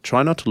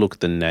 Try not to look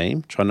at the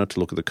name. Try not to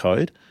look at the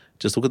code.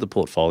 Just look at the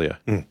portfolio.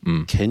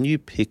 Can you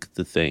pick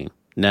the theme?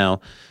 Now,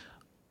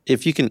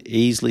 if you can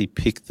easily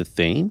pick the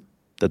theme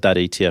that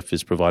ETF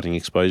is providing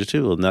exposure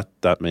to, well,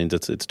 that means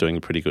it's doing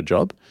a pretty good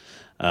job.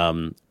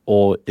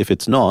 Or if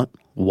it's not,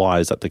 why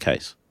is that the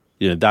case?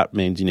 That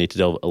means you need to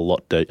delve a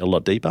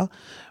lot deeper,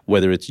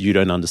 whether it's you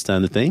don't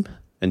understand the theme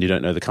and you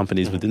don't know the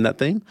companies within that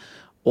theme,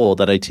 or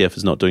that ETF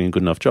is not doing a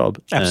good enough job.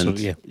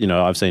 Absolutely, and,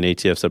 I've seen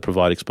ETFs that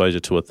provide exposure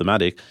to a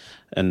thematic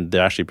and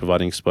they're actually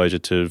providing exposure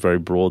to very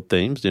broad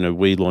themes.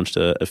 We launched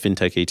a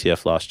fintech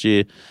ETF last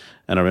year,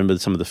 and I remember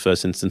some of the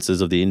first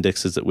instances of the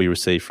indexes that we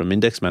received from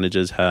index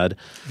managers had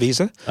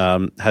Visa?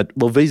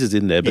 Visa's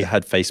in there, but it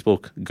had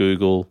Facebook,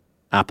 Google,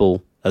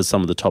 Apple as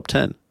some of the top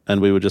 10. And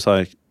we were just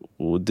like,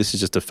 well, this is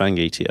just a FANG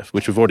ETF,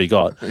 which we've already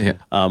got.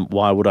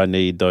 Why would I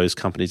need those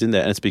companies in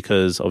there? And it's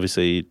because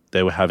obviously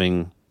they were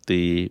having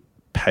the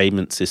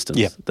payment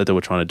systems that they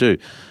were trying to do.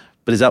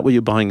 But is that what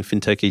you're buying a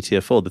fintech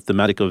ETF for? The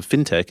thematic of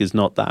fintech is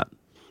not that.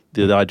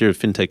 The idea of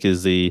fintech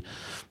is the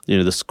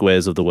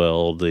Squares of the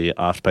world, the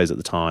Afterpays at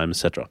the time,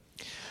 etc.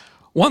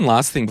 One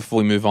last thing before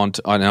we move on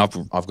to, I've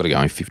got to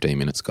go in 15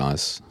 minutes,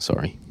 guys.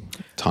 Sorry.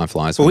 Time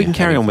flies. Well, we can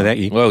carry on without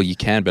you. Well, you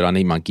can, but I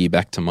need my gear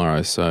back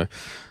tomorrow, so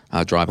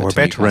I'll drive it. We're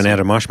about to run out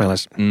of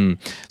marshmallows.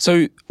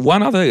 So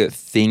one other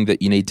thing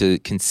that you need to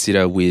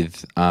consider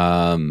with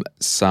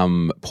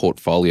some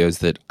portfolios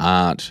that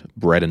aren't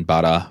bread and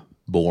butter,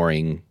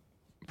 boring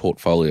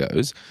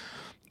portfolios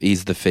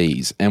is the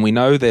fees. And we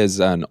know there's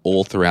an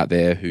author out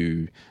there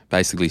who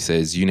basically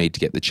says you need to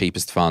get the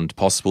cheapest fund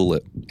possible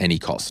at any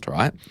cost,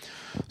 right?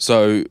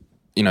 So,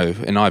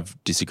 and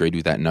I've disagreed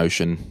with that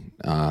notion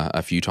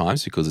a few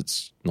times because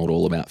it's not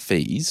all about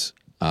fees.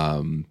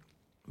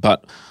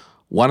 But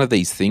one of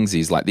these things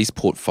is this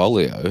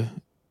portfolio,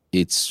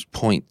 it's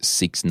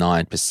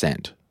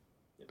 0.69%.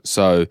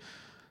 So,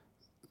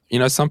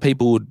 some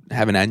people would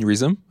have an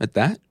aneurysm at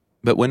that,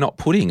 but we're not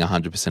putting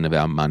 100% of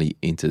our money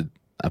into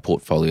a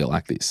portfolio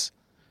like this.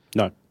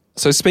 No.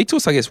 So speak to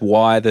us, I guess,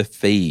 why the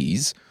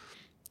fees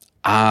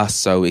are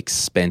so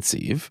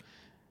expensive.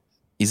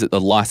 Is it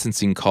the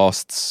licensing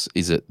costs?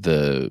 Is it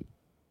the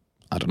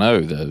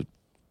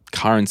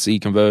currency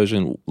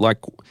conversion?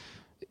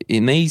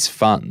 In these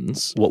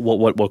funds,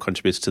 what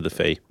contributes to the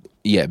fee?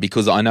 Yeah,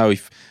 because I know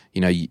if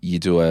you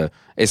do a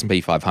S&P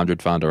 500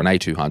 fund or an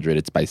A200,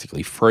 it's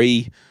basically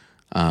free,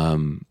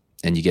 and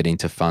you get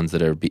into funds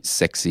that are a bit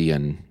sexy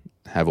and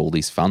have all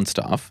this fun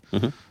stuff.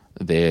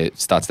 There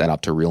starts that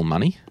up to real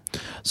money.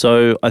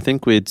 So I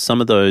think with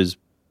some of those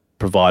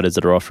providers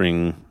that are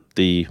offering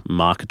the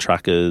market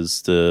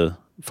trackers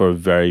for a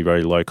very,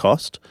 very low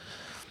cost,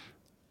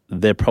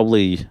 they're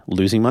probably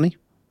losing money,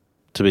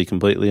 to be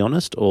completely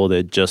honest, or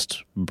they're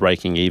just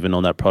breaking even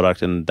on that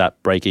product, and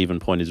that break-even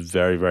point is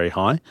very, very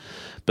high.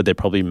 But they're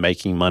probably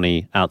making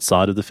money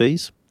outside of the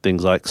fees,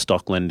 things like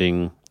stock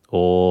lending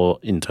or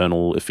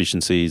internal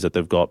efficiencies that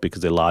they've got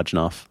because they're large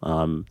enough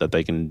that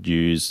they can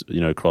use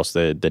across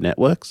their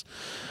networks.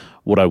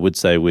 What I would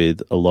say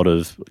with a lot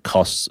of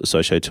costs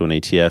associated to an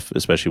ETF,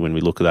 especially when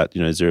we look at that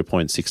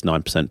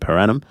 0.69% per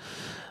annum,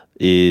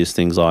 is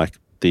things like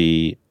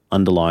the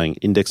underlying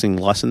indexing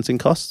licensing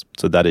costs.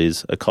 So that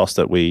is a cost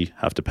that we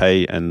have to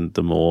pay, and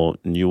the more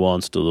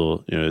nuanced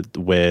or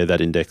where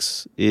that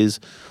index is,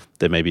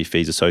 there may be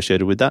fees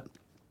associated with that.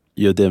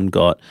 you've then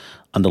got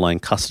underlying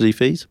custody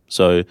fees.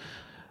 So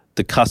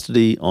the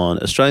custody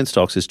on Australian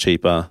stocks is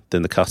cheaper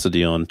than the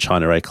custody on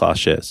China A-class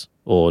shares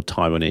or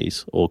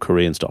Taiwanese or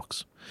Korean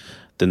stocks.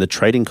 Then the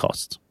trading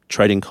costs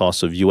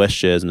of US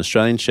shares and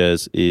Australian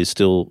shares is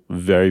still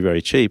very,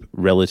 very cheap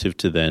relative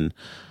to then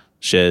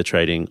share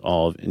trading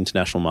of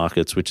international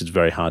markets, which is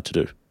very hard to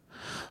do.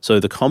 So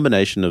the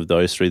combination of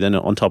those three, then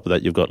on top of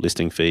that, you've got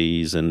listing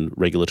fees and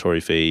regulatory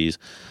fees,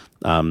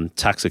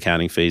 tax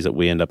accounting fees that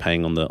we end up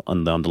paying on the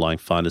underlying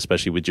fund,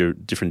 especially with your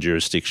different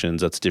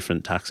jurisdictions. That's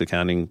different tax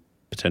accounting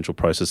potential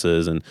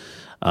processes and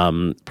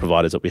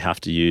providers that we have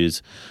to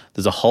use.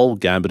 There's a whole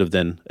gambit of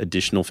then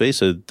additional fees.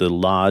 So the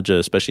larger,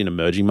 especially in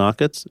emerging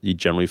markets, you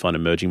generally find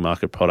emerging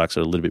market products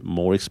are a little bit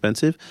more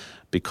expensive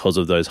because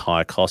of those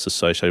higher costs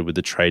associated with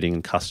the trading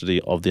and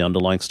custody of the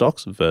underlying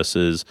stocks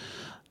versus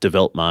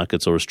developed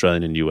markets or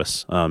Australian and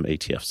US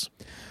ETFs.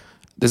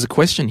 There's a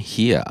question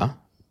here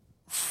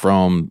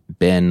from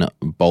Ben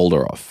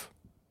Bolderoff.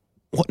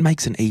 What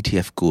makes an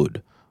ETF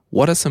good?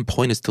 What are some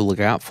pointers to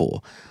look out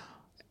for?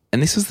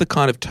 And this is the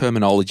kind of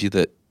terminology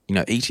that,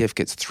 ETF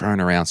gets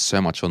thrown around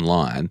so much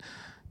online.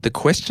 The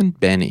question,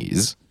 Ben,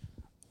 is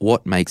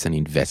what makes an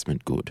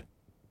investment good?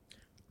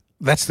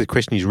 That's the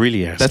question he's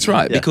really asking. That's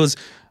right, because,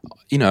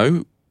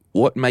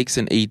 what makes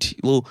an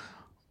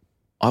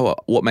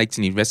what makes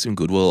an investment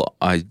good? Well,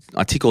 I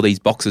tick all these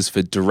boxes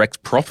for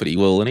direct property.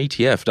 Well, an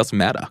ETF doesn't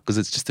matter because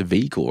it's just a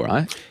vehicle,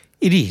 right?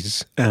 It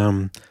is.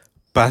 But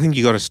I think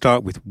you got to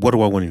start with what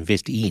do I want to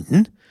invest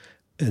in?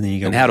 And then you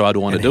go, and how do I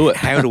want to do it?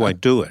 How do I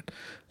do it?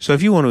 So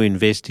if you want to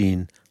invest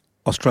in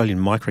Australian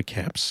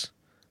microcaps,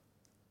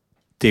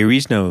 there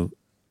is no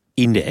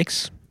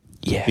index.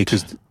 Yeah.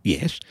 Because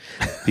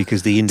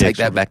the index... Take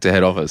that back to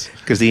head office.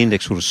 Because the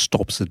index sort of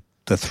stops at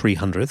the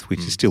 300th, which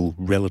is still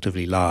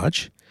relatively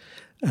large.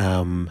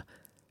 Do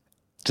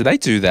they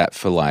do that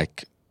for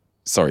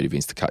sorry,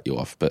 Vince, to cut you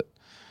off, but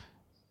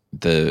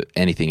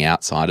anything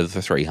outside of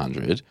the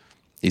 300,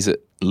 is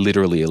it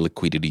literally a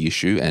liquidity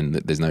issue and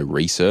there's no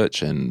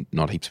research and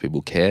not heaps of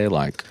people care?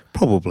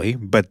 Probably,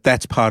 but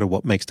that's part of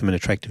what makes them an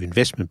attractive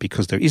investment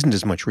because there isn't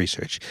as much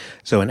research.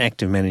 So an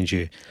active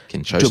manager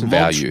can show some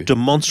value.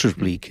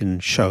 Demonstrably can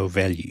show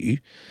value,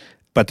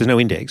 but there's no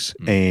index.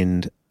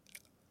 And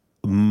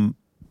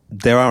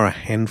there are a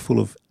handful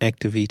of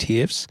active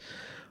ETFs,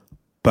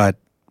 but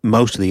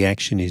most of the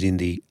action is in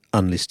the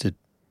unlisted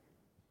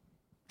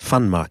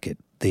fund market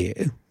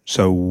there.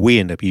 So we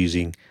end up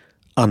using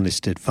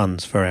unlisted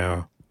funds for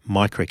our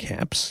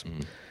microcaps.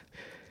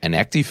 And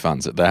active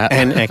funds at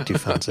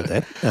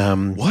that.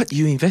 What?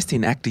 You invest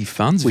in active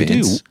funds, we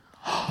Vince? Do.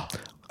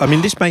 I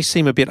mean, this may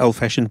seem a bit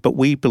old-fashioned, but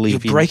we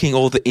believe You're breaking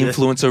all the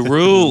influencer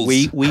rules.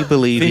 We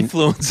believe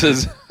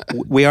influencers.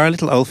 We are a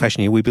little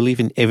old-fashioned here. We believe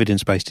in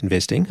evidence-based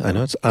investing. I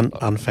know it's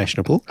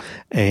unfashionable,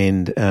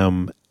 and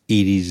it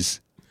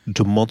is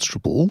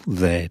demonstrable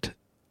that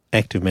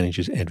active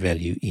managers add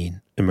value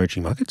in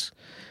emerging markets,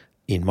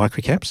 in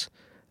microcaps,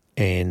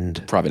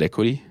 and private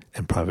equity.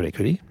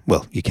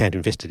 Well, you can't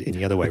invest it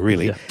any other way,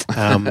 really.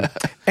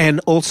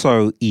 And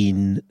also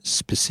in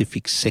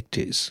specific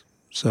sectors.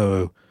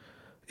 So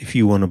if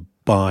you want to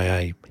buy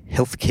a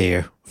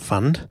healthcare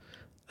fund,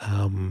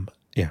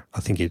 I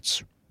think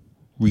it's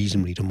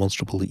reasonably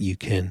demonstrable that you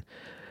can,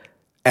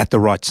 at the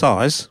right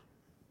size,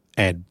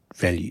 add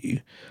value.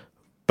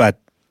 But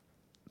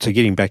so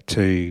getting back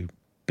to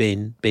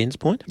Ben's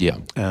point,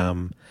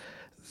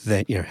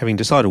 that having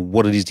decided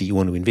what it is that you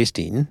want to invest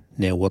in,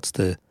 now what's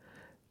the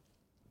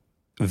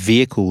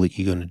vehicle that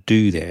you're going to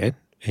do that?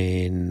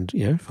 And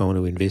if I want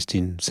to invest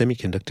in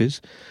semiconductors,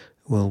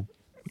 well,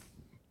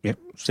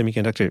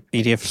 semiconductor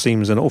ETF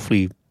seems an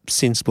awfully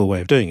sensible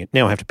way of doing it.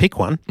 Now I have to pick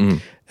one,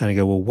 and I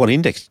go, well, what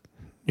index?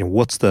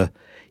 What's the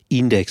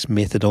index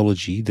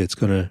methodology that's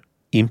going to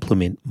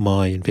implement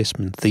my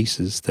investment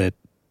thesis that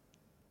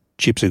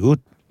chips are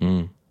good?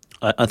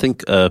 I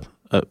think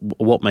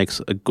what makes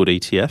a good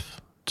ETF,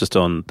 just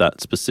on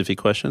that specific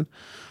question,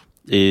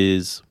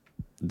 is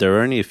there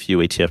are only a few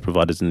ETF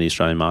providers in the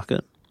Australian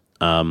market.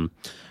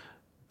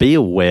 Be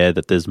aware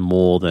that there's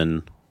more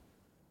than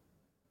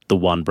the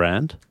one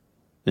brand.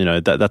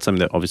 That's something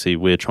that obviously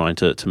we're trying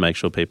to make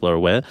sure people are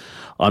aware.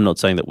 I'm not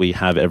saying that we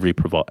have every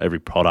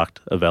product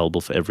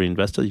available for every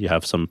investor. You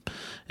have some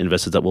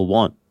investors that will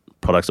want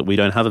products that we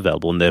don't have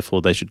available, and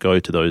therefore they should go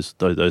to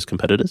those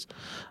competitors.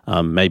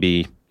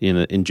 Maybe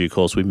in due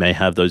course we may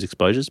have those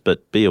exposures,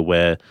 but be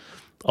aware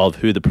of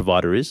who the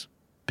provider is.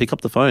 Pick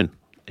up the phone,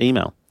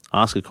 email,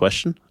 ask a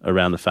question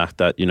around the fact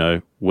that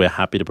we're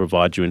happy to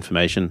provide you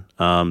information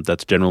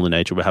that's general in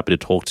nature. We're happy to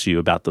talk to you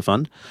about the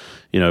fund.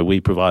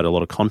 We provide a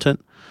lot of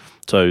content,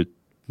 so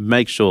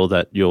make sure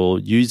that you're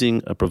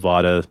using a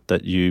provider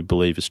that you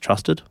believe is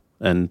trusted.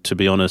 And to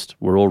be honest,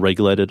 we're all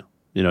regulated.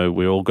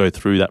 We all go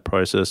through that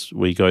process.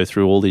 We go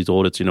through all these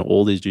audits,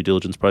 all these due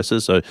diligence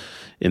processes. So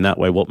in that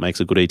way, what makes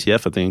a good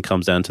ETF, I think it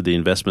comes down to the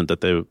investment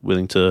that they're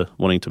wanting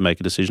to make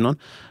a decision on,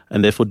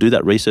 and therefore do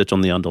that research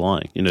on the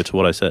underlying, to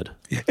what I said.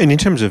 Yeah. And in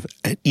terms of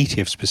an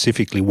ETF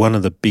specifically, one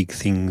of the big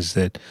things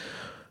that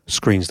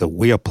screens that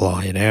we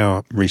apply in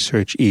our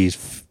research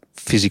is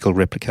physical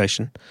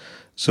replication.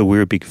 So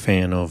we're a big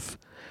fan of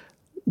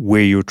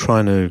where you're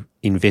trying to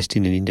invest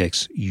in an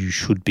index, you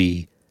should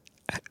be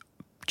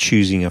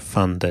choosing a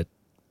fund that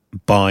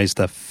buys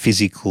the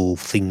physical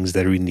things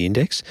that are in the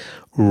index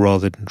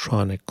rather than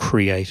trying to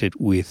create it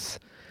with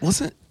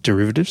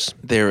derivatives.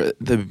 There,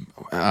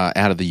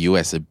 out of the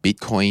US, a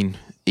Bitcoin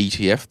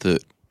ETF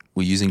that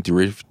we're using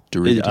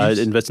derivatives?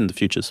 Invest in the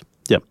futures.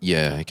 Yep.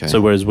 Yeah, okay. So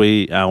whereas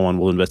our one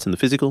will invest in the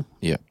physical,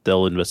 yeah,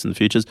 they'll invest in the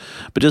futures.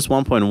 But just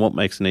one point on what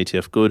makes an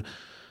ETF good,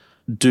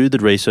 do the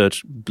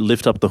research,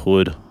 lift up the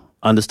hood,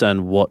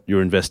 understand what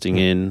you're investing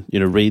in,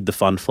 read the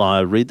fund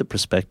flyer, read the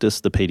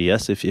prospectus, the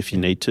PDS if you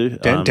need to.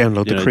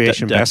 Download the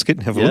creation basket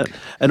and have a look.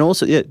 And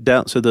also,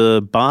 so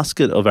the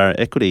basket of our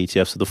equity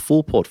ETF, so the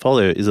full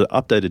portfolio is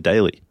updated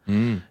daily.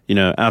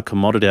 Our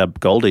commodity, our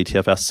gold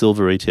ETF, our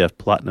silver ETF,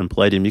 platinum,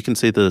 palladium, you can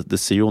see the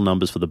serial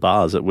numbers for the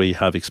bars that we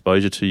have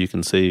exposure to. You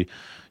can see,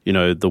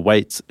 the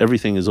weights,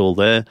 everything is all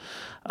there.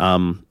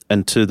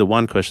 And to the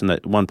one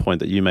point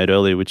that you made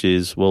earlier, which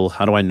is, well,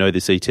 how do I know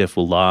this ETF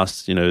will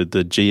last? The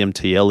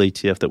GMTL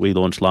ETF that we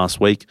launched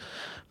last week,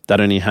 that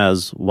only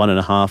has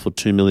 $1.5 or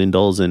 $2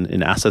 million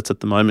in assets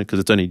at the moment because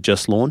it's only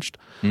just launched.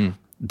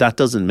 That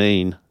doesn't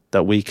mean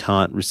that we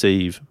can't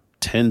receive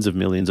tens of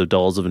millions of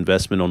dollars of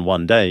investment on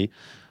one day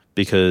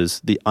because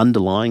the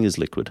underlying is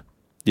liquid.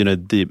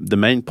 The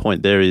main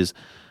point there is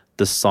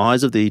the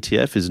size of the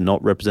ETF is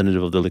not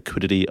representative of the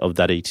liquidity of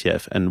that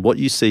ETF. And what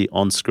you see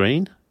on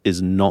screen is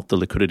not the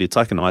liquidity. It's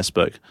like an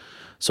iceberg.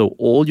 So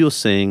all you're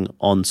seeing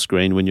on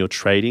screen when you're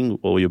trading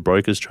or your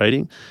broker's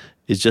trading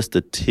is just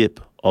the tip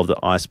of the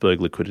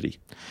iceberg liquidity.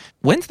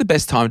 When's the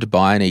best time to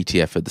buy an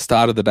ETF? At the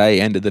start of the day,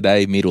 end of the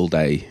day, middle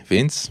day,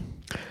 Vince?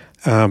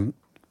 Well,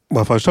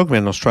 if I was talking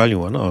about an Australian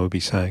one, I would be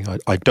saying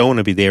I don't want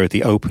to be there at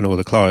the open or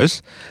the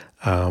close.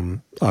 I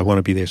want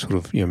to be there sort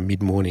of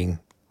mid-morning,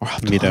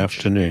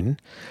 mid-afternoon.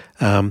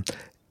 I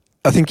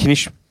think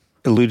Kinish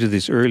alluded to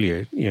this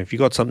earlier. If you've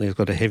got something that's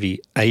got a heavy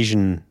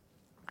Asian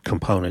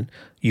component,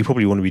 you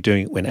probably want to be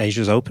doing it when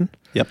Asia's open.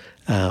 Yep.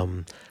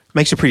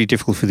 Makes it pretty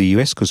difficult for the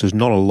US because there's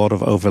not a lot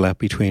of overlap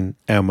between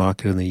our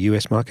market and the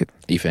US market.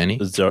 If any.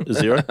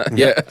 Zero?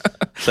 Yeah.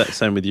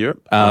 Same with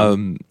Europe.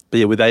 But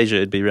yeah, with Asia,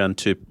 it'd be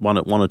around 1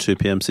 or 2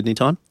 p.m. Sydney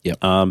time.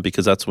 Yep.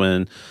 Because that's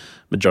when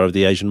majority of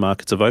the Asian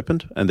markets have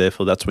opened, and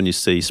therefore that's when you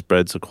see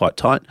spreads are quite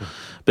tight.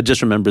 But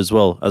just remember as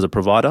well, as a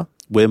provider,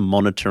 we're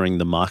monitoring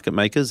the market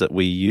makers that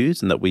we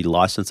use and that we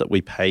license, that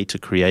we pay to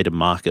create a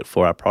market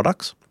for our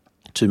products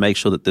to make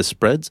sure that the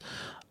spreads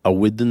are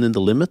within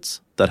the limits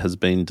that has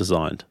been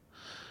designed.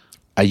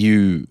 Are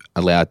you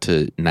allowed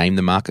to name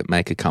the market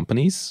maker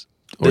companies?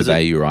 Or are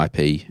they your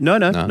IP? No.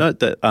 And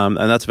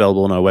that's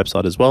available on our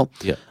website as well.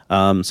 Yeah.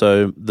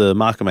 So the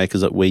market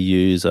makers that we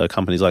use are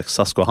companies like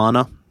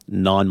Susquehanna,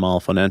 9 Mile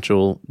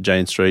Financial,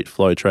 Jane Street,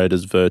 Flow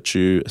Traders,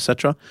 Virtue,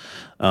 etc.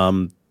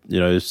 Some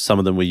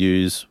of them we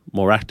use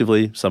more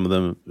actively. Some of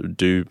them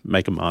do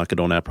make a market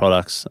on our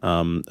products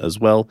as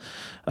well.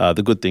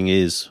 The good thing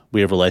is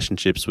we have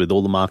relationships with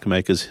all the market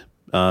makers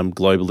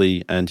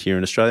globally and here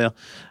in Australia.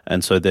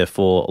 And so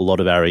therefore a lot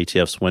of our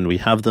ETFs, when we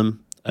have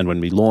them and when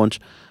we launch,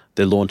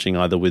 they're launching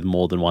either with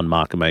more than one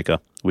market maker,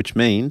 which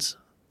means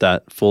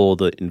that for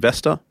the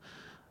investor,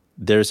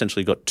 they're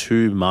essentially got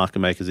 2 market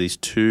makers, these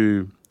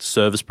 2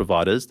 service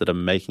providers that are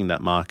making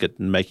that market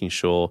and making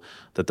sure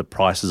that the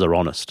prices are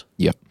honest.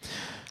 Yep.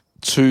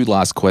 2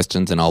 last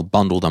questions and I'll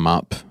bundle them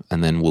up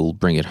and then we'll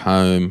bring it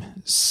home.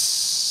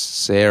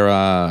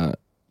 Sarah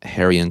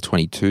Herrion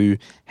 22,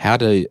 how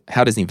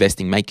does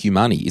investing make you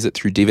money? Is it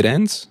through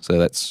dividends? So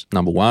that's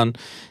number 1.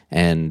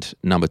 And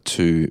number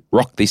 2,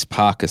 Rock This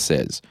Parker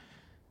says,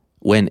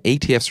 when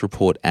ETFs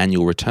report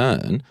annual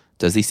return,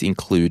 does this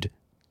include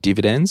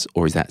dividends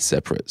or is that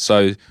separate?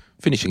 So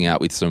finishing out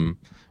with some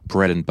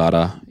bread and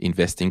butter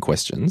investing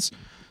questions.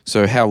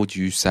 So how would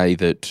you say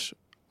that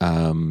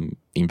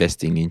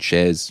investing in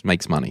shares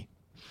makes money?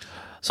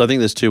 So I think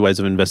there's 2 ways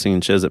of investing in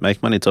shares that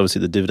make money. It's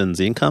obviously the dividends,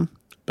 the income,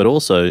 but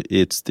also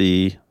it's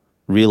the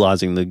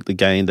realizing the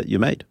gain that you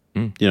made.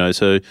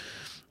 So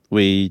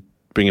we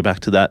bring it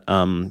back to that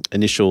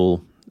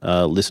initial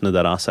listener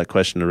that asked that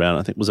question around,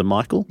 I think, was it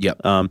Michael?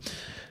 Yep.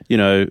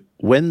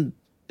 When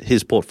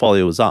his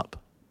portfolio was up,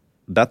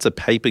 that's a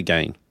paper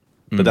gain,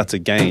 but that's a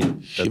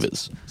gain.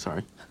 Shivers.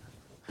 Sorry.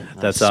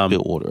 That's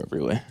spill water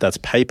everywhere. That's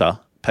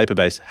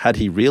paper-based. Had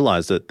he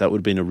realized it, that would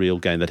have been a real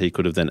gain that he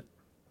could have then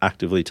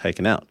actively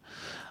taken out.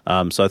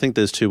 So I think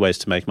there's 2 ways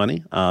to make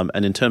money.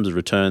 And in terms of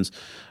returns,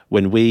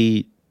 when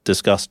we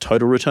discuss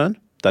total return,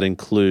 that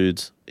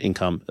includes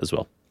income as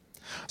well.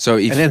 So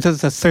and then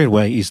the third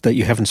way is that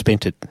you haven't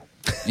spent it.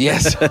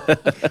 Yes.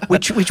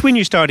 which when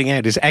you're starting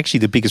out is actually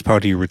the biggest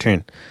part of your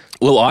return.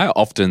 Well, I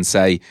often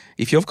say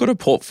if you've got a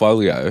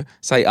portfolio,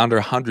 say under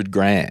 100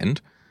 grand,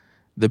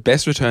 the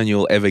best return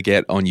you'll ever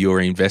get on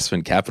your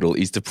investment capital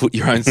is to put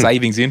your own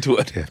savings into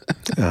it.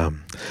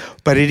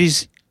 But it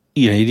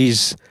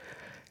is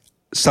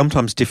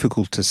sometimes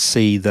difficult to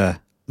see the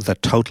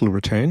total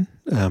return.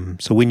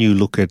 So when you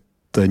look at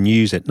the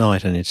news at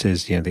night and it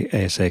says, the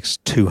ASX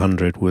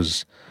 200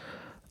 was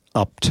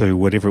up to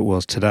whatever it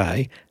was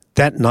today,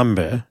 that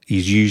number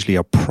is usually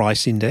a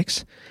price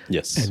index,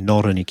 Yes. and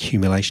not an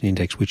accumulation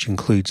index, which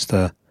includes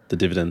the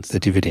dividends.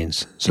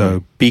 dividends.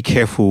 So be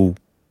careful.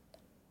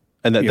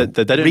 And they don't read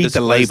the disclose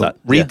label. that.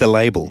 Read the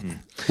label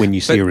when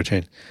you see a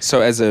return.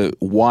 So as a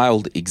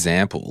wild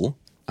example,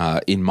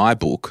 in my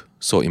book,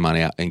 Sort Your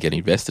Money Out and Get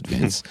Invested,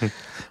 Vince.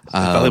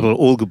 Available at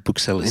all good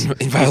booksellers.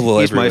 Available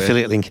Here's my everywhere.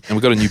 affiliate link. And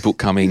we've got a new book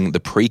coming, the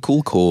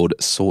prequel called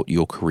Sort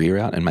Your Career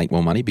Out and Make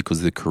More Money,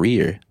 because the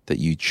career that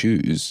you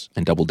choose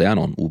and double down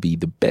on will be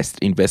the best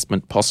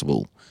investment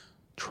possible.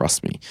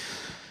 Trust me.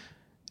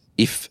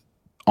 If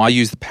I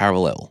use the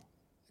parallel,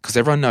 because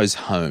everyone knows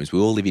homes, we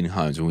all live in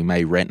homes and we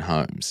may rent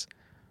homes.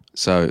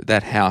 So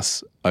that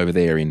house over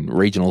there in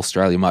regional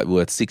Australia might be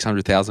worth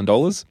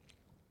 $600,000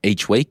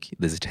 each week.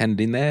 There's a tenant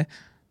in there,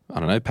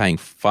 I don't know, paying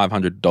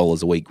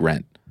 $500 a week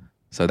rent.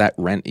 So that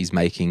rent is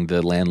making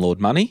the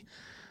landlord money,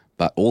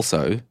 but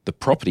also the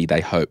property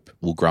they hope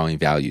will grow in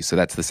value. So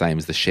that's the same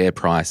as the share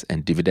price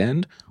and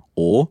dividend,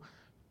 or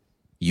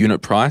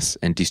unit price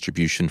and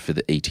distribution for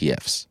the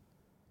ETFs.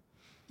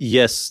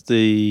 Yes,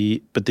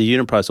 but the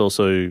unit price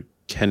also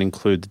can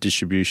include the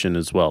distribution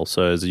as well.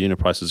 So as the unit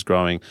price is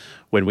growing,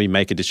 when we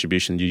make a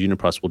distribution, your unit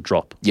price will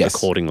drop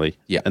accordingly.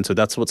 Yeah. And so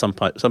that's what some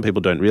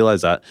people don't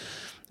realize, that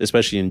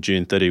especially in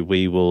June 30,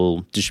 we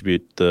will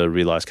distribute the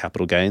realized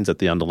capital gains that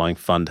the underlying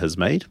fund has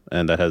made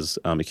and that has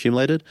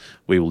accumulated.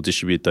 We will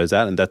distribute those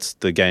out, and that's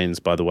the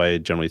gains, by the way,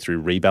 generally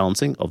through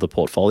rebalancing of the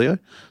portfolio,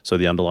 so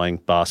the underlying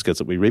baskets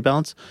that we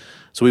rebalance.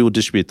 So we will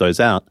distribute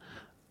those out,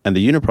 and the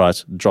unit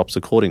price drops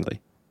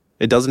accordingly.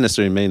 It doesn't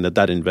necessarily mean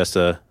that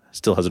investor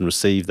still hasn't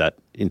received that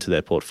into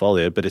their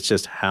portfolio, but it's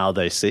just how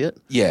they see it.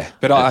 Yeah,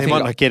 but I They think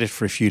might not get it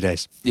for a few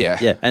days. Yeah,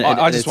 Yeah, and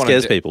I just it want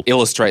scares to people.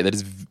 illustrate that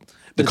the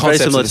It's very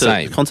concept's similar the to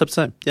same. the concept's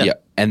the same. Yeah.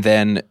 And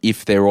then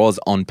if there was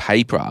on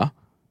paper,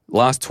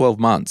 last 12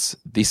 months,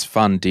 this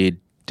fund did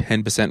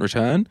 10%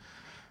 return,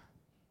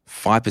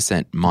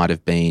 5% might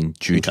have been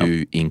due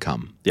to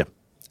income. Yeah.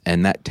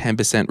 And that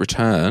 10%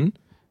 return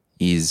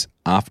is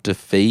after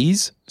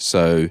fees.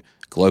 So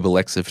Global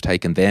X have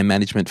taken their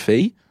management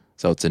fee.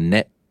 So it's a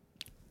net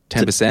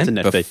 10% It's a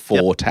net fee.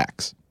 before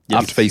tax.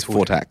 Yes. After fees,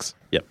 before tax.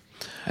 Yep.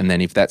 And then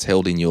if that's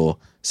held in your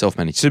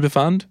self-managed super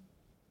fund,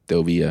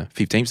 there'll be a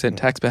 15%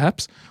 tax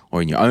perhaps,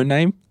 or in your own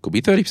name, could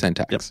be 30%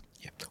 tax.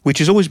 Yep.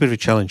 Which is always a bit of a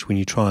challenge when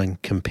you try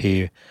and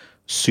compare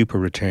super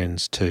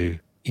returns to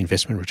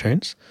investment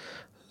returns.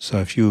 So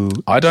if you...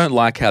 I don't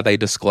like how they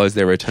disclose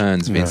their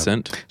returns,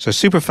 Vincent. So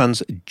super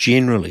funds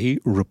generally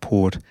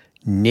report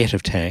net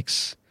of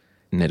tax,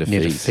 Net of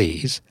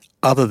fees.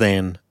 other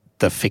than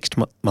the fixed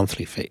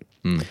monthly fee.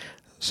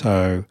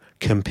 So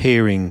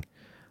comparing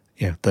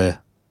the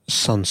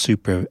Sun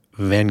Super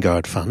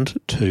Vanguard Fund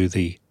to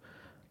the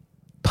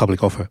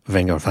public offer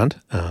Vanguard Fund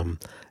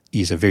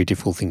is a very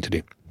difficult thing to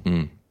do.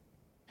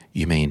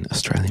 You mean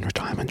Australian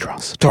Retirement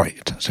Trust? Sorry,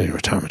 Australian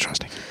Retirement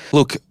Trust.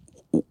 Look,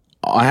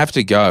 I have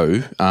to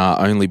go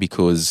only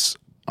because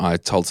I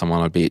told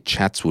someone I'd be at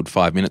Chatswood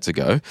 5 minutes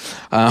ago.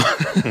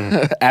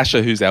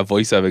 Asher, who's our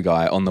voiceover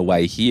guy, on the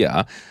way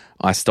here,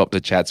 I stopped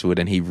at Chatswood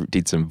and he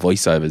did some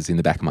voiceovers in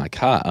the back of my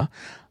car,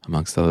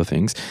 amongst other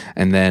things.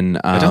 And then...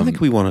 I don't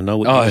think we want to know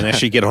what you can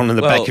actually get on in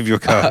the back of your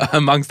car.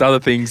 Amongst other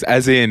things,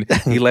 as in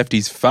he left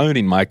his phone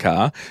in my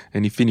car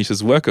and he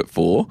finishes work at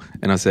 4.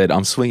 And I said,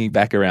 I'm swinging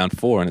back around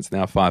 4 and it's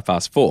now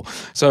 4:05.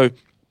 So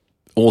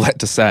all that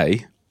to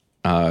say,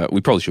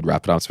 we probably should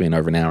wrap it up. It's been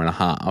over an hour and a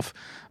half.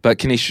 But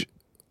Kanish,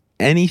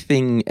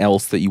 anything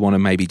else that you want to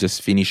maybe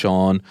just finish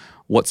on?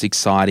 What's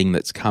exciting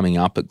that's coming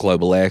up at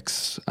Global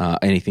X?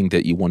 Anything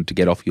that you want to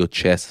get off your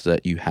chest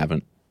that you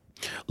haven't?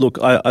 Look,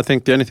 I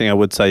think the only thing I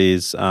would say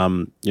is,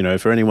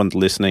 for anyone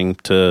listening,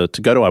 to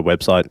go to our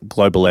website,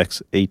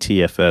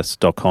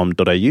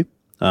 globalxetfs.com.au.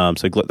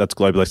 So that's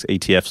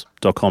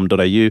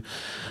globalxetfs.com.au.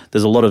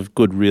 There's a lot of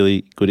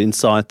really good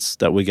insights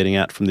that we're getting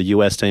out from the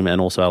US team and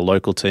also our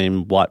local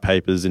team, white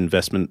papers,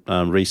 investment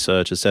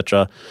research,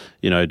 etc.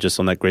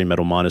 Just on that green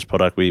metal miners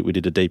product, we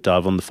did a deep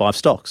dive on the 5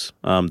 stocks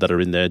that are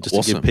in there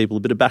just to give people a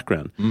bit of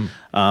background.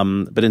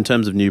 But in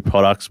terms of new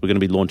products, we're going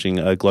to be launching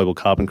a global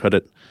carbon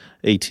credit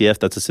ETF.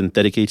 That's a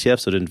synthetic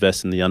ETF, so it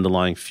invests in the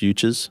underlying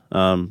futures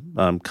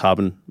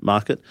carbon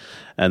market,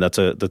 and that's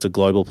a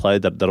global play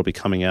that'll be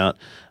coming out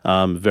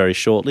very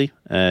shortly.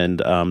 And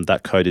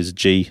that code is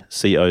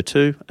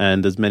GCO2.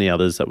 And there's many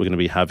others that we're going to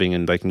be having,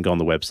 and they can go on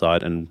the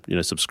website and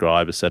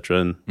subscribe, etc.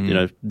 And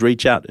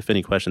reach out if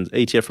any questions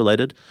ETF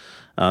related.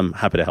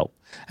 Happy to help.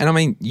 And I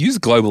mean, use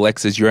Global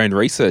X as your own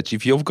research.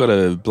 If you've got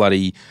a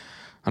bloody,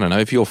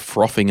 if you're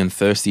frothing and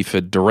thirsty for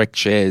direct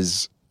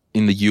shares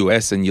in the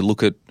US and you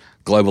look at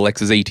Global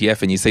X's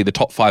ETF and you see the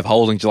top 5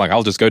 holdings, you're like,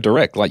 I'll just go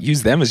direct. Like,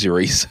 use them as your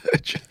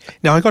research.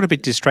 Now, I got a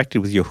bit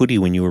distracted with your hoodie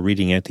when you were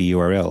reading out the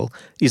URL.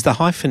 Is the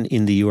hyphen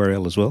in the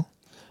URL as well?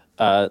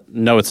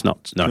 No, it's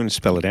not. No. Do you want to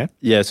spell it out?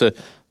 Yeah, so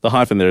the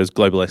hyphen there is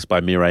Global X by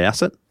Mirai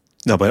Asset.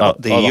 No,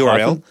 but the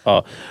URL?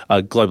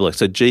 Global X,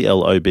 so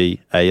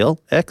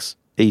GLOBALX,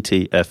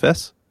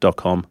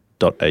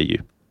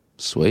 ETFS.com.au.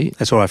 Sweet.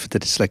 That's all right for the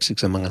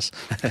dyslexics among us.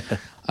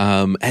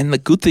 And the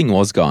good thing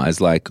was, guys,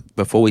 like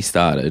before we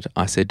started,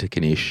 I said to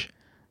Kanish,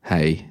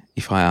 hey,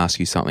 if I ask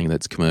you something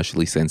that's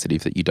commercially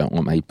sensitive that you don't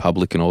want made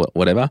public and all that,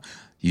 whatever,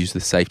 use the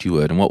safety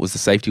word. And what was the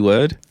safety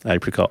word?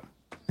 Apricot.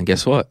 And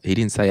guess what? He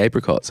didn't say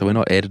apricot, so we're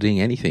not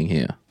editing anything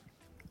here.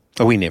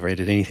 Oh, we never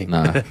edit anything.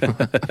 No.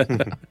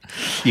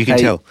 You can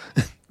tell.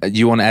 Do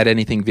you want to add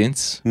anything,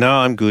 Vince? No,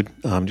 I'm good.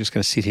 I'm just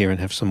going to sit here and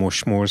have some more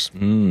s'mores.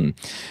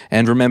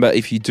 And remember,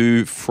 if you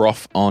do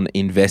froth on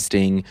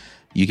investing,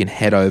 you can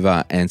head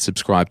over and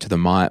subscribe to the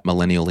My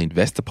Millennial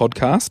Investor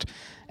podcast.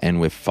 And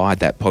we've fired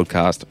that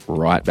podcast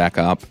right back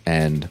up.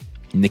 And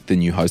Nick, the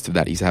new host of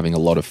that, he's having a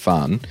lot of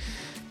fun.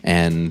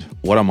 And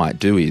what I might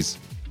do is,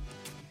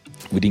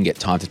 we didn't get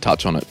time to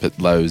touch on it, but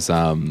those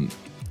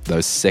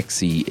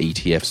sexy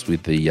ETFs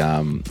with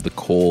the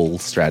call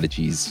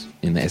strategies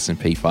in the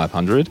S&P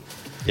 500.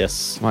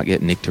 Yes. Might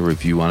get Nick to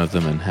review one of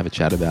them and have a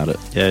chat about it.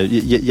 Yeah,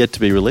 yet to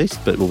be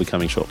released, but will be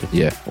coming shortly.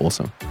 Yeah,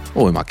 awesome.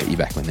 Or we might get you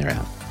back when they're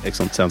out.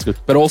 Excellent. Sounds good.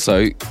 But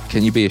also,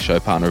 can you be a show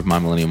partner of My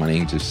Millennial Money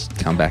and just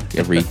come back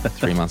every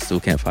 3 months to a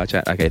campfire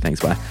chat? Okay, thanks,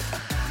 bye.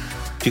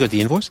 You got the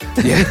invoice?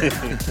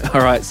 Yeah.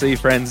 All right, see you,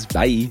 friends.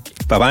 Bye.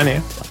 Bye-bye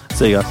now.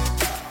 See you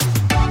guys.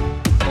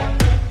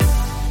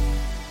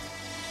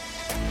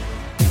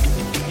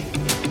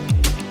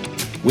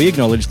 We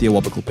acknowledge the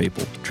Awabakal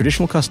people,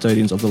 traditional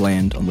custodians of the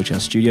land on which our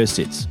studio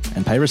sits,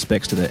 and pay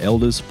respects to their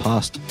elders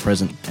past,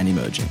 present and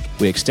emerging.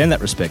 We extend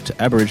that respect to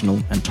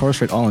Aboriginal and Torres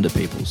Strait Islander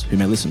peoples who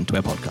may listen to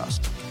our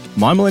podcast.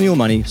 My Millennial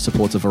Money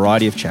supports a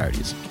variety of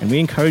charities, and we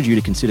encourage you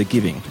to consider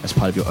giving as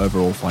part of your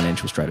overall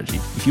financial strategy.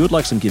 If you would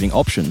like some giving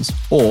options,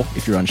 or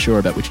if you're unsure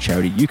about which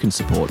charity you can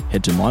support,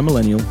 head to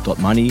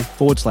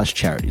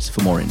mymillennial.money/charities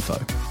for more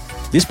info.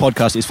 This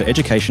podcast is for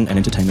education and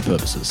entertainment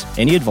purposes.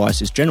 Any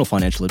advice is general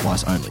financial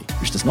advice only,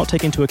 which does not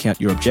take into account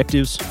your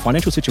objectives,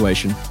 financial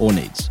situation, or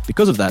needs.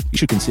 Because of that, you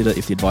should consider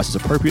if the advice is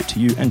appropriate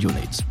to you and your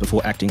needs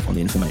before acting on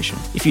the information.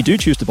 If you do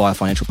choose to buy a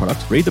financial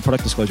product, read the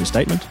product disclosure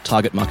statement,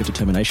 target market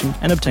determination,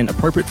 and obtain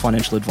appropriate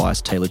financial advice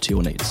tailored to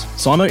your needs.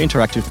 Simo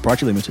Interactive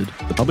Proprietary Limited,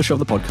 the publisher of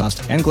the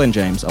podcast, and Glenn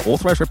James are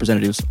authorised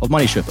representatives of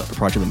Money Sherpa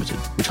Proprietary Limited,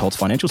 which holds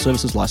financial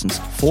services license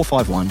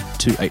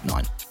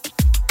 451289.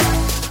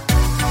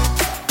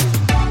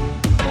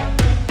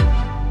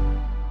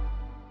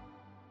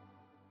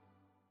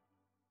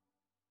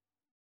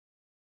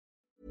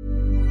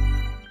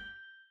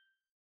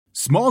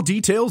 Small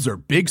details are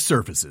big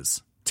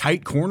surfaces.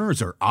 Tight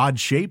corners are odd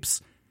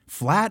shapes.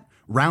 Flat,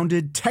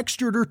 rounded,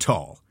 textured, or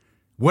tall.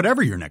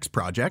 Whatever your next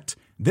project,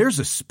 there's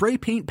a spray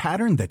paint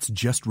pattern that's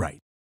just right.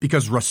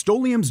 Because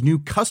Rust-Oleum's new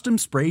Custom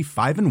Spray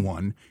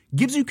 5-in-1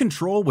 gives you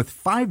control with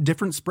 5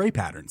 different spray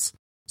patterns.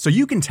 So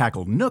you can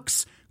tackle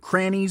nooks,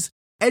 crannies,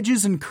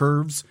 edges, and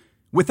curves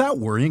without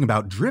worrying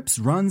about drips,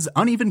 runs,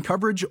 uneven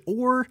coverage,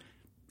 or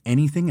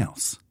anything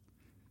else.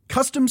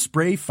 Custom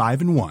Spray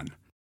 5-in-1.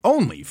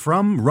 Only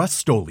from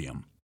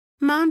Rust-Oleum.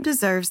 Mom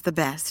deserves the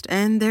best,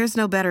 and there's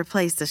no better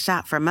place to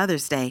shop for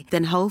Mother's Day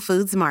than Whole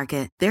Foods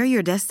Market. They're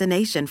your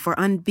destination for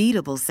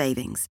unbeatable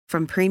savings,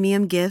 from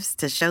premium gifts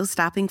to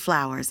show-stopping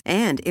flowers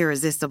and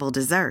irresistible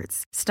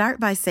desserts. Start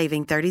by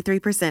saving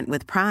 33%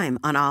 with Prime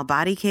on all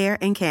body care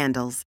and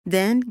candles.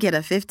 Then get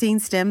a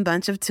 15-stem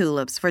bunch of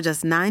tulips for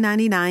just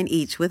 $9.99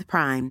 each with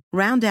Prime.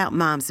 Round out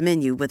Mom's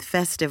menu with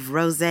festive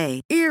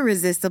rosé,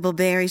 irresistible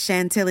berry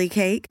chantilly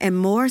cake, and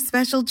more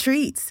special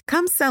treats.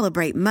 Come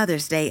celebrate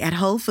Mother's Day at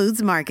Whole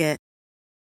Foods Market.